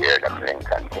Ivier link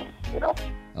and things, you know.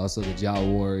 Also, the Ja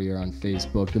Warrior on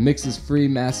Facebook. The mix is free,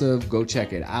 massive. Go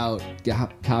check it out.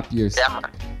 Copy your...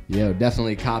 Yeah,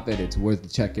 definitely cop it. It's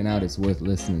worth checking out. It's worth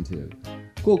listening to.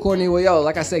 Cool, Courtney. Well, yo,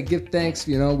 like I said, give thanks.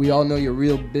 You know, we all know you're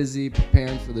real busy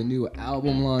preparing for the new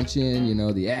album launching, you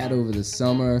know, the ad over the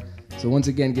summer. So once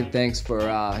again, give thanks for,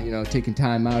 you know, taking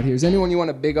time out here. Is anyone you want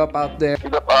to big up out there?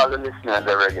 Big up all the listeners of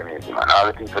reggae music, man. All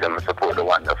the people that support the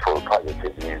wonderful,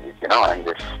 positive music, you know, and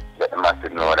just let them have to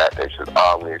know that they should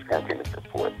always continue to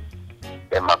support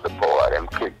them up the power, them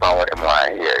click on what them want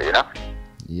to hear, you know?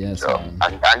 Yes, so,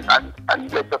 man. And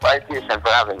bless up Itation for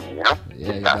having me, you know?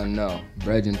 Yeah, you don't know.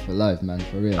 Brethren for life, man,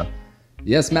 for real.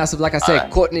 Yes, massive. Like I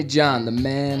said, Courtney John, the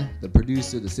man, the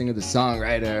producer, the singer, the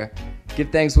songwriter. Give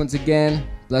thanks once again.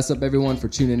 Bless up everyone for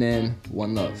tuning in.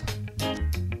 One love.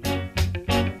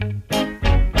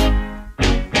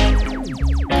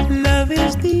 Love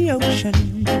is the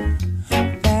ocean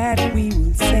that we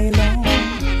will sail on.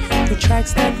 The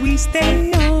tracks that we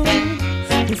stay on.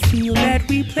 The field that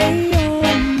we play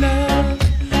on. Love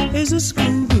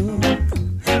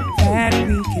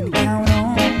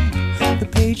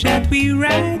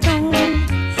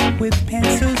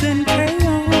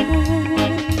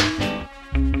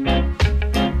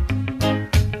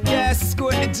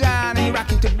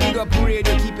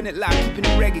keeping it loud, keeping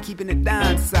it reggae, keeping it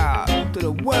dancehall to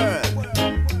the world.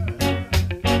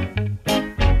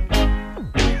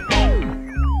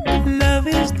 Love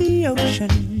is the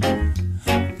ocean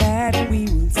that we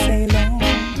will sail on,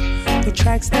 the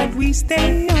tracks that we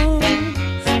stay on,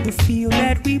 the field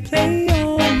that we play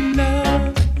on.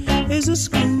 Love is a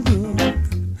schoolbook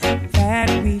that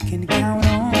we can count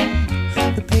on,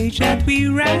 the page that we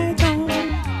write on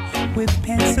with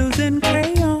pencils and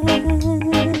crayons.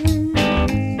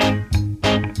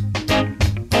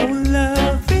 Oh,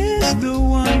 love is the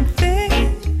one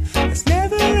thing that's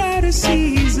never out of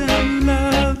season.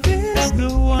 Love is the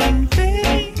one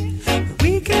thing that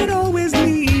we can always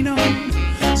lean on.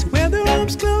 So whether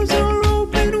arms closed or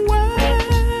open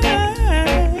wide,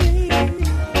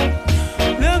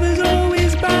 love is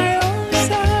always by our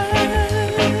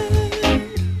side.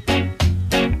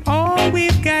 All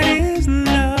we've got is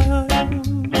love.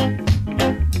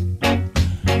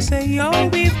 Say all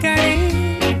we've got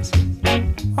is,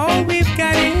 all we've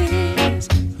got is,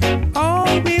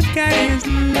 all we've got is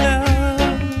love.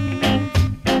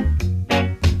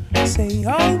 Say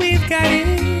all we've got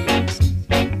is,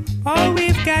 all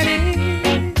we've got is.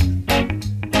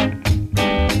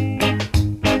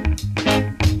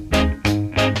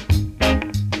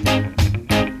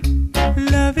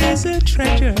 Love is a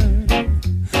treasure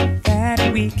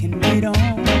that we can wait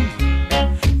on,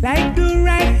 like the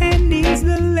right hand needs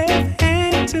the left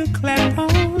hand to clap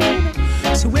on.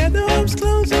 So whether arms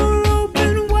closed or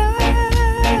open wide,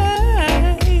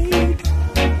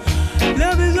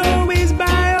 love is always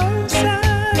by our side.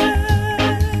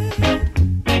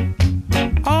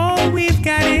 All we've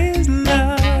got is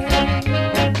love.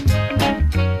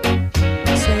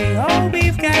 Say all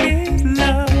we've got is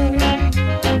love.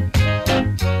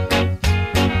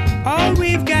 All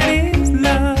we've got is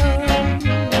love.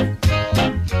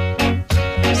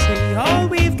 Say all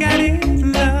we've got is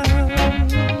love.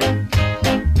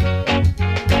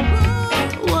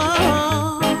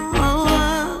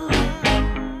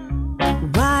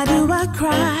 Why do I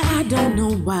cry? I don't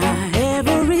know why.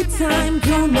 Every time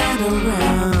you're not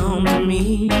around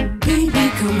me, baby,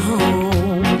 come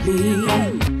home, please.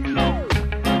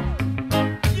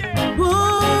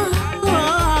 Whoa,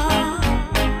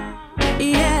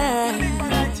 yeah.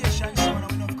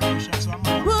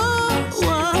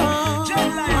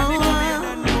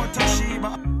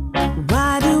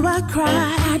 Why do I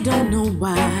cry? I don't know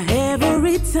why.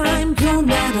 Every time you're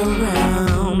not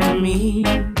around me,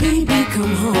 baby,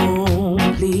 come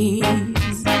home, please.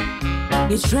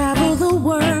 You travel the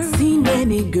world, seen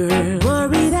many girls,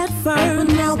 worried at first, but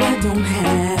now I don't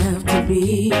have to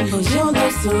be, 'cause your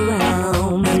love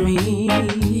surrounds me.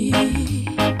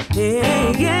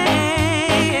 Yeah,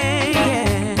 yeah,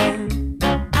 yeah.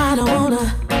 I don't wanna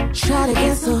try to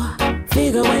guess or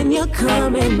figure when you're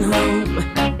coming home,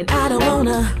 and I don't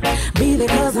wanna be there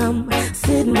 'cause I'm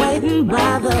sitting waiting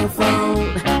by the phone.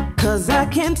 'Cause I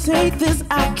can't take this,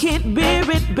 I can't bear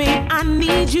it, babe. I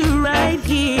need you right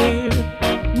here,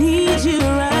 need you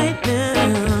right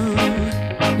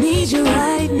now, need you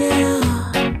right now.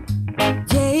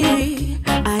 Yeah,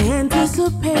 I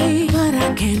anticipate, but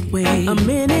I can't wait. A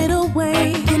minute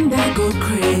away, and I go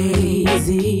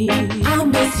crazy. I'll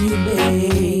miss you,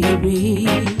 baby.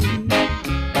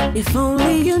 If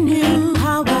only you knew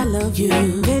how I love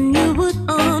you, then you would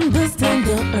understand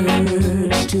the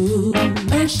urge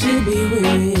to be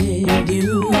with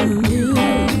you.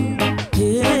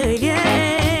 Yeah,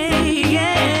 yeah,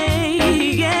 yeah,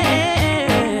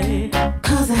 yeah.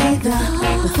 'Cause I hate the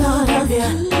thought of you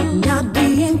not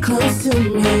being close to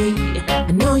me.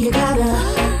 I know you gotta,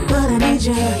 but I need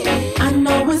you. I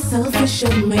know it's selfish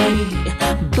of me,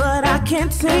 but I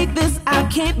can't take this, I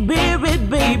can't bear it,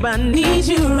 babe. I need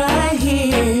you right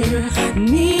here,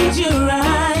 need you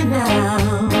right now,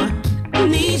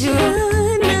 need you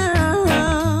right now,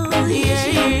 yeah.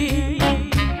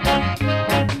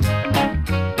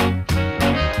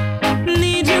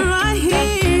 Need you right here,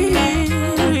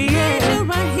 yeah. Need you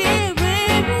right here,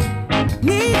 baby.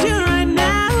 Need you right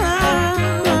now,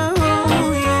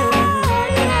 yeah.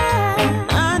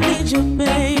 I need you,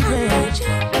 baby.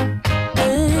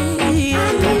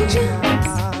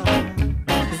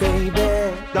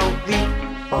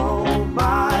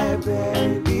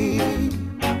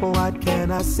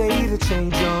 I say to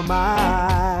change your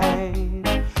mind,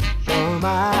 your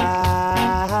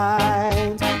mind,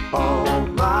 oh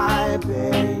my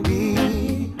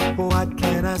baby. What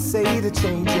can I say to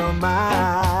change your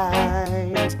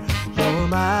mind, your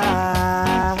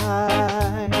mind?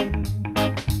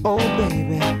 Oh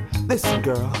baby, listen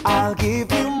girl, I'll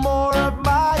give you more of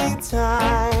my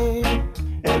time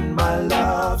and my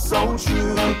love so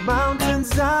true.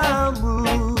 Mountains I'll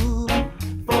move,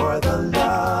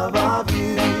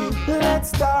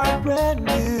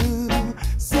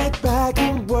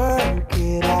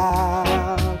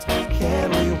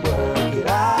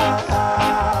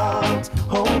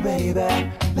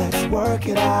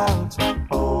 out.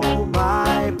 Oh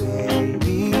my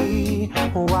baby,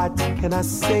 what can I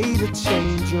say to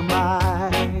change your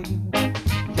mind?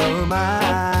 Your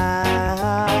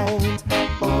mind.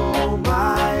 Oh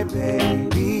my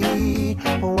baby,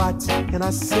 what can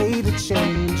I say to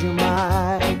change your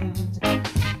mind?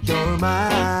 Your mind.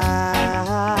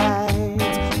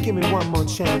 Give me one more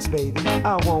chance, baby.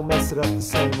 I won't mess it up the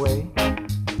same way.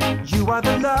 You are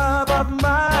the love of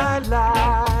my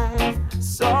life,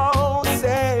 so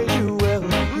say you will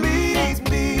meet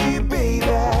me, baby,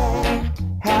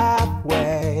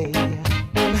 halfway.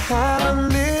 And have a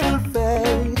little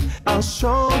faith, I'll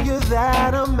show you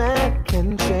that a man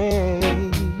can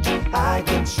change. I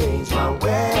can change my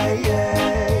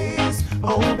ways.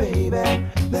 Oh baby,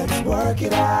 let's work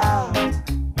it out.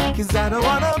 'Cause I don't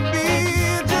wanna be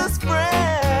just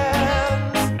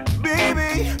friends,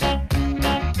 baby.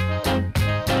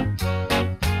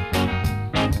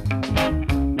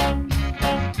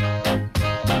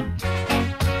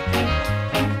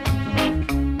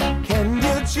 Can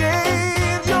you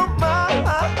change your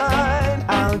mind?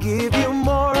 I'll give you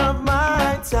more of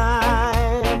my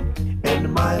time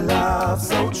and my love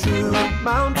so true.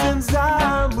 Mountains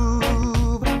I'll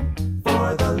move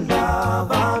for the love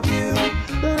of you.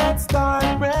 Let's start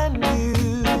brand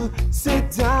new.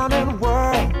 Sit down and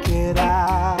work it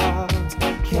out.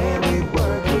 Can we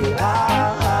work it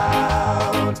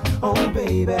out? Oh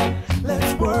baby,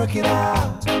 let's work it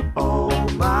out. Oh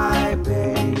my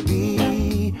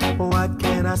baby, what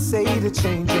can I say to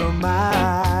change your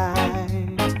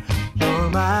mind? Your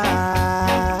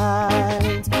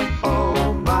mind.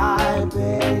 Oh my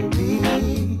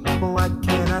baby, what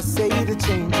can I say to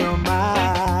change your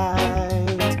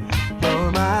mind?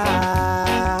 Your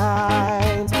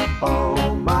mind.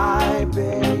 Oh my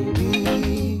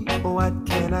baby, what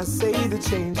can I say to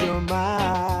change your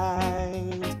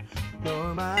mind?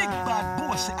 Your mind. Big bad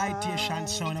boss, ideation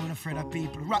sound. I'm afraid of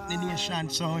people. Rock the nation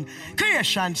sound.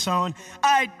 Creation sound.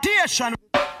 Ideation.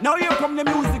 Now here come the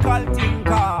musical thing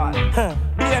called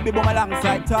Baby Boom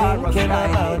alongside Ture. Thinking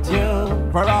about you.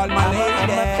 For all my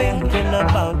ladies. I'm thinking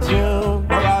about you.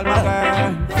 For all my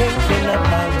girls. Thinking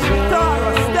about you.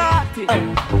 Ture, start it.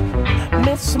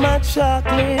 Miss my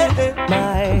chocolate,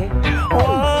 my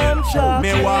warm chocolate.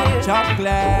 Me warm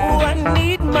chocolate. Oh, I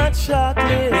need my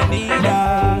chocolate. Me need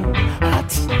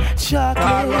hot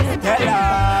chocolate.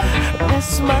 Miss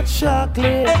my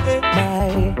chocolate,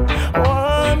 my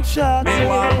warm chocolate. Me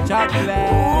warm chocolate.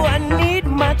 Oh, I need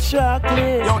my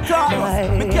chocolate. Yo, Ture,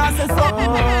 me can't say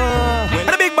something. And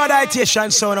the big bad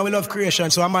ideation sound, and we love creation,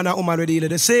 so a man and woman ready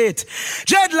to say it.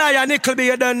 Jed Lion, Nickelby,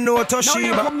 you don't know Toshiba. Now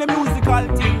here come the musical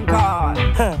thing called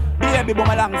Baby Boom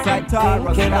alongside Ture.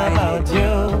 Thinking about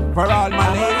you. For all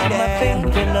my ladies. I'm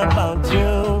thinking about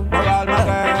you. For all my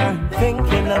girls.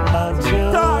 Thinking about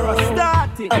you. Ture,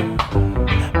 start it.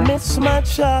 Miss my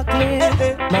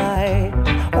chocolate, my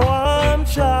warm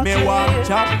chocolate. Me warm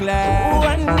chocolate. Oh,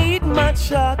 I need my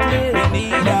chocolate. Me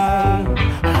need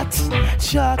hot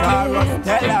chocolate.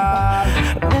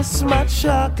 Miss my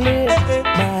chocolate,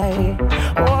 my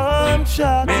warm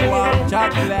chocolate. Me warm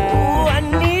chocolate. Oh, I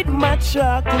need my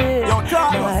chocolate. Yo,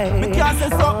 Ture, me can't say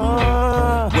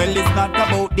something. Well, it's not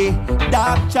about the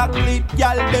dark chocolate,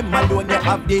 y'all. Them alone you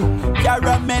have the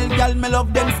caramel, y'all. Me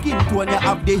love them skin tone you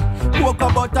have the cocoa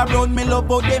butter brown. Me love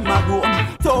how them a roam.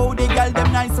 So the y'all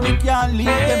them nice, me can't leave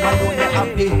them alone you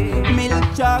have the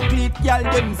milk chocolate, y'all.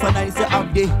 Them so nice you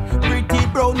have the pretty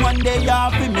brown one day you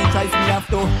have to me choice. Me have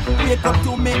to wake up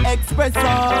to me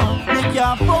espresso. Me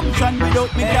can't function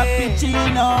without me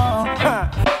cappuccino.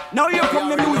 Now you come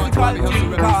the musical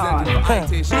thing called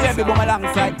Baby Boom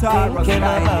alongside Ture. Thinking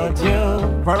about you.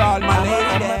 For all my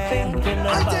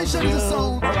ladies. Attention to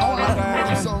sound. All my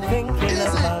girls. Thinking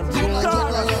about you.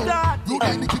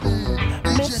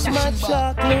 Miss my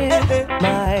chocolate,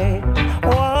 my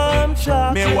warm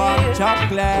chocolate. Me warm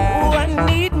chocolate. Oh, I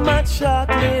need my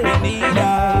chocolate. Me need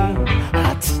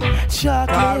hot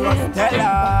chocolate.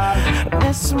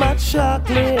 Miss my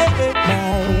chocolate,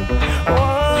 my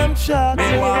warm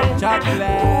chocolate. Me warm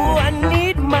chocolate. Oh, I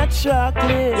need my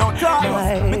chocolate. Yo,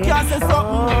 Ture, me can't say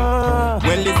something.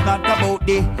 Well, it's not about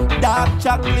the dark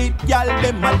chocolate, y'all.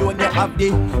 Them alone you have the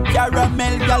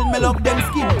caramel, y'all. Me love them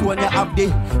skin tone you have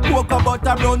the cocoa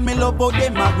butter brown. Me love how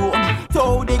them a roam.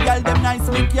 So the y'all them nice,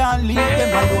 me can't leave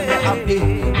them alone you have the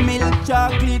milk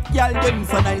chocolate, y'all. Them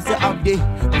so nice you have the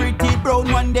pretty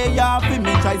brown one day off in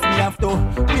me choice. Me have to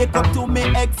wake up to me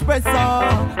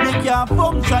espresso. Me can't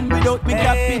function without me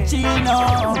cappuccino.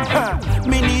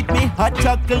 Me need me hot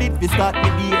chocolate to start me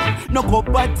day. No cup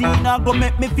of tea now go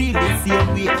make me feel the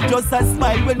same way. Just a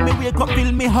smile when me wake up,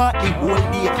 fill me heart the whole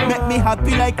day. Make me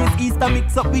happy like it's Easter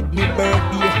mix up with me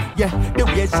birthday. Yeah, the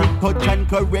way she touch and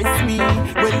caress me.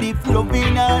 Well, if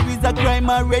loving her is a crime,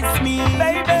 arrest me.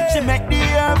 Baby. She make the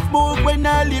earth move when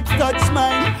her lips touch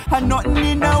mine. And nothing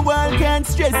in the world can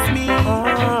stress me.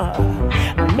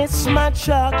 Miss my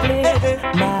chocolate,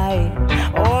 my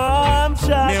warm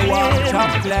chocolate. Me want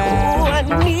chocolate. Oh, I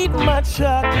need my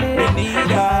chocolate. Me need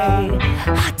my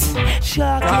hot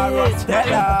chocolate.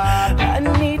 I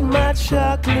need my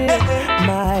chocolate,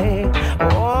 my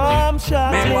warm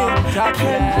chocolate. I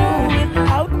can't do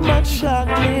without my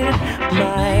chocolate,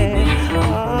 my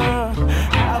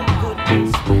how good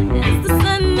is As the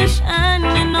sun is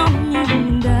shining on you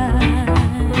and I,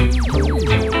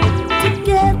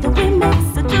 together we make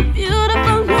such a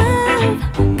beautiful love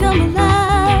come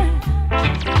alive.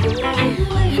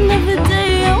 And every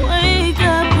day I wake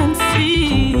up and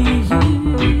see you.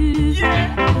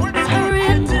 I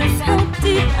realize how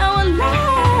deep our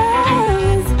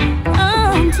lives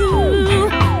come to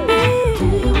be. Do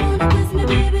you wanna kiss me,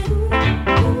 baby?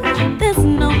 There's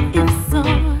no ifs or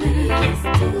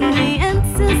the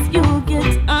answers you'll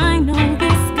get. I know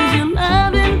this 'cause your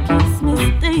loving keeps me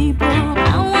stable.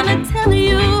 I wanna tell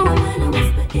you,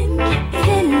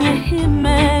 can you hear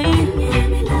me?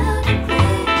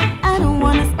 I don't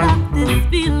wanna stop this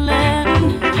feeling.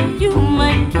 You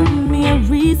might give me a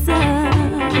reason.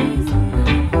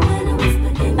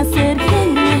 I said, can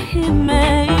you hear me?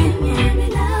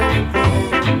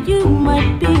 You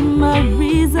might be my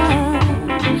reason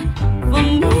for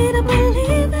me to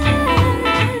believe it.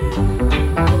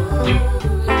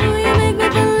 Oh, you make me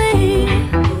believe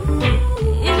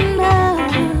in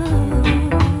love.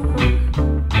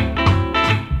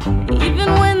 Even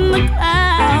when the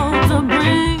clouds are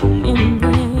bringing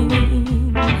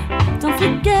rain, don't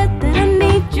forget that I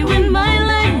need you in my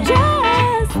life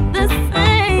just the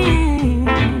same.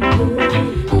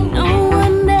 No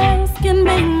one else can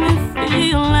make me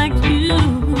feel like you.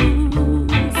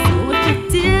 So if I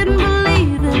didn't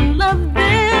believe in love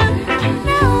then,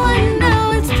 now I know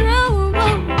it's true.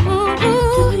 Do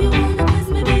you wanna kiss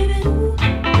me, baby?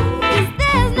 'Cause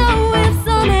there's no ifs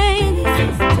or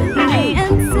names. The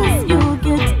answers you'll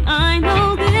get, I know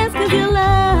this 'cause your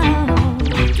love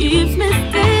keeps me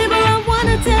stable. I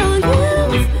wanna tell you,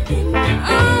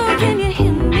 oh, can you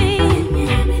hear me?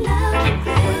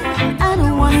 I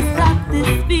don't wanna stop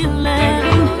this feeling.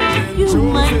 You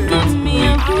might give me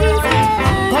a reason.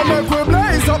 Come make we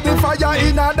blaze up the fire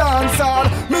in a dance hall.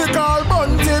 Me call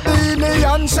Bunty, Beanie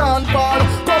and Sean Paul.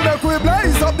 Come make we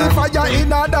blaze up the fire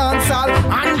in a dance hall.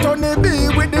 Anthony B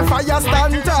with the fire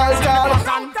stand tall.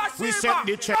 We set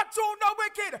the check. That tune not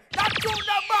wicked, that tune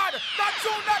not bad, that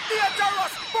tune not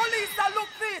dangerous. Police that look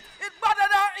feet, it better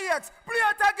than ears. Play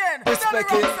it again.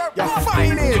 Respect it, you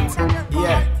find it.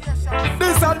 Yeah.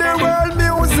 This is the world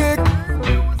music.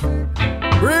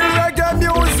 Real reggae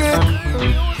music.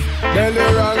 Belly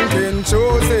ranking,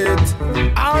 choose it.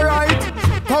 Alright.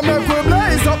 Come make we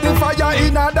blaze up the fire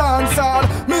in a dance hall.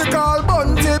 Me call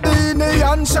Bunty, Beanie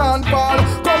and Sean Paul.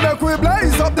 Come make we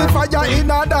blaze up the fire in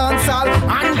a dance hall.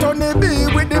 Anthony B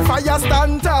with the fire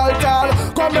stand tall.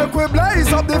 Come make we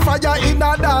blaze up the fire in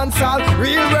a dance hall.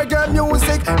 Real reggae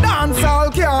music, dance hall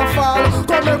can't fall.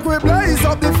 Come make we blaze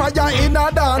up the fire in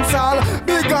a dance hall.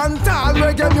 Big and tall,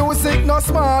 reggae music no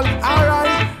small.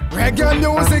 Alright. Reggae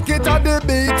music, it a the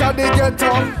beat of the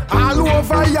ghetto. All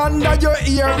over yonder you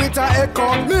hear it a echo.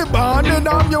 Me born in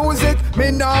the music,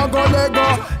 me nah go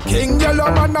lego. King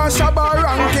Yellow Man a Shabba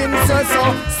ranking says so.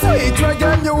 Sweet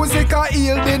reggae music a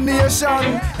heal the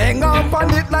nation. Hang up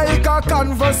on it like a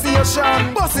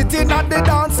conversation. Bust it in at the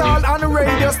dance hall and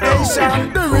radio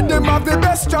station. The rhythm of the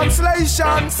best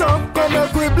translation. So come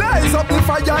make we blaze up the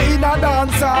fire in a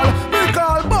dance hall. We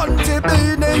call Bunty,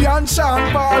 Beanie and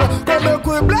Sean Paul. Come make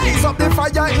we blaze up the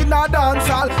fire in a dance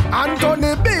hall.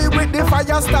 Anthony B with the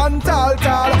fire stand tall.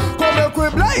 Come make we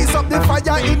blaze up the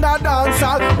fire in a dance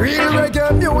hall. Real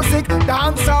reggae music,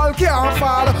 dance hall can't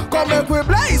fall. Come make we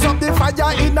blaze up the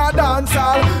fire in a dance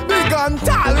hall. Big and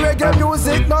tall, reggae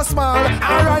music no small.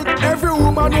 Alright, every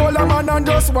woman hold a man and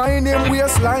just whine him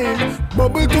waistline.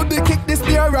 Bubble to the kick, the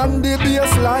snare and the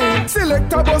bass line.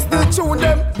 Select a bust the tune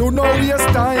them, do no waste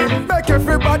time. Make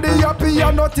everybody happy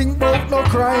and nothing but no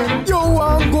crime. You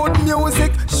want good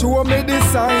music, show me the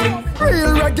sign.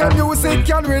 Real reggae music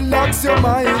can relax your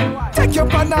mind. Take you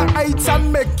on the heights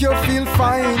and make you feel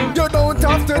fine. You don't don't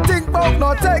have to think about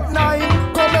no Tech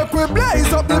 9. Come make we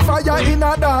blaze up the fire in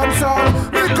a dance hall.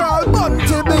 We call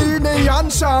Bunty, Beanie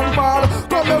and Sean Paul.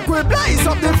 Come make we blaze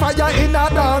up the fire in a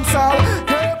dance hall.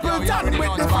 Stand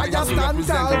with the fire, stand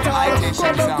tall.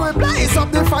 Come make we blaze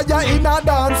up the fire in a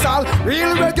dance hall.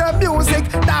 Real reggae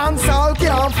music, dance hall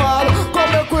can't fall.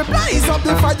 Come make we blaze up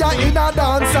the fire in a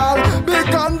dance hall.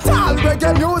 Big and tall,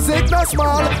 reggae music no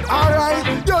small.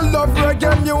 Alright, you love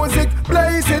reggae music,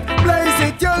 blaze it, blaze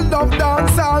it. You love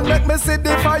dance hall, make me see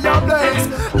the fire blaze.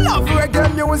 Love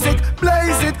reggae music,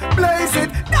 blaze it, blaze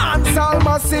it. Dance hall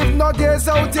massive, no gaze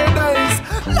out your days.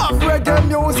 Love reggae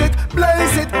music,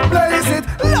 blaze it, blaze it.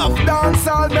 Love dance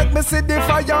hall, make me see the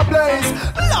fire blaze.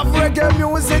 Love reggae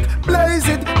music, blaze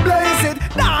it, blaze it.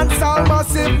 Dance hall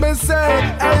massive, me say.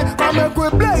 Hey, come make we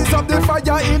blaze up the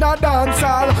fire in a dance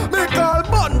hall. Me call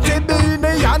Bunty,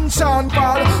 Beanie and Sean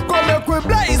Paul. Come make we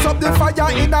blaze up the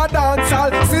fire in a dance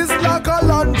hall. Sizzla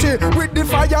Kalanchi with the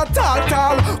fire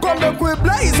tall. Come make we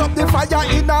blaze up the fire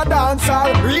in a dance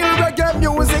hall. Real reggae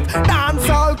music, dance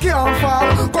hall can't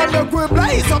fall. Come make we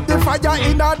blaze up the fire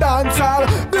in a dance hall.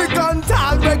 Big and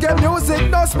tall, reggae music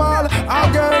no small.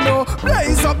 Again, no,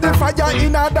 blaze up the fire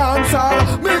in a dance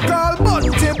hall. Me call Bunty,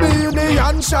 Beanie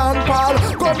and Sean Paul.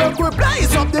 Come make we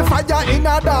blaze up the fire in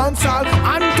a dance hall.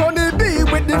 Anthony B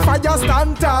with the fire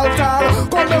stand tall.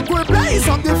 Come make we blaze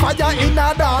up the fire in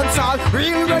a dance hall.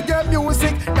 Real reggae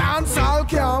music, dance hall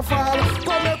can't fall.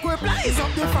 Come make we blaze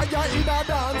up the fire in a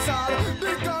dance hall.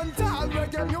 Big and tall,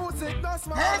 reggae music no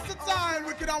small. Versatile,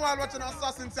 wicked and wild, watching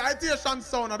Assassin Citation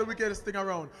sound of the wickedest thing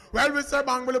around. Well, we say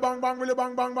bang, willy bang, bang, willy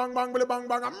bang, bang, bang, bang, willy bang,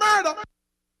 bang, a murder.